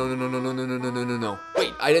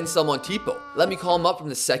 Wait, I didn't sell Montipo. Let me call him up from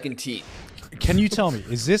the second team. Can you tell me,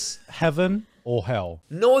 is this heaven or hell?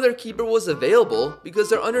 No other keeper was available because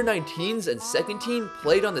their under-19s and second team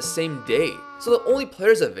played on the same day. So the only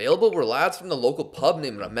players available were lads from the local pub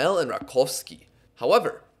named Ramel and Rakowski.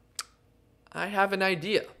 However, I have an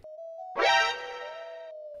idea.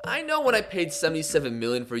 I know when I paid 77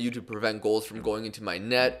 million for you to prevent goals from going into my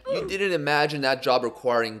net, you didn't imagine that job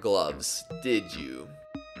requiring gloves, did you?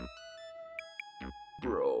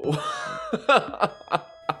 Bro.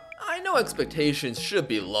 I know expectations should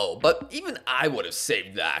be low, but even I would have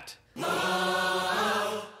saved that.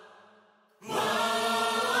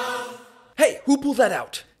 Hey, who pulled that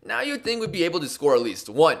out? Now you'd think we'd be able to score at least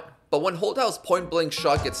one. But when Holthaus' point-blank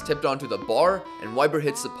shot gets tipped onto the bar and Wiper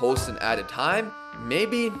hits the post in added time,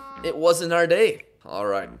 maybe it wasn't our day.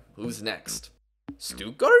 Alright, who's next?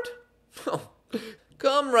 Stuttgart?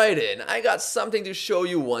 Come right in, I got something to show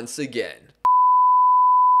you once again.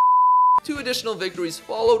 2 additional victories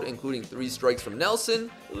followed, including 3 strikes from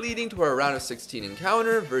Nelson, leading to our round of 16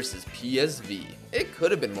 encounter versus PSV. It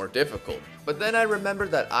could have been more difficult, but then I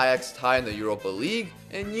remembered that Ajax tie in the Europa League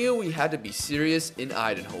and knew we had to be serious in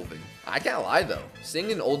Eindhoven. I can't lie though,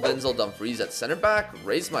 seeing an old Denzel Dumfries at center back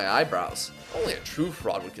raised my eyebrows. Only a true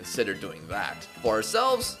fraud would consider doing that. For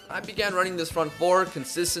ourselves, I began running this front 4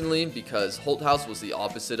 consistently because Holthaus was the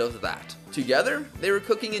opposite of that. Together, they were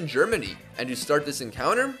cooking in Germany, and to start this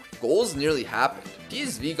encounter, goals nearly happened.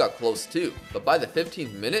 PSV got close too, but by the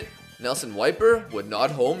 15th minute, Nelson Wiper would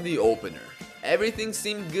not home the opener. Everything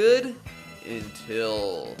seemed good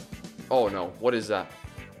until... Oh no, what is that?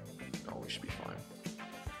 Oh, we should be fine.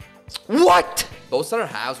 What? Both center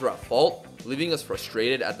halves were at fault, leaving us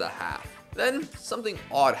frustrated at the half. Then, something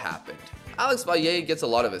odd happened. Alex Valle gets a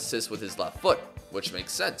lot of assists with his left foot, which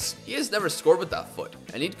makes sense. He has never scored with that foot,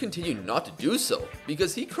 and he'd continue not to do so,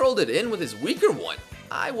 because he curled it in with his weaker one.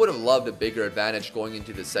 I would have loved a bigger advantage going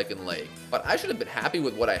into the second leg, but I should have been happy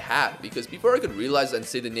with what I had, because before I could realize and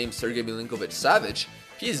say the name Sergei Milinkovic-Savic,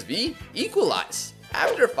 PSV equalized.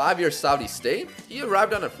 After a 5-year Saudi stay, he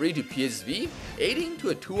arrived on a free to PSV, aiding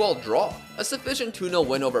to a 2-all draw. A sufficient 2-0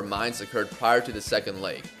 win over Mainz occurred prior to the second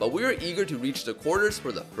leg, but we were eager to reach the quarters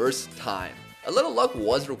for the first time. A little luck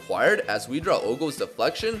was required as Ouedraogo's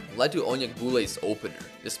deflection led to Onyek Boulay's opener.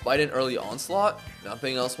 Despite an early onslaught,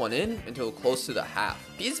 nothing else went in until close to the half.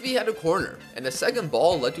 PSV had a corner, and the second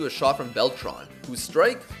ball led to a shot from Beltran, whose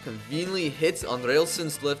strike conveniently hits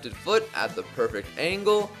Andrelson's lifted foot at the perfect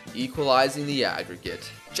angle, equalizing the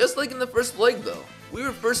aggregate. Just like in the first leg though, we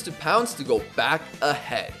were first to pounce to go back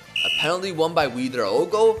ahead. A penalty won by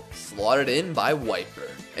Ouedraogo, slotted in by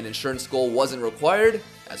Wiper. An insurance goal wasn't required,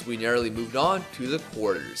 as we narrowly moved on to the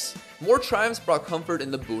quarters. More triumphs brought comfort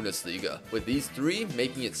in the Bundesliga, with these 3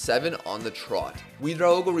 making it 7 on the trot.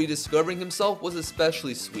 Ouedraogo rediscovering himself was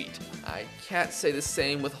especially sweet. I can't say the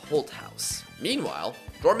same with Holthaus. Meanwhile,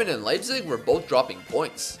 Dortmund and Leipzig were both dropping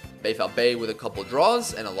points. BVB with a couple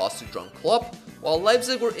draws and a loss to Drunk Club, while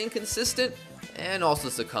Leipzig were inconsistent and also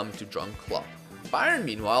succumbed to Drunk Club. Bayern,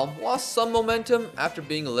 meanwhile, lost some momentum after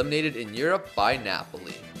being eliminated in Europe by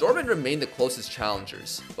Napoli. Dortmund remained the closest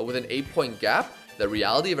challengers, but with an 8-point gap, the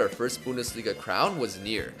reality of our first Bundesliga crown was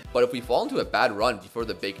near. But if we fall into a bad run before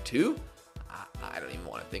the big 2, I don't even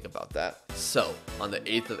want to think about that. So, on the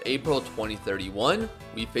 8th of April 2031,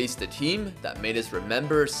 we faced a team that made us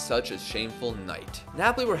remember such a shameful night.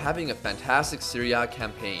 Napoli were having a fantastic Serie A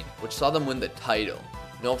campaign, which saw them win the title.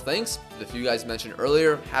 No thanks to the few guys mentioned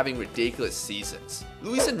earlier having ridiculous seasons.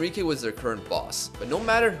 Luis Enrique was their current boss, but no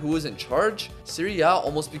matter who was in charge, Serie A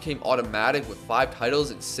almost became automatic with 5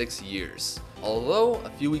 titles in 6 years. Although, a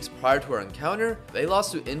few weeks prior to our encounter, they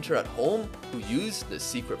lost to Inter at home, who used the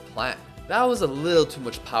secret plan. That was a little too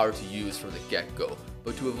much power to use from the get-go,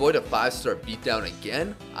 but to avoid a 5-star beatdown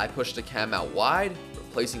again, I pushed the cam out wide,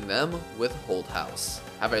 replacing them with Holthaus.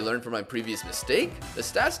 Have I learned from my previous mistake? The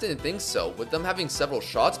stats didn't think so, with them having several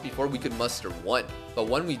shots before we could muster one. But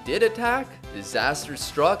when we did attack, disaster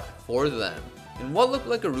struck for them. In what looked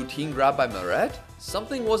like a routine grab by Meret,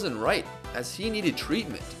 something wasn't right, as he needed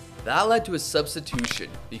treatment. That led to a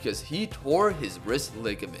substitution, because he tore his wrist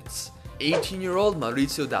ligaments. 18-year-old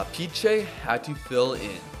Maurizio Dalpice had to fill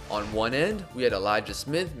in. On one end, we had Elijah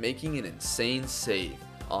Smith making an insane save.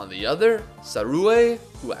 On the other, Sarue,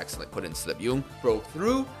 who accidentally put in Slip Jung, broke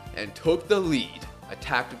through and took the lead. A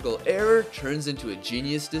tactical error turns into a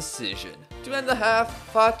genius decision. To end the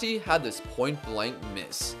half, Fati had this point-blank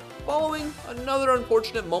miss, following another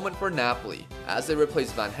unfortunate moment for Napoli, as they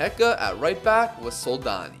replaced Van Hecke at right back with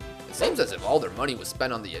Soldani. It seems as if all their money was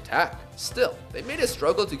spent on the attack. Still, they made it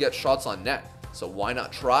struggle to get shots on net, so why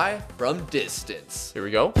not try from distance? Here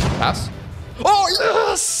we go, pass. Oh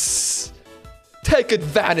yes! Take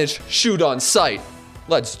advantage, shoot on sight.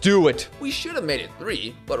 Let's do it. We should have made it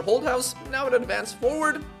 3, but Holthaus, now at advanced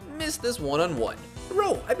forward, missed this one-on-one.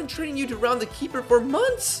 Bro, I've been training you to round the keeper for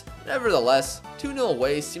months. Nevertheless, 2-0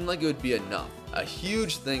 away seemed like it would be enough. A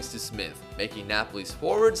huge thanks to Smith, making Napoli's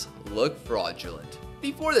forwards look fraudulent.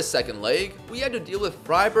 Before the second leg, we had to deal with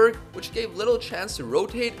Freiburg, which gave little chance to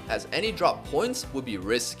rotate as any drop points would be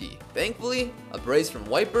risky. Thankfully, a brace from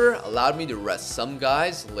Wiper allowed me to rest some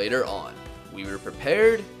guys later on. We were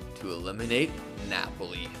prepared to eliminate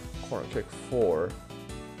Napoli. Corner kick 4.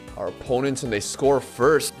 Our opponents and they score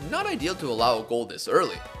first. Not ideal to allow a goal this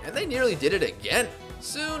early, and they nearly did it again.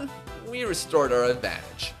 Soon, we restored our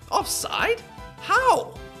advantage. Offside?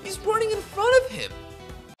 How? He's running in front of him.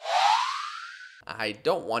 I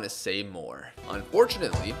don't want to say more.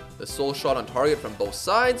 Unfortunately, the sole shot on target from both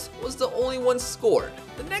sides was the only one scored.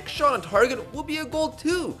 The next shot on target will be a goal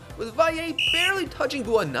too, with Valle barely touching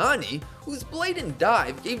Buonanni, whose blatant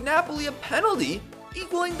dive gave Napoli a penalty,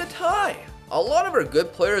 equaling the tie. A lot of our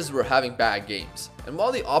good players were having bad games, and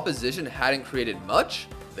while the opposition hadn't created much,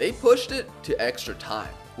 they pushed it to extra time.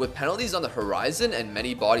 With penalties on the horizon and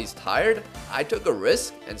many bodies tired, I took a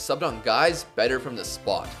risk and subbed on guys better from the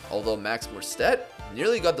spot, although Max Morstedt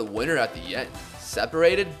nearly got the winner at the end,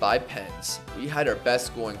 separated by pens. We had our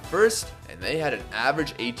best going first, and they had an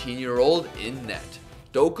average 18-year-old in net.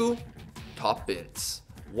 Doku, top bins.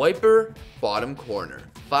 Wiper, bottom corner.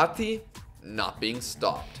 Fati, not being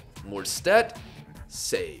stopped. Morstedt,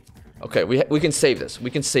 saved. Okay, we can save this. We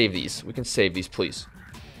can save these. We can save these, please.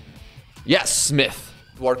 Yes, Smith.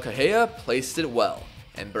 Duarte Correa placed it well,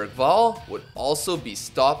 and Bergvall would also be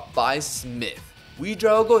stopped by Smith.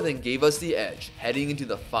 Ouedraogo then gave us the edge, heading into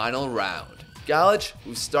the final round. Galich,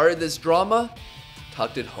 who started this drama,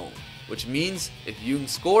 tucked it home, which means if Jung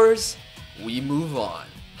scores, we move on.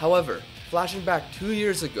 However, flashing back 2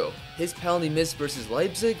 years ago, his penalty miss versus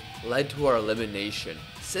Leipzig led to our elimination.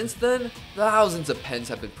 Since then, thousands of pens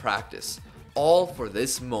have been practiced, all for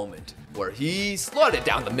this moment, where he slotted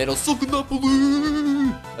down the middle,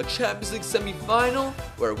 Napoli! A Champions League semi-final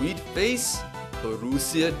where we'd face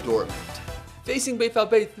Borussia Dortmund. Facing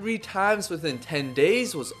BVB 3 times within 10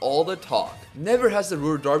 days was all the talk. Never has the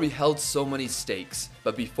Ruhr Derby held so many stakes.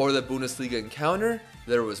 But before the Bundesliga encounter,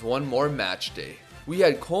 there was one more match day. We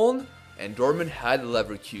had Köln and Dortmund had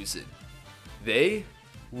Leverkusen. They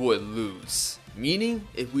would lose. Meaning,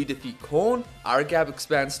 if we defeat Köln, our gap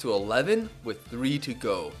expands to 11 with 3 to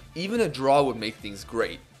go. Even a draw would make things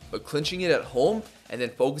great, but clinching it at home and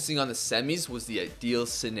then focusing on the semis was the ideal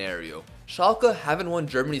scenario. Schalke haven't won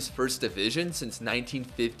Germany's first division since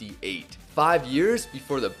 1958, 5 years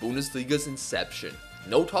before the Bundesliga's inception.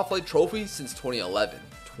 No top flight trophy since 2011,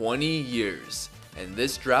 20 years. And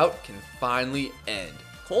this drought can finally end.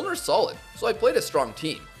 Köln are solid, so I played a strong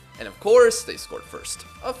team. And of course, they scored first.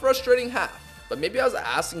 A frustrating half. But maybe I was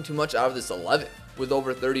asking too much out of this 11. With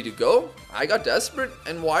over 30 to go, I got desperate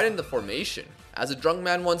and widened the formation. As a drunk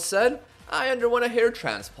man once said, I underwent a hair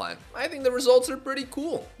transplant. I think the results are pretty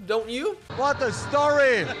cool, don't you? What a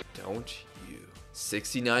story! Don't you?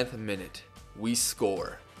 69th minute, we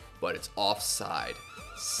score, but it's offside.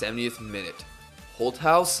 70th minute,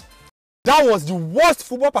 Holthaus. That was the worst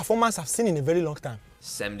football performance I've seen in a very long time.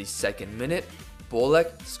 72nd minute,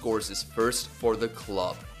 Bolek scores his first for the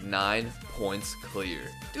club, 9 points clear.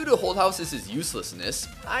 Due to Holthaus' uselessness,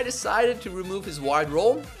 I decided to remove his wide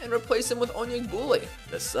role and replace him with Onyegbule.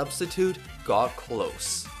 The substitute got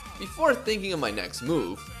close. Before thinking of my next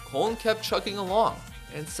move, Köln kept chugging along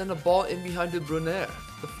and sent a ball in behind De Bruyne.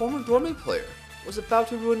 The former Dortmund player was about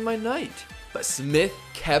to ruin my night, but Smith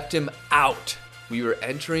kept him out. We were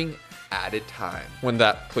entering added time. Win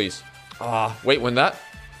that, please. Wait, win that?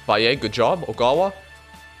 Valle, good job. Ogawa.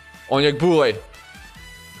 Onyegbule.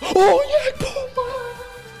 Onyegbule!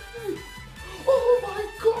 Oh my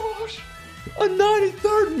gosh! A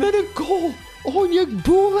 93rd minute goal!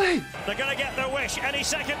 Onyegbule! They're going to get their wish any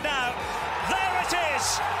second now. There it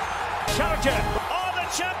is! Schalke are the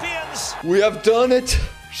champions! We have done it!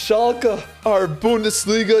 Schalke are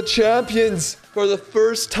Bundesliga champions for the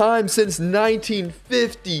first time since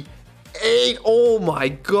 1958. Oh my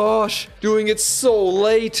gosh, doing it so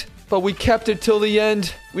late, but we kept it till the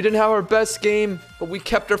end. We didn't have our best game, but we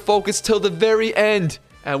kept our focus till the very end.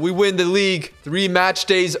 And we win the league 3 match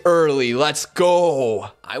days early. Let's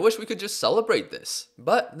go. I wish we could just celebrate this,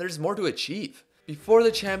 but there's more to achieve. Before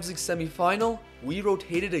the Champions League semi-final, we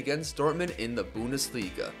rotated against Dortmund in the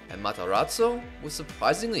Bundesliga, and Matarazzo was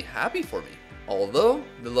surprisingly happy for me. Although,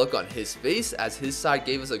 the look on his face as his side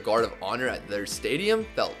gave us a guard of honor at their stadium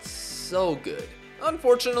felt so good.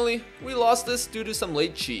 Unfortunately, we lost this due to some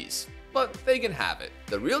late cheese, but they can have it.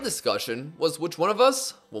 The real discussion was which one of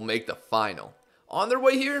us will make the final. On their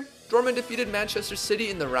way here, Dortmund defeated Manchester City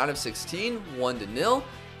in the round of 16, 1-0,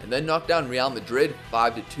 and then knocked down Real Madrid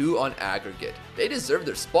 5-2 on aggregate. They deserved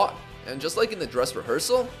their spot, and just like in the dress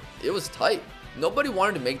rehearsal, it was tight. Nobody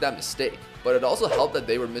wanted to make that mistake, but it also helped that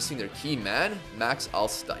they were missing their key man, Max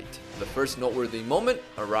Alsteit. The first noteworthy moment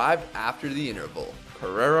arrived after the interval.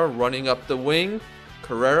 Carrera running up the wing,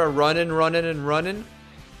 Carrera running.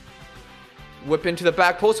 Whip into the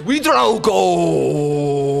back post, we throw,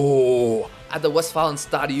 goal! At the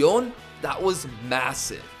Westfalenstadion, that was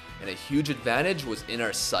massive, and a huge advantage was in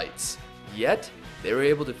our sights. Yet, they were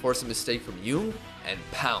able to force a mistake from Jung and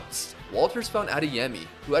pounced. Walters found Adeyemi,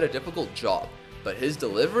 who had a difficult job, but his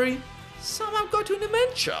delivery somehow got to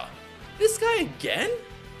Nemencha. This guy again?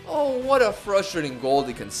 Oh, what a frustrating goal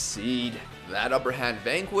to concede. That upper hand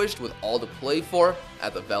vanquished with all to play for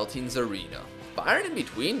at the Veltins Arena. Bayern in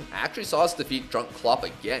between actually saw us defeat drunk Klopp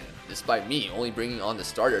again, despite me only bringing on the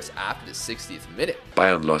starters after the 60th minute.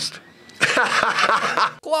 Bayern lost.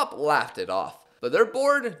 Klopp laughed it off, but their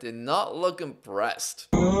board did not look impressed.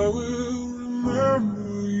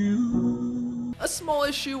 A small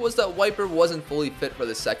issue was that Wiper wasn't fully fit for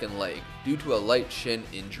the second leg due to a light shin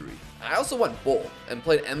injury. I also went bold and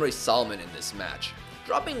played Emre Salman in this match.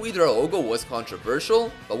 Dropping Ouedraogo was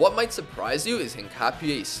controversial, but what might surprise you is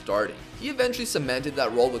Hincapié starting. He eventually cemented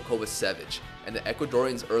that role with Kovacevic, and the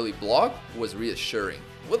Ecuadorian's early block was reassuring.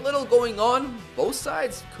 With little going on, both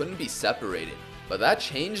sides couldn't be separated, but that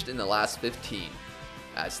changed in the last 15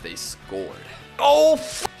 as they scored.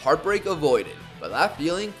 Heartbreak avoided, but that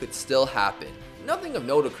feeling could still happen. Nothing of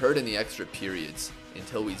note occurred in the extra periods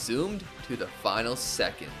until we zoomed to the final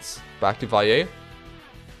seconds. Back to Valle.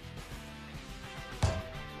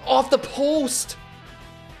 Off the post!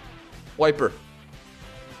 Wiper.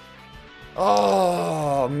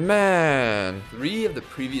 Oh, man. 3 of the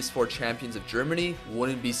previous 4 champions of Germany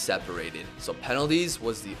wouldn't be separated, so penalties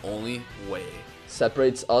was the only way.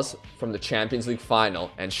 Separates us from the Champions League final,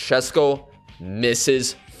 and Šeško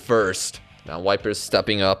misses first. Now Wiper's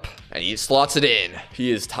stepping up, and he slots it in. He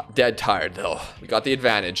is dead tired, though. We got the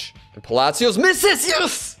advantage. And Palacios misses.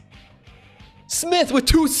 Yes! Smith with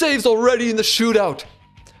 2 saves already in the shootout.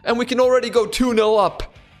 And we can already go 2-0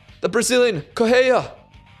 up. The Brazilian, Correa.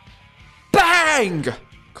 Bang!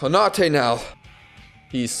 Konate now.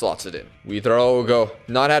 He slots it in. We throw go.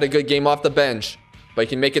 Not had a good game off the bench, but he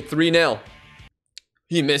can make it 3-0.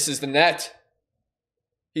 He misses the net.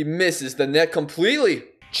 He misses the net completely.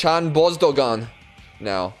 Chan Bozdogan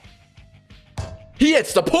now. He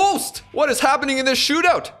hits the post! What is happening in this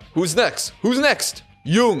shootout? Who's next? Who's next?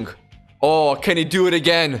 Jung. Oh, can he do it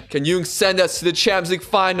again? Can Jung send us to the Champions League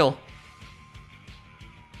final?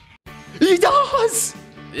 He does!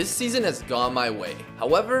 This season has gone my way.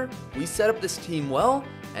 However, we set up this team well,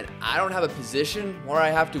 and I don't have a position where I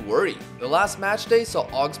have to worry. The last match day saw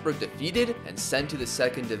Augsburg defeated and sent to the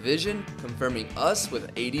 2nd division, confirming us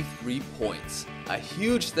with 83 points. A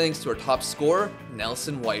huge thanks to our top scorer,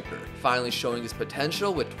 Nelson Wiper, finally showing his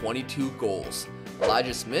potential with 22 goals.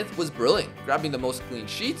 Elijah Smith was brilliant, grabbing the most clean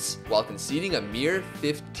sheets while conceding a mere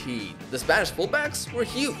 15. The Spanish fullbacks were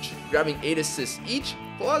huge, grabbing 8 assists each,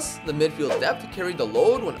 plus the midfield depth carried the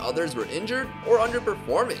load when others were injured or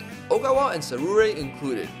underperforming. Ogawa and Sarure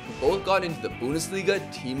included, who both got into the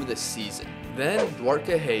Bundesliga Team of the Season. Then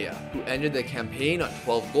Duarte Correa, who ended the campaign on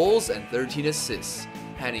 12 goals and 13 assists,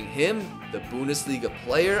 handing him the Bundesliga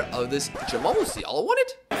Player of this. Jamal Musiala won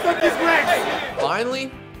it?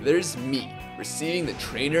 Finally, there's me, receiving the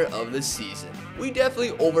Trainer of the Season. We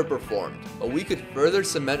definitely overperformed, but we could further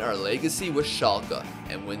cement our legacy with Schalke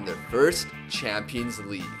and win their first Champions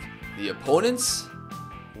League. The opponents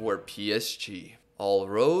were PSG. All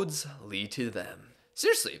roads lead to them.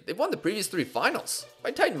 Seriously, they've won the previous 3 finals.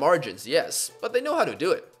 By tight margins, yes, but they know how to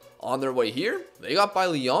do it. On their way here, they got by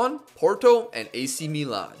Lyon, Porto, and AC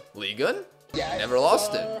Milan. Ligue 1? Never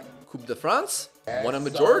lost it. Coupe de France? Won a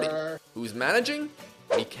majority. Who's managing?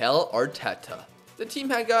 Mikel Arteta. The team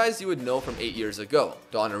had guys you would know from 8 years ago.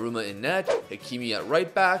 Donnarumma in net, Hakimi at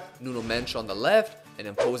right back, Nuno Mensch on the left, an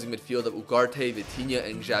imposing midfield of Ugarte, Vitinha,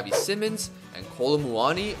 and Xavi Simons, and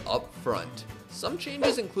Kolomuani up front. Some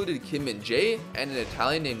changes included Kim Min-jae and an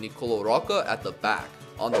Italian named Nicolo Rocca at the back.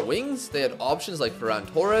 On the wings, they had options like Ferran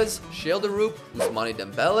Torres, Schelderup, Ousmane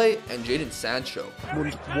Dembele, and Jadon Sancho.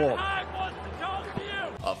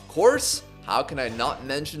 Of course, how can I not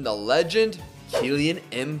mention the legend, Kylian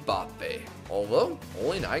Mbappe? Although,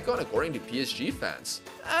 only an icon according to PSG fans.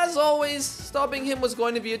 As always, stopping him was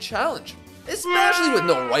going to be a challenge, especially with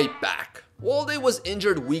no right back. Walde was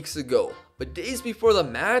injured weeks ago, but days before the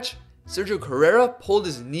match, Sergio Carrera pulled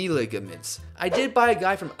his knee ligaments. I did buy a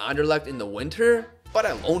guy from Anderlecht in the winter, but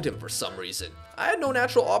I loaned him for some reason. I had no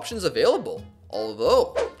natural options available.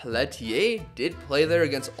 Although, Pelletier did play there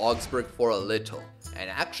against Augsburg for a little, and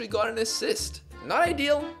actually got an assist. Not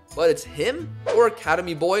ideal, but it's him or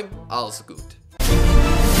Academy boy, Alsgut.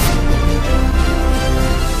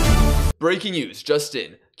 Breaking news, just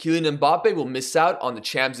in. Kylian Mbappe will miss out on the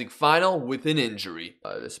Champions League final with an injury.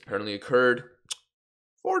 This apparently occurred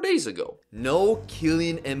 4 days ago. No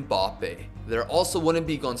Kylian Mbappe. There also wouldn't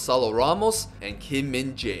be Gonzalo Ramos and Kim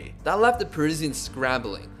Min-jae. That left the Parisians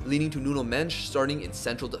scrambling, leading to Nuno Mensch starting in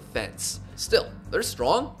central defense. Still, they're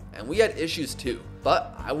strong, and we had issues too,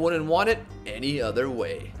 but I wouldn't want it any other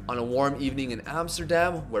way. On a warm evening in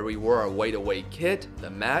Amsterdam, where we wore our white away kit, the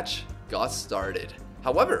match got started.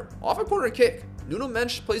 However, off a corner kick, Nuno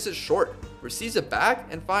Mensch plays it short, receives it back,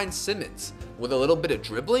 and finds Simons. With a little bit of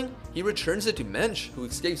dribbling, he returns it to Mensch, who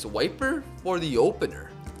escapes Wiper for the opener.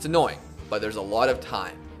 It's annoying, but there's a lot of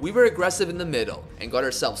time. We were aggressive in the middle and got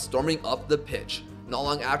ourselves storming up the pitch. Not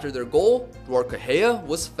long after their goal, Duarte Correa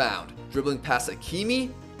was found, dribbling past Hakimi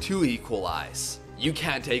to equalize. You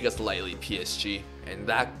can't take us lightly, PSG, and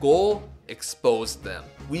that goal exposed them.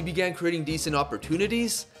 We began creating decent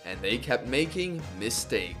opportunities, and they kept making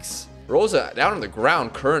mistakes. Rosa down on the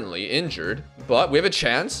ground, currently injured, but we have a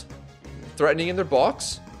chance. Threatening in their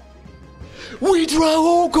box. We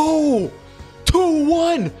draw a goal!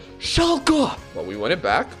 2-1, Schalke! Well, we win it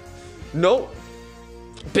back. No.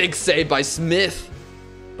 Big save by Smith.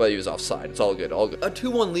 But he was offside. It's all good, all good. A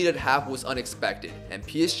 2-1 lead at half was unexpected, and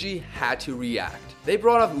PSG had to react. They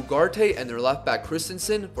brought up Ugarte and their left back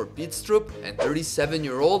Christensen for Bidstrup and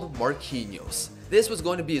 37-year-old Marquinhos. This was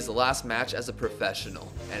going to be his last match as a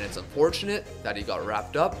professional, and it's unfortunate that he got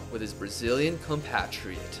wrapped up with his Brazilian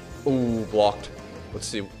compatriot. Ooh, blocked. Let's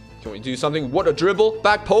see. Can we do something? What a dribble.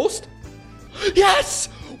 Back post. Yes!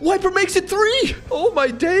 Wiper makes it 3! Oh my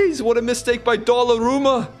days. What a mistake by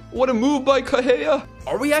Donnarumma. What a move by Correa.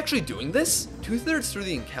 Are we actually doing this? 2/3 through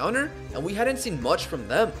the encounter, and we hadn't seen much from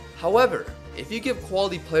them. However, if you give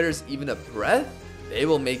quality players even a breath, they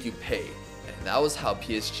will make you pay. And that was how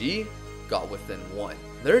PSG got within 1.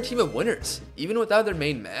 They're a team of winners. Even without their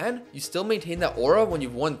main man, you still maintain that aura when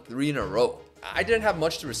you've won 3 in a row. I didn't have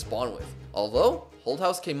much to respond with. Although,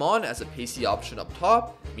 Holthouse came on as a pacey option up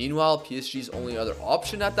top. Meanwhile, PSG's only other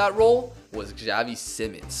option at that role was Xavi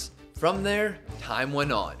Simons. From there, time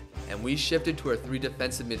went on, and we shifted to our 3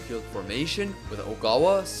 defensive midfield formation with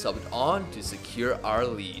Ogawa subbed on to secure our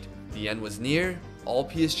lead. The end was near, all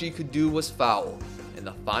PSG could do was foul, and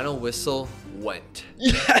the final whistle went.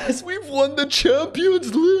 Yes, we've won the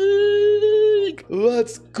Champions League!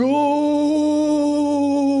 Let's go!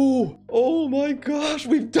 Oh my gosh,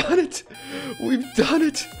 we've done it! We've done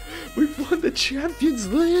it! We've won the Champions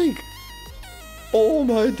League! Oh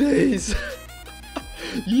my days!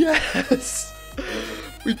 Yes!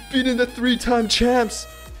 We've beaten the 3-time champs!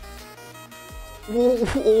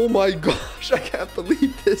 Oh my gosh, I can't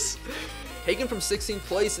believe this! Taken from 16th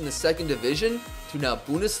place in the 2nd division to now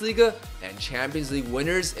Bundesliga and Champions League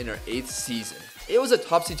winners in our 8th season. It was a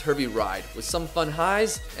topsy-turvy ride with some fun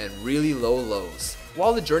highs and really low lows.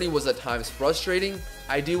 While the journey was at times frustrating,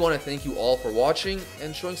 I do want to thank you all for watching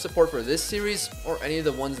and showing support for this series or any of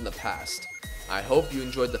the ones in the past. I hope you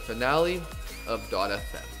enjoyed the finale of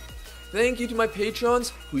 .fm. Thank you to my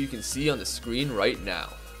patrons who you can see on the screen right now.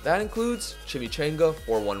 That includes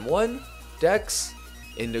Chimichanga411, Dex,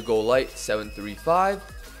 Indigo Light 735,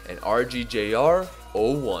 and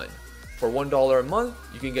RGJR01. For $1 a month,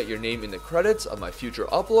 you can get your name in the credits of my future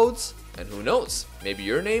uploads, and who knows, maybe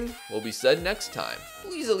your name will be said next time.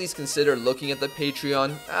 Please at least consider looking at the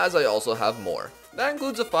Patreon, as I also have more. That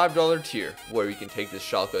includes a $5 tier, where you can take this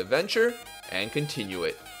Schalke adventure and continue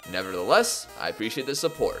it. Nevertheless, I appreciate the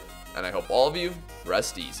support, and I hope all of you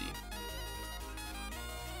rest easy.